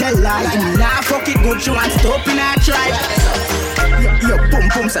man no tell lie. Nah fuck it good, she want stop in her tribe. Your pum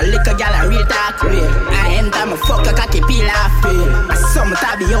pum so lick a gal a real talk real. I fuck a cocky peel off. I saw my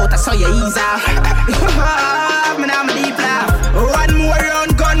tabby out, I saw you ease off. Man, I'm a deep laugh. One more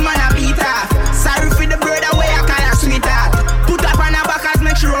round gun, man, I beat off. Sorry for the brother way I call her sweetheart. Put up on her back as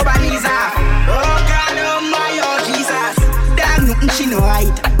make sure rub her knees off. Oh God, oh my, oh Jesus. Dog, nothing she know hide.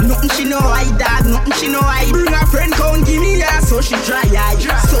 Nothing she know hide, dog, nothing she know hide. Bring her friend, come give me her, so she dry eye.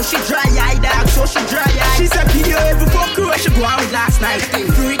 So she dry eye, dog, so she dry eye. She said, video every fuck who she go out last night.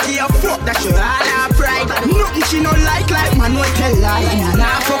 Freaky a fuck, that she all her pride. Nothing she know like man, no tell lie.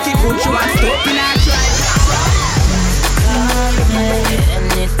 Nah, fuck it, good, she want stop in her try.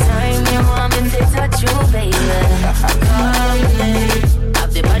 Anytime you want me to touch you, baby. Call me.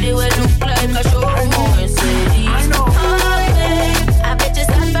 Have the body will look like a showroom Mercedes. I know. I bet you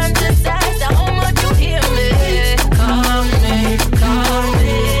start fantasize how much you hear me. Call me,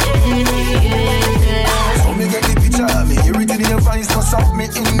 yeah. So me get the picture, me hear it in your voice, cause of me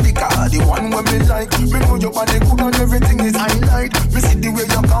indica. The one where me like, me know your body good and everything is highlight. Me see the way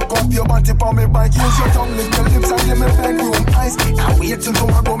you cock up your body for me bike. Use your tongue, lick your lips and give me bedroom eyes. Can't wait till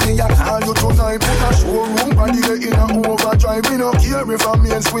tomorrow, me I call you tonight. Put a showroom body in a overdrive. Me no care if I'm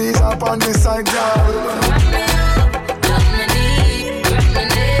me and squeeze up on the side, girl.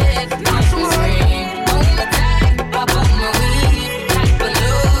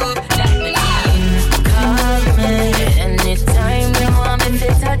 Anytime you want me to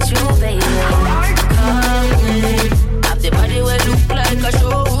touch you, baby. Call me. Have the body will look like a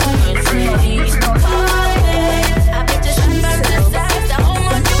showroom Mercedes. Call me. I bet you should fantasize how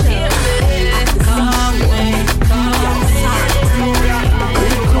much you hear me. Call me,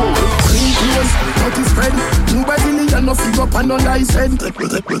 Clean clothes, cut his friend. New Brazilian, no figure up and no license.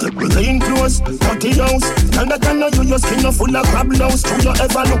 Clean clothes, cut his house. Tell that I know you, your skin no full of crab louse. True you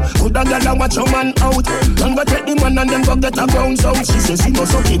ever know, good a girl and watch your man out. Don't go take the man and then go get a bounce out. She says he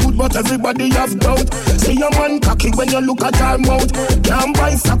knows okay good, but everybody have doubt. Say your man cocky when you look at her mouth. Can't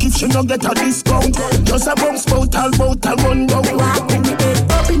buy fuck if she no get a discount. Just a bounce bout, all run bout. Walk when me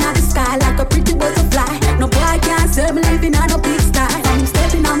head up in the sky like a pretty butterfly. No boy can't say me living on no big style. I'm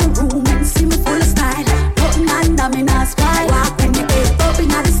stepping on my room and see me full of style. Putting under me not spy. Walk when me head up in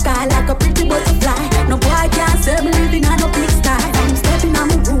the sky like a pretty butterfly. No boy can't say me living on no big style. I'm stepping on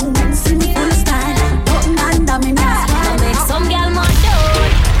my room and see me full of style. Putting under me not spy. I make some girl more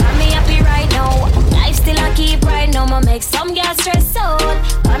dope. I'm me happy right now. Life still I keep right now. I make some girl stress out.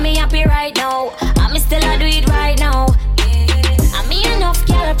 I'm me happy right now. I'm still I do it right now. I'm me enough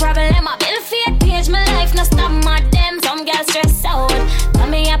girl problem. I build fake page. My life no stop my them. Some girl stress out. I'm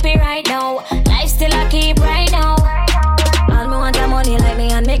me happy right now. Life still I keep right now. All me want the money like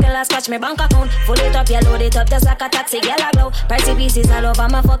me and make a last scratch me bank account. Full it up, you load it up just like a taxi. Girl I glow. Pricey pieces all over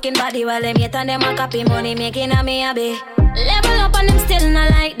my fucking body. While them yet and them a copy money making a me happy. Level up and them still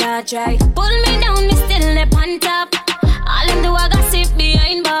not like that try. Pull me down, me still up on top. All them do a gossip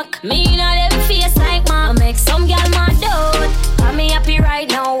behind back. Me not them face like ma. I make some girl mad out. I'm me happy right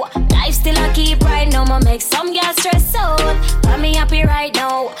now. Life still I keep right now. I make some girl stress out. I'm me happy right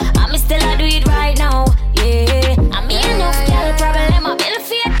now. I'm still I do it right now. Yeah, I'm me enough girl problem. I build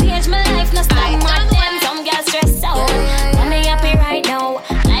fake page. My life no stop my them. Some girl stress out. I'm me happy right now.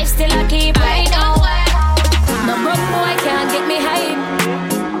 Life still I keep right now. No broke boy can't get me high.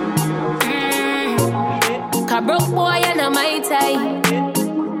 Cause broke boy and I'm my type.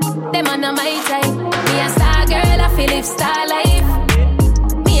 Them and I'm my type. Me a star girl, I feel live star life.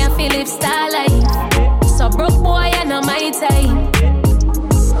 Me a feel live star life. So broke boy and I'm my type.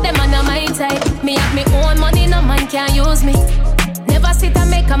 Them and I'm my type. Me have me own money, no man can use me. Never sit and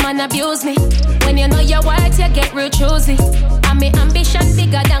make a man abuse me. When you know your worth, you get real choosy. And me ambition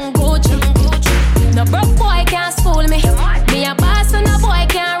bigger than Gucci. No broke boy can't school me. Me a boss and no boy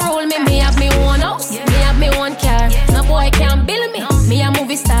can't rule me. Me have me own house, me have me own car. No boy can't build me. Me a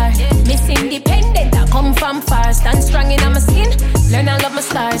movie star. Miss independent, I come from far. Stand strong in my skin, learn and love my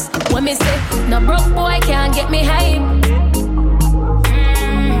stars. When me say, no broke boy can't get me high.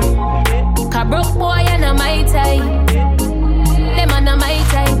 Cause broke boy and I'm my type. Them and I'm my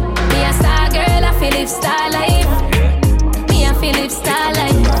type. Me a star girl, I feel live star life. Me a feel live star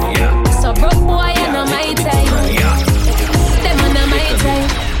life. So broke boy and I'm my type. Them and I'm my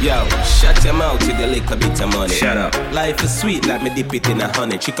type. Yo, shut your mouth with a little bit of money. Shut up. Life is sweet like me dip it in a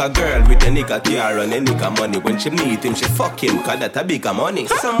honey. Chick a girl with a nigga car and a nigga money. When she meet him, she fuck him, cause that a bigger money.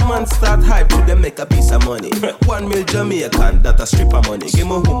 Some man start hype to them make a piece of money. 1 mil Jamaican, that a strip of money. Give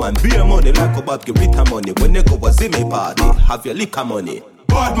me woman beer money like a Bob give Rita money. When they go a Zimmy party, have your liquor money.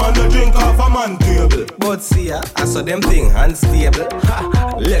 Bad man no drink off a man table. But see I saw them thing unstable.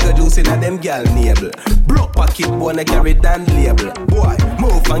 Ha, Lego juice in a them gal navel. Block pocket wanna carry down label. Boy,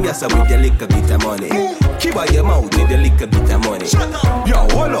 move and yes with the little bit of money. Keep out your mouth with the little bit of money. Yo,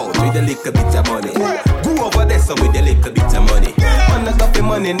 hold out with the little bit of money. Go over there so with the little bit of money. Man a coffee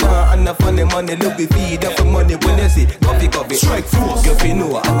money now, and a funny money. Look we feed up for money when you see coffee. Strike force, you feel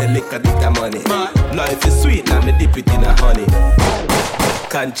know and the little bit of money. Life is sweet, now me dip it in a honey.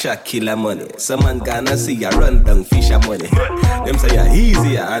 Contract killer money. Some man gonna see ya run down fisher money. Them say ya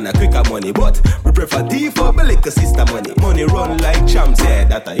easier and a quicker money, but we prefer D for the liquor sister money. Money run like champs, yeah,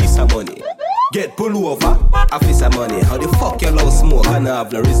 that is a money. Get pull over, officer money. How the fuck you love smoke and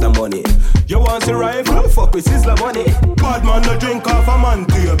have no reason money? You want a rifle? Fuck with Sizzler money. Bad man no drink off a man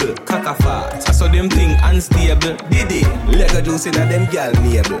table. Cockafat, I saw them thing unstable. Diddy, Lego juice in a them gal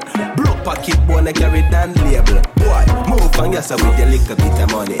navel. Broke pocket wanna carry down label. Boy, move and yes with the little bit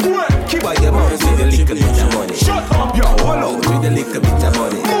of money. Keep out your mouth with the little bit of money. Shut up, yo, hold out with the little bit of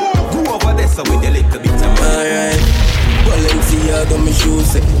money. Go over there so with the little bit of money. Alright. Balenciaga me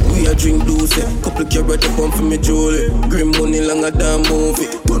shoes, we a drink loose. Couple carrot up for me jewelry. Grim money longer than movie.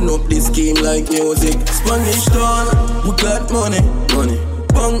 Turn up this game like music. Spanish town, we got money.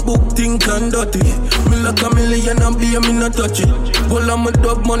 Bank book think and dirty. Me like a million and be me not touch it. Well I'm a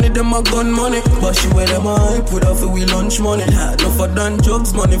dog money, them a gun money. But she wear them a hype with her we lunch money. No for done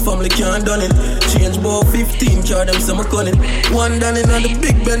drugs money, family can't done it. Change about 15, car them some cunning. One done in on the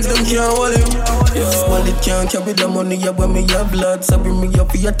big Benz, them can't hold him. Small it can't carry the money, yeah when me have blood. So bring me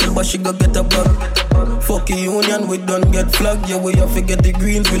up here till but she go get a bag. Fuck a union, we don't get flag. Yeah we have to get the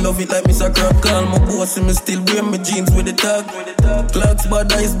greens, we love it like Mr. Crab. Call my boss and me still wear my jeans with the tag. Clocks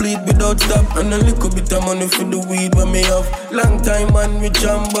bad eyes bleed without stop. And a little bit of money for the weed when me have. Long time man rich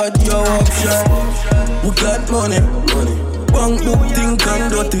and bad, yo option. We got money. Bank book think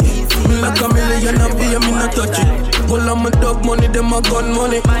and dirty. Me like a million and be me not touch it. Well I'm a dog money, them a gun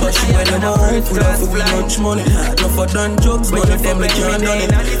money. But she wear them a hype with her for lunch money. No for done drugs money, family can't done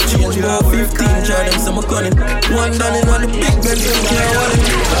it. Change about 15, try them some cunning. One done in all the big Benz, them can't hold it.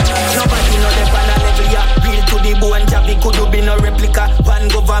 Nobody know the pan and level ya. Real to the bone, Javi could do be no replica.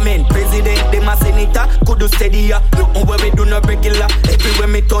 One government, president, them a senator. Could do steady ya. Nothing where we do no regular. Everywhere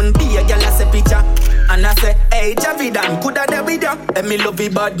me turn be a girl a say picture. And I say, hey Javi Dan, could I there with ya? And me love the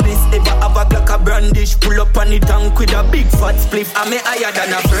badness. Ever have a Glock a brandish. Pull up on the tank with a big fat spliff. I'm higher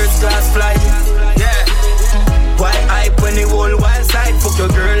than a first class flight. Yeah. Why hype when the whole wild side? Fuck your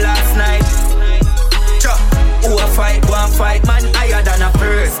girl last night. Cha. Who a fight, one fight, man higher than a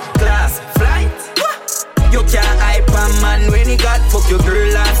first class flight. You can't hype a man when he got fuck your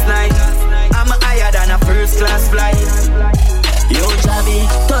girl last night. I'm higher than a first class flight. Yo Javi,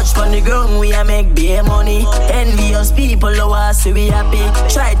 touch on the ground, we a make beer money. Envious people who want see we happy.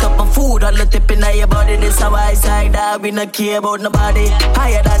 Try top of food, all the tip in your body. This a wise side dog, we not care about nobody.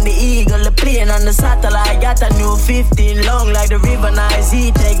 Higher than the eagle, the plane and the satellite. Got a new 15 long like the river nice.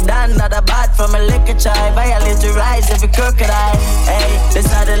 He take down another bat from a liquor chai. Violate the rise every crocodile. Hey,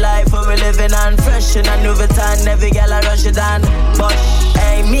 this are the life where we living on. Fresh in a new Vuitton, every gal a rush it on. But,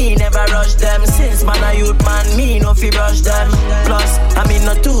 hey, me never rush them. Since man a youth man, me no fi rush them. Plus, I mean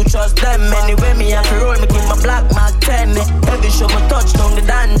not to trust them. Anyway, me have to roll, me keep my black mark 10. Every show me touch down the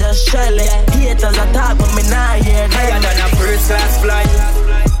dan just shelly. Haters attack, but me nah hear them. Higher than a first class flight.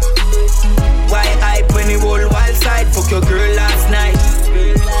 Why hype when the whole wild side? Fuck your girl last night.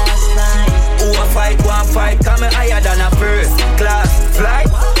 Who a fight, one fight? Come higher than a first class flight.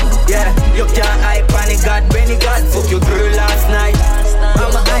 Yeah, you can't hype on the God when the God fuck your girl last night.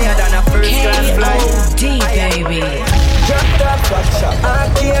 I'm higher than a first class flight. K.O.D. baby. Drop top,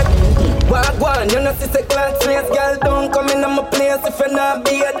 arcade. Walk one, you know see the class face. Girl, don't come in my place if you're not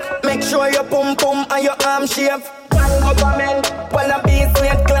beat. Make sure your pum pum and your arm shape. One government, wanna be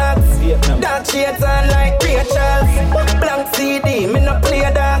slate clocks. Dark shades on like Rachel's. Blank CD, me no play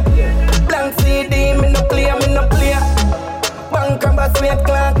that. Blank CD, me no play. Bank and slate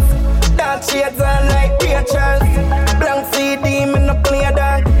clocks. Dark shades on like Rachel's. Blank CD, me no play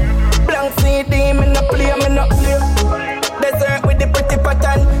that. Blank CD, me no play. Desert with the pretty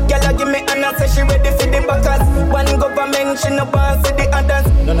pattern. Girl, give me an answer, she ready for the backers. One government, she no want see the others.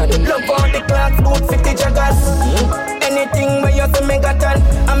 Love all the clocks, boot 50 joggers. Anything where you see me got on.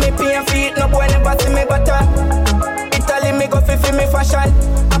 And me pay feet, no boy never see me butter. Italy me go fi me fashion.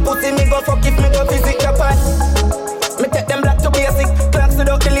 I pussy me go fuck if me go visit Japan. Me take them black to basic. Clocks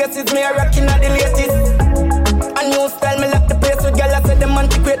without the laces, me a rockin' at the latest. A new style, me lock the place with girl. I said them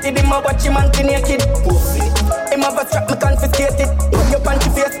antiquated, him a watch him anti-naked. Him have a strap, me confiscate it. Your panty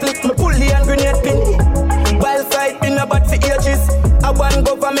face split, me pull the hand grenade pin. Wild side, been a bad for ages. I want go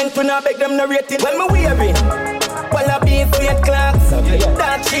nah beg them no rate it. When me weary, well I be straight clocks.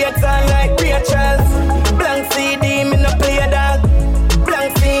 Dark shades on like Rachel's. Blank CD, me no play dog.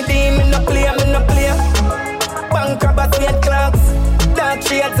 Blank CD, me no play. Bank robber straight clocks. Dark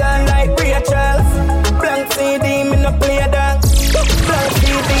shades on like Rachel's. Blank CD, me no play dog. Blank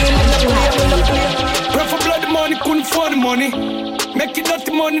CD, me no play. Pray for blood money, couldn't afford the money. Make it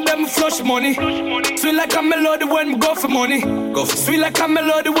dirty money, then me flush money. Sweet like a melody when me go for money. Sweet like a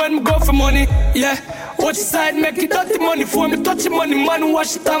melody when me go for money. Yeah, watch your side, make it dirty money. For me touch your money, man,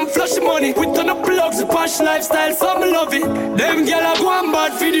 wash it and flush your money. We turn up plugs, the posh lifestyle, so me love it. Them girl are going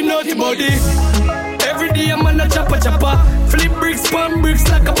bad for the naughty body. Every day I'm on a chopper. Flip bricks, pan bricks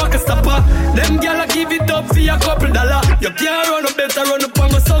like a bucket stopper. Them gyal give it up for a couple $. You can't run up, better run up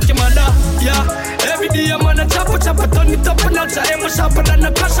and go suck your mother. Yeah, every day I'm on a chopper. Turn it up a notch, I am a sharper than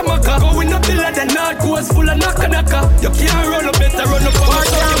a cash maka. Going up the ladder, not goes full of knocker. You can't run up, better run up and go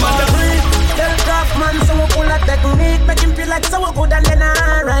suck your mother. Tell Kaufman so we pull a technique. Make him feel like so we good and then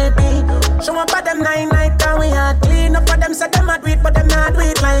R.I.P. Show up at them 9 night and we are clean up for them. Say them a do it but them not do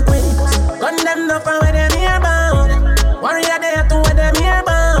it like we. Gun them up and where them here bound. Warrior there to where them here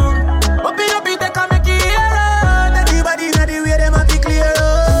bound. Up it, they come make it out. Everybody know the way them a be clear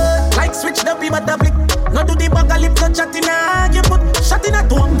out. Like switch the but a flick. No do the bagalip, no chat in a you put shot in a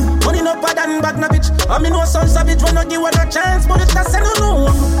tomb. Money no bad and bad na bitch. I mean no son savage when no give one a chance. But it's a say no.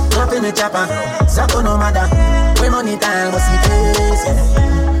 Nothing me chopper, Sako no matter. We money time, what's the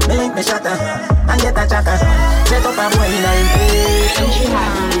case? Me link me shatter, and get a chaka. Set up a boy in a face.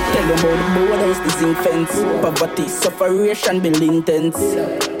 Tell them about the borders, disinfects. Poverty, sufferation, build intense.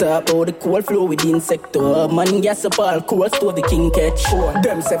 Talk about the cold flow within sector. Man, gas up all cold store the king catch.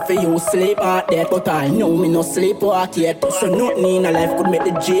 Them say for you sleep out there, but I know me no sleep walk yet. So nothing in a life could make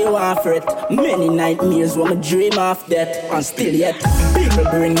the J want for it. Many nightmares when me dream of death. And still yet, people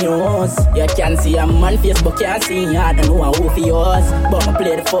bring yours. You can see a man face, but can't see I don't know who for yours. But I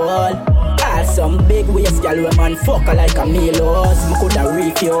play the fall. Some big waist girl where man fuck her like a meal-horse. Me coulda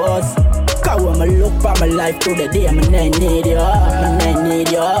refuse. Cause when me look for my life to the day, me nah need you.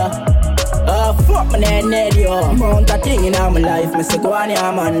 Fuck me nah need you. Mount a thing in all my life. Me say go on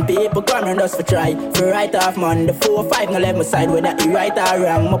here man. People come and just for try. For right off man. The 4-5 no let me side whether he right or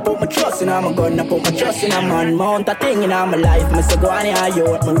wrong. Me put my trust in all my gun. I put my trust in a man. Mount a thing in all my life. Me say go on here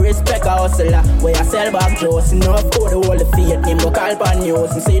youth. Me respect a hustler. Where I sell back juice. Enough for the whole of faith. Him go call pan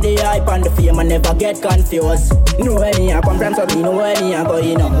news. Me see the hype and the fame. I never get confused. Know where me I come from so me know where me I go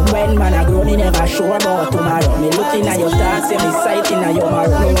you know. When man I grow me never sure about tomorrow. Me looking at your thoughts. See me sighting at your marrow.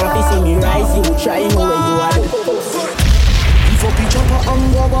 No want to see me rise. You try know where you are. If a pitch up a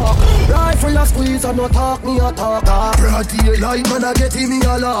and go walk, rifle a squeeze and no talk me a talker. Broad daylight man a get me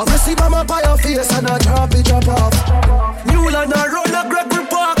a laugh. Receive a map by your face and a drop it drop off. New land a run a Gregory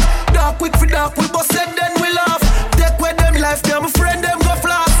Park. Dark quick for dark we bust it then we laugh. Take with them life them friend them go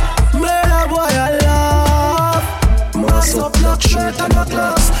flash. Murder boy I laugh. Mass up black shirt and a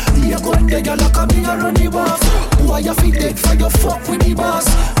glass. You go in there you look at me and run the boss. Why you feel dead for your fuck with the boss?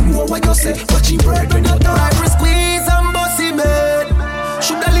 Know what you say, but you bread when you talk. Rifle squeeze and bossy man.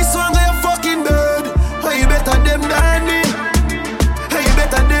 Should I listen to your fucking bird? How you better them than me? How you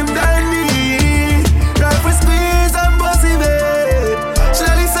better them than me? Rifle squeeze and bossy man. Should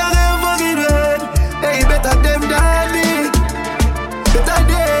I listen to your fucking bird? How you better them than me? Better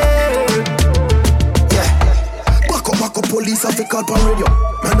them. Yeah. Back up police have to call pan radio.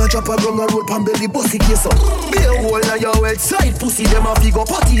 Man a drop a gun a road pan belly bossy case up. Be a hole na your head side pussy them a figure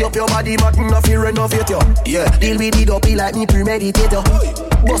party up your body man a fi renovate you. Yeah, deal with it up like me premeditate you.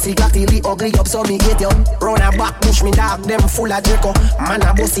 Bossy got the ugly up so me hate you. Run a back push me dog them full of Draco. Man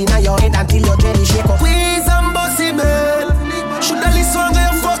a bossy na your head until your jelly shake up. Please I'm bossy man. Shoulda listen to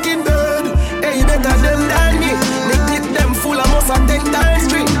your fucking bird. Hey better them than me. Me clip them full of muscle 10 times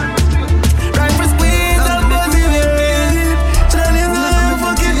straight. Rifle squeeze and bossy man.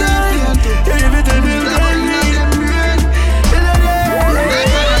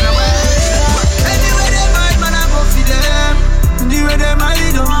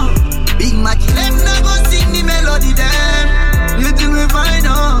 Big Mackie, them not go sing the melody them. You think we find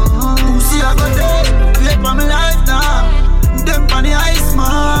out? Pussy I got them, wait for my life now. Them on the ice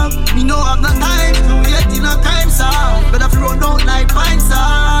man. Me know have no time to wait in a time song. But if you run out like pine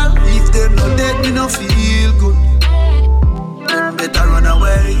salt. If them not dead, me no feel good. Better run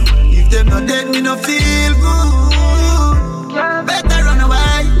away. If them not dead, me no feel good. Better run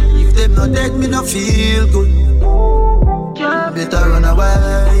away. If them not dead, me no feel good. Better run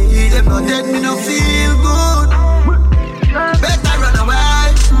away. Them not dead, me no feel good. Better run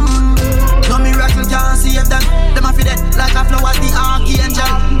away. No miracle can't save them. Them a fi dead like a flower, the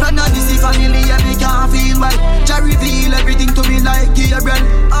archangel. But no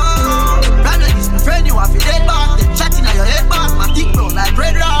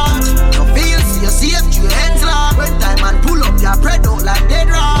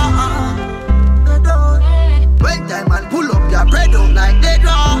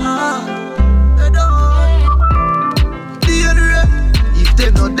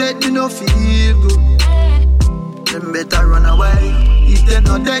dead, me no feel good. Them better run away. If they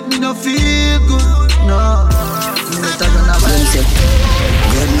not dead, me no feel good. No, me better run away.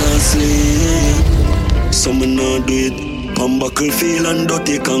 God not sleep, some not do it. Humbuckle feel and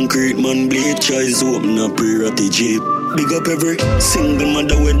dirty concrete man bleed. Choice open a prayer at the jeep. Big up every single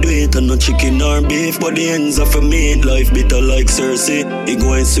mother we do it. And no chicken or beef, but the ends of a meat. Life bitter like Cersei, it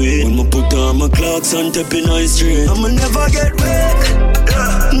going sweet. When I put on my clocks and tap in ice street, I'ma never get weak.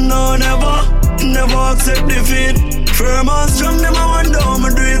 No, never accept defeat. Firm and strong, them I want down. I'ma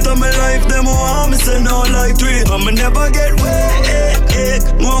do it on my life, them I want me say no like tweet. I'ma never get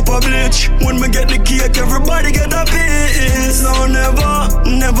weak. More publish. When me get the cake, everybody get a piece. No,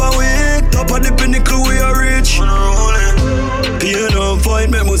 never weak. Top of the pinnacle we are rich. Pain and fight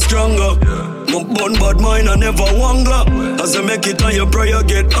make me stronger. My bun bad mind I never wonder. As I make it on your prayer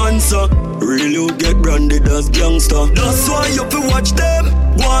get answer. Real you get branded as gangster. That's why you fi watch them.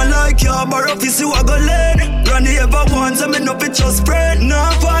 Go on like your borrow fi see what go learn. Granny ever wants me no fi just friend.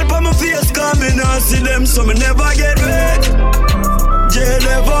 Nah fall pa my face cause me nah see them. So me never get wet. Jail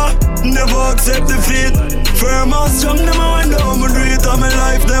never accept defeat. Firm and strong, them I want down. Me do it on my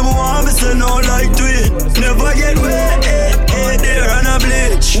life, them want me say no like to it. Never get wet, there and a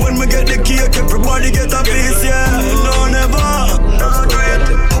bleach. When me get the cake, everybody get a piece, yeah. No, never do it.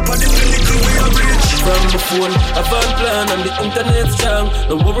 Up at the pinnacle we are rich. From the phone, I found plan and the internet strong.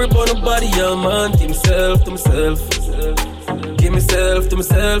 No worry about nobody, yeah man. Give myself to myself. Give myself to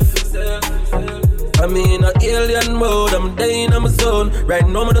myself. I'm in an alien mode, I'm dying on my zone. Right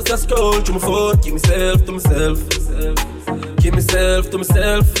now, I'm just a scroll through my phone. Give myself to myself. Give myself to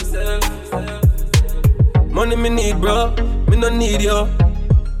myself. Money me need, bro. Me no need you.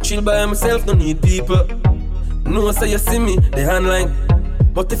 Chill by myself, no need people. No say you see me, they online.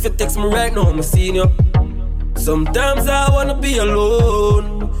 But if you text me right now, I'm seeing you. Sometimes I wanna be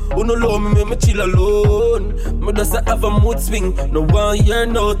alone. Who no love me, make me chill alone. Me just have a mood swing. No one hear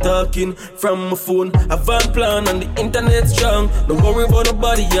no talking from my phone. Have a plan and the internet strong. Don't worry about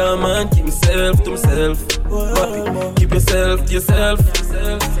nobody, yeah man. Keep myself to myself. Happy. Keep yourself to yourself.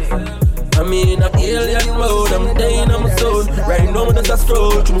 I'm in an alien mode, I'm dying on my zone. Right now I'm just a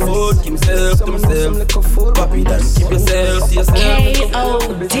stroll through my phone. Keep myself to myself. Happy, then keep yourself to yourself.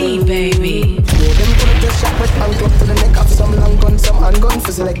 K.O.D. baby. Them gonna just shot with hand up to the neck. Have some long gun, some handgun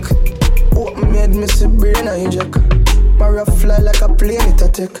for select. Open made me see brain and inject. Marrow fly like a plane, it a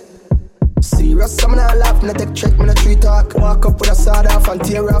take. Serious, I'm not laugh, no take check, me no tree talk. Walk up with a sword off and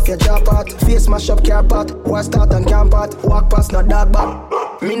tear off your jaw part. Face mash up car part, war start and camp part. Walk past no dog back.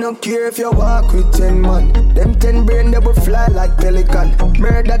 Me no care if you walk with 10 man. Them 10 brain they will fly like pelican.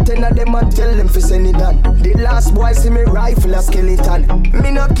 Murder 10 of them and tell them fi send it on. The last boy see me rifle a skeleton.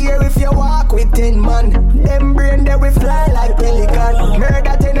 Me no care if you walk with 10 man. Them brain they will fly like pelican.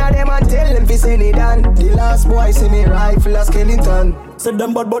 Murder 10 of them and tell them fi send it on. The last boy see me rifle a skeleton. Said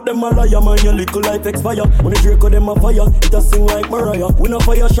them bad but them a liar, man, your little life expire. When the Draco them a fire, it a sing like Mariah. We no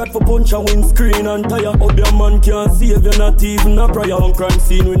fire shot for punch a windscreen and tire. Up your man can't save you, not even a prayer. On crime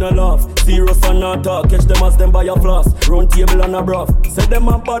scene we no laugh, serious and not talk. Catch them as them buy a floss, round table and a broth. Said them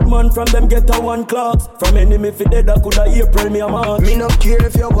a bad man, from them get a one clocks. From enemy fi dead, I coulda April me a March. Me no care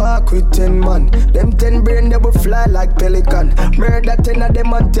if you walk with 10 man. Them 10 brain they will fly like pelican. Murder 10 of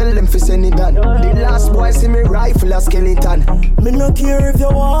them and tell them fi send it on. The last boy see me rifle a skeleton. Me no care if you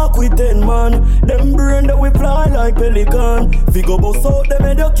walk with 10 man. Them brain that we fly like pelican. Figure boss out them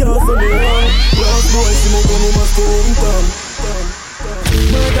and you can't send me on. Last boy see me gun, he must go in town.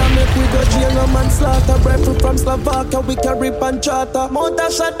 Murder make we go jail, no manslaughter. Rifle from Slovakia, we carry pancharter.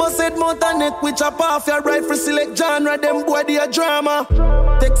 Mountain shot, busted mountain neck, we chop off your rifle, select genre. Them boy, they a drama.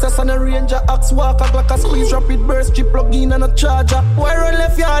 Texas and a Ranger, axe walker, like a squeeze, rapid burst, chip plug in and a charger. Boy run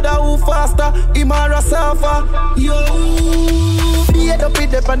left yard, who faster? Imara Safa. Yo, beat up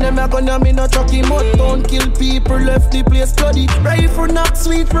with them and them a gonna me no chucky mud. Don't kill people, left the place bloody. Rifle knock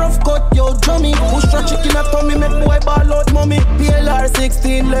sweet, rough cut, yo drummy. Push your chicken at tummy, make boy ball out mommy. PLR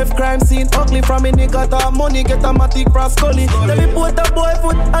 16, left crime scene, ugly from me nigga talk money, get a matic from Scully. Tell me put a boy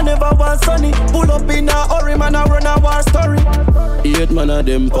foot, I never want sunny. Pull up in a hurry, man, I run a war story. 8 man of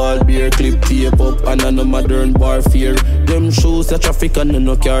them Paul beer, clip tape up, and I know modern warfare. Them shoes a traffic and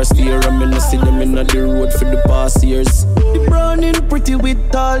no car steer. I mean I see them in the road for the past years. The browning pretty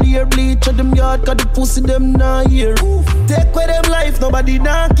with tall hair, bleach at them yard, cause the pussy them nah here. Take away them life, nobody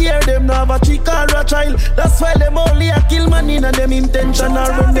nah care. Them nah have a chick or a child. That's why them only a kill man in a them intentional.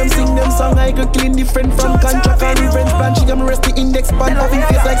 When them sing them song, I go clean different from contract and revenge plan. She them rest the index pan, having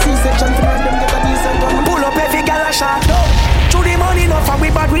face like C-section. For them get a decent one. Pull up every gal a shot up. To the money no for we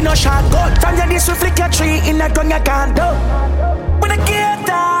bad we no shot gun. From your this we flick your tree in a gun you can't do. When I get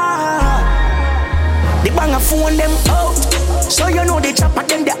down phone them out. So you know they chopper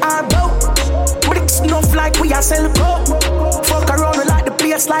them they are bout. But it's enough like we are sell coke. Fuck around and like the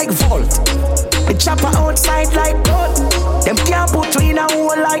place like vault. The chopper outside like gold. Them can't put you in a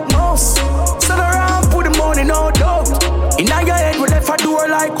hole like mouse. So the round put the money no doubt. In your head we left a door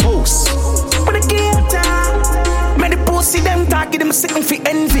like house. But the gator, man the pussy them talk, them sitting for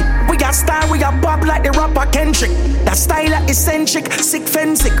envy. We got style, we got pop like the rapper Kendrick. That style is eccentric, sick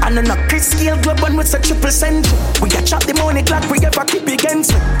fencing. And on a Chris scale club one with a triple century. We got chop the money clock, we ever keep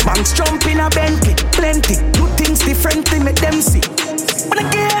against it. Banks jump in a Bentley, plenty. Do things differently, make them see. But the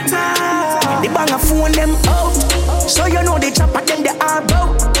gator, they bang a phone them out. So you know they chop at them they are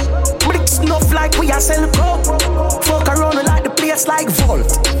bout. But it's enough like we are sell coke. Fuck around and like the place like vault.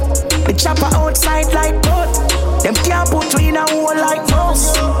 The chopper outside like gold. Them can't put you in a hole like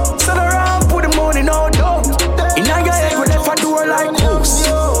mouse. So the round put the money no doubt. In your head we left a door like house.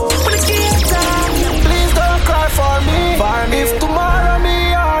 But the gator, please don't cry for me. If tomorrow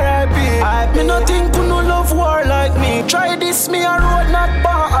me R.I.P. Me no think you no love war like me. Try this me a road not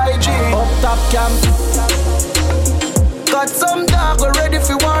bar IG. Up top camp. Got some dog already if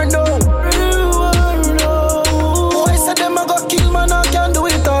you want no. Boy said them I got kill man I can't do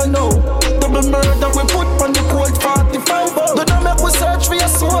it all no. Double murder we put on the cold 45. Don't make we search for your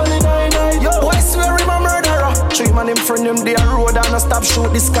soul in night. Yo, boy swear him a murderer. Three man in front them they a road and a stop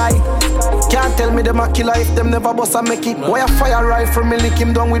shoot the sky. Can't tell me them a killer if them never bust a make it. Why a fire rifle me lick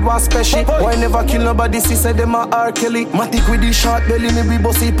him down with one special. Why never kill nobody see say them a R. Kelly. Matic with the short belly me be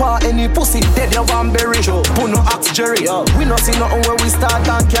bossy pa any pussy. Dead your Van Berry. Put no axe Jerry. We no see nothing where we start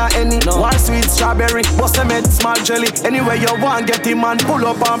and can't any. One sweet strawberry. Bust them head small jelly. Anyway you want get him and pull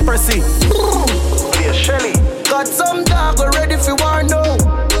up and press it. Be a Shelly. Got some dog already if you want no.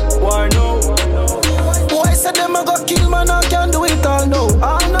 Why no? Boy said them I got kill man I can't do it all no.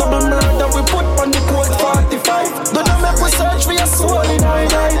 Double murder we put on the code 45. Don't make we search for your soul in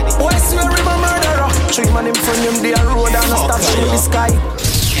night. Boy swear him a murderer. Three man in front him they a road and a stop shoot the sky.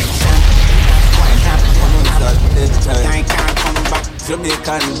 I can't come back.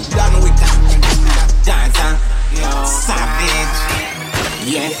 Jamaican, done with that. Dancer, savage.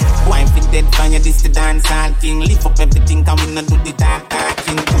 Yeah, wife is dead, find you this the dance all thing. Lift up everything, can we not do the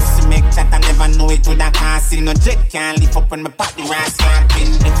talking. Pussy make that I never know it to the casting. No jet can't lift up when me pop the ras slapping.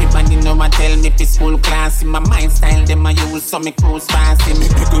 Everybody know I tell me fi school class. In my mind style, them I use so me cruise fast. Me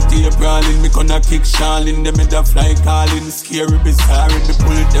pick up the brawling, me gonna kick Charlene. Them in the fly calling, scary bizarre. Me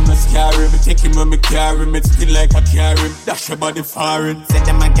pull it, them a scary. Me take him when me carry him, it still like I carry him. Dash your body foreign. Say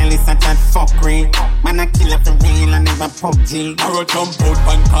them a girl is such a fuckery. Man a kill up the real and never PUBG. I jump out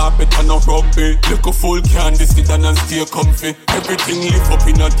pan carpet and no rugby. Look a full candy sit and stay comfy. Everything live up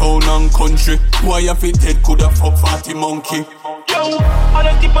in a town and country. Why if it dead could have fuck 40 monkey. Yo, I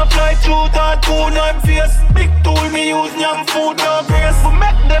don't keep my fly through that 2-9 face. Big tool me use nyam food no grace. We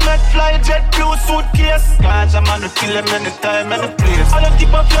make them at fly jet blue suitcase. Cause I'm gonna kill them anytime, any place. I don't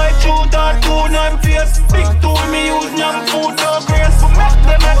keep my fly through that 2-9 face. Big tool me use nyam food no grace. We make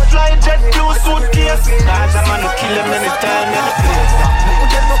them at fly jet blue suitcase. Cause I'm gonna kill them anytime, any place.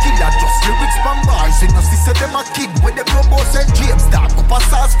 Them no killer, just lyrics from bars. You know, see say them a kid with the Probos and James. Dark up a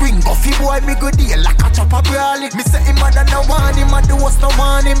South Spring. Buffy boy me good deal like a chopper brawling. Me say him mother no want him and the host no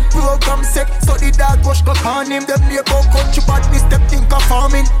want him. Program set, so the dog rush got on him. Them neighbor country badness, them think of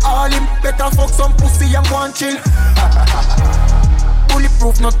farming. All him, better fuck some pussy and go and chill.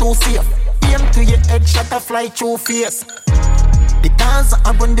 Bulletproof not too safe. Aim to your head, shot a fly through face. The cars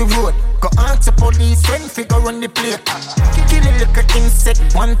are on the road. Go ask the police when figure on the plate. Kill a little insect,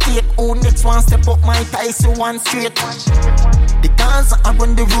 one take. Who next one step up my ties, you one straight. The cars are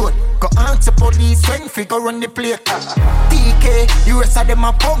on the road. Go ask the police when figure on the plate. TK, you rest of them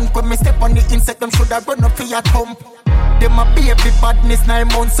a punk. When me step on the insect, them shoulda run up for your thump. Them a baby badness 9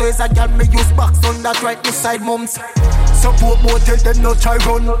 months. So as a girl me use box on that right beside mums. Support motel them no try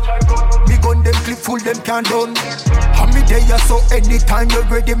run. Me gun them clip full them can't done. How me there so anytime you're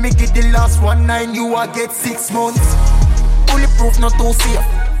ready me get the last 1-9 you a get 6 months. Bulletproof not too safe.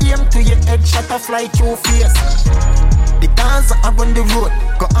 Aim to your head shot a fly through face. The cars are on the road.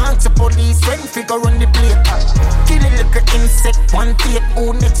 Go ask the police when figure on the plate. Kill a little insect, one take.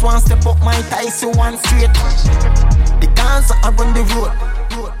 Who next one step up my ties, you one straight. The cars are on the road.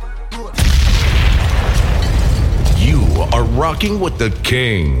 You are rocking with the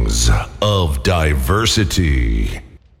kings of diversity.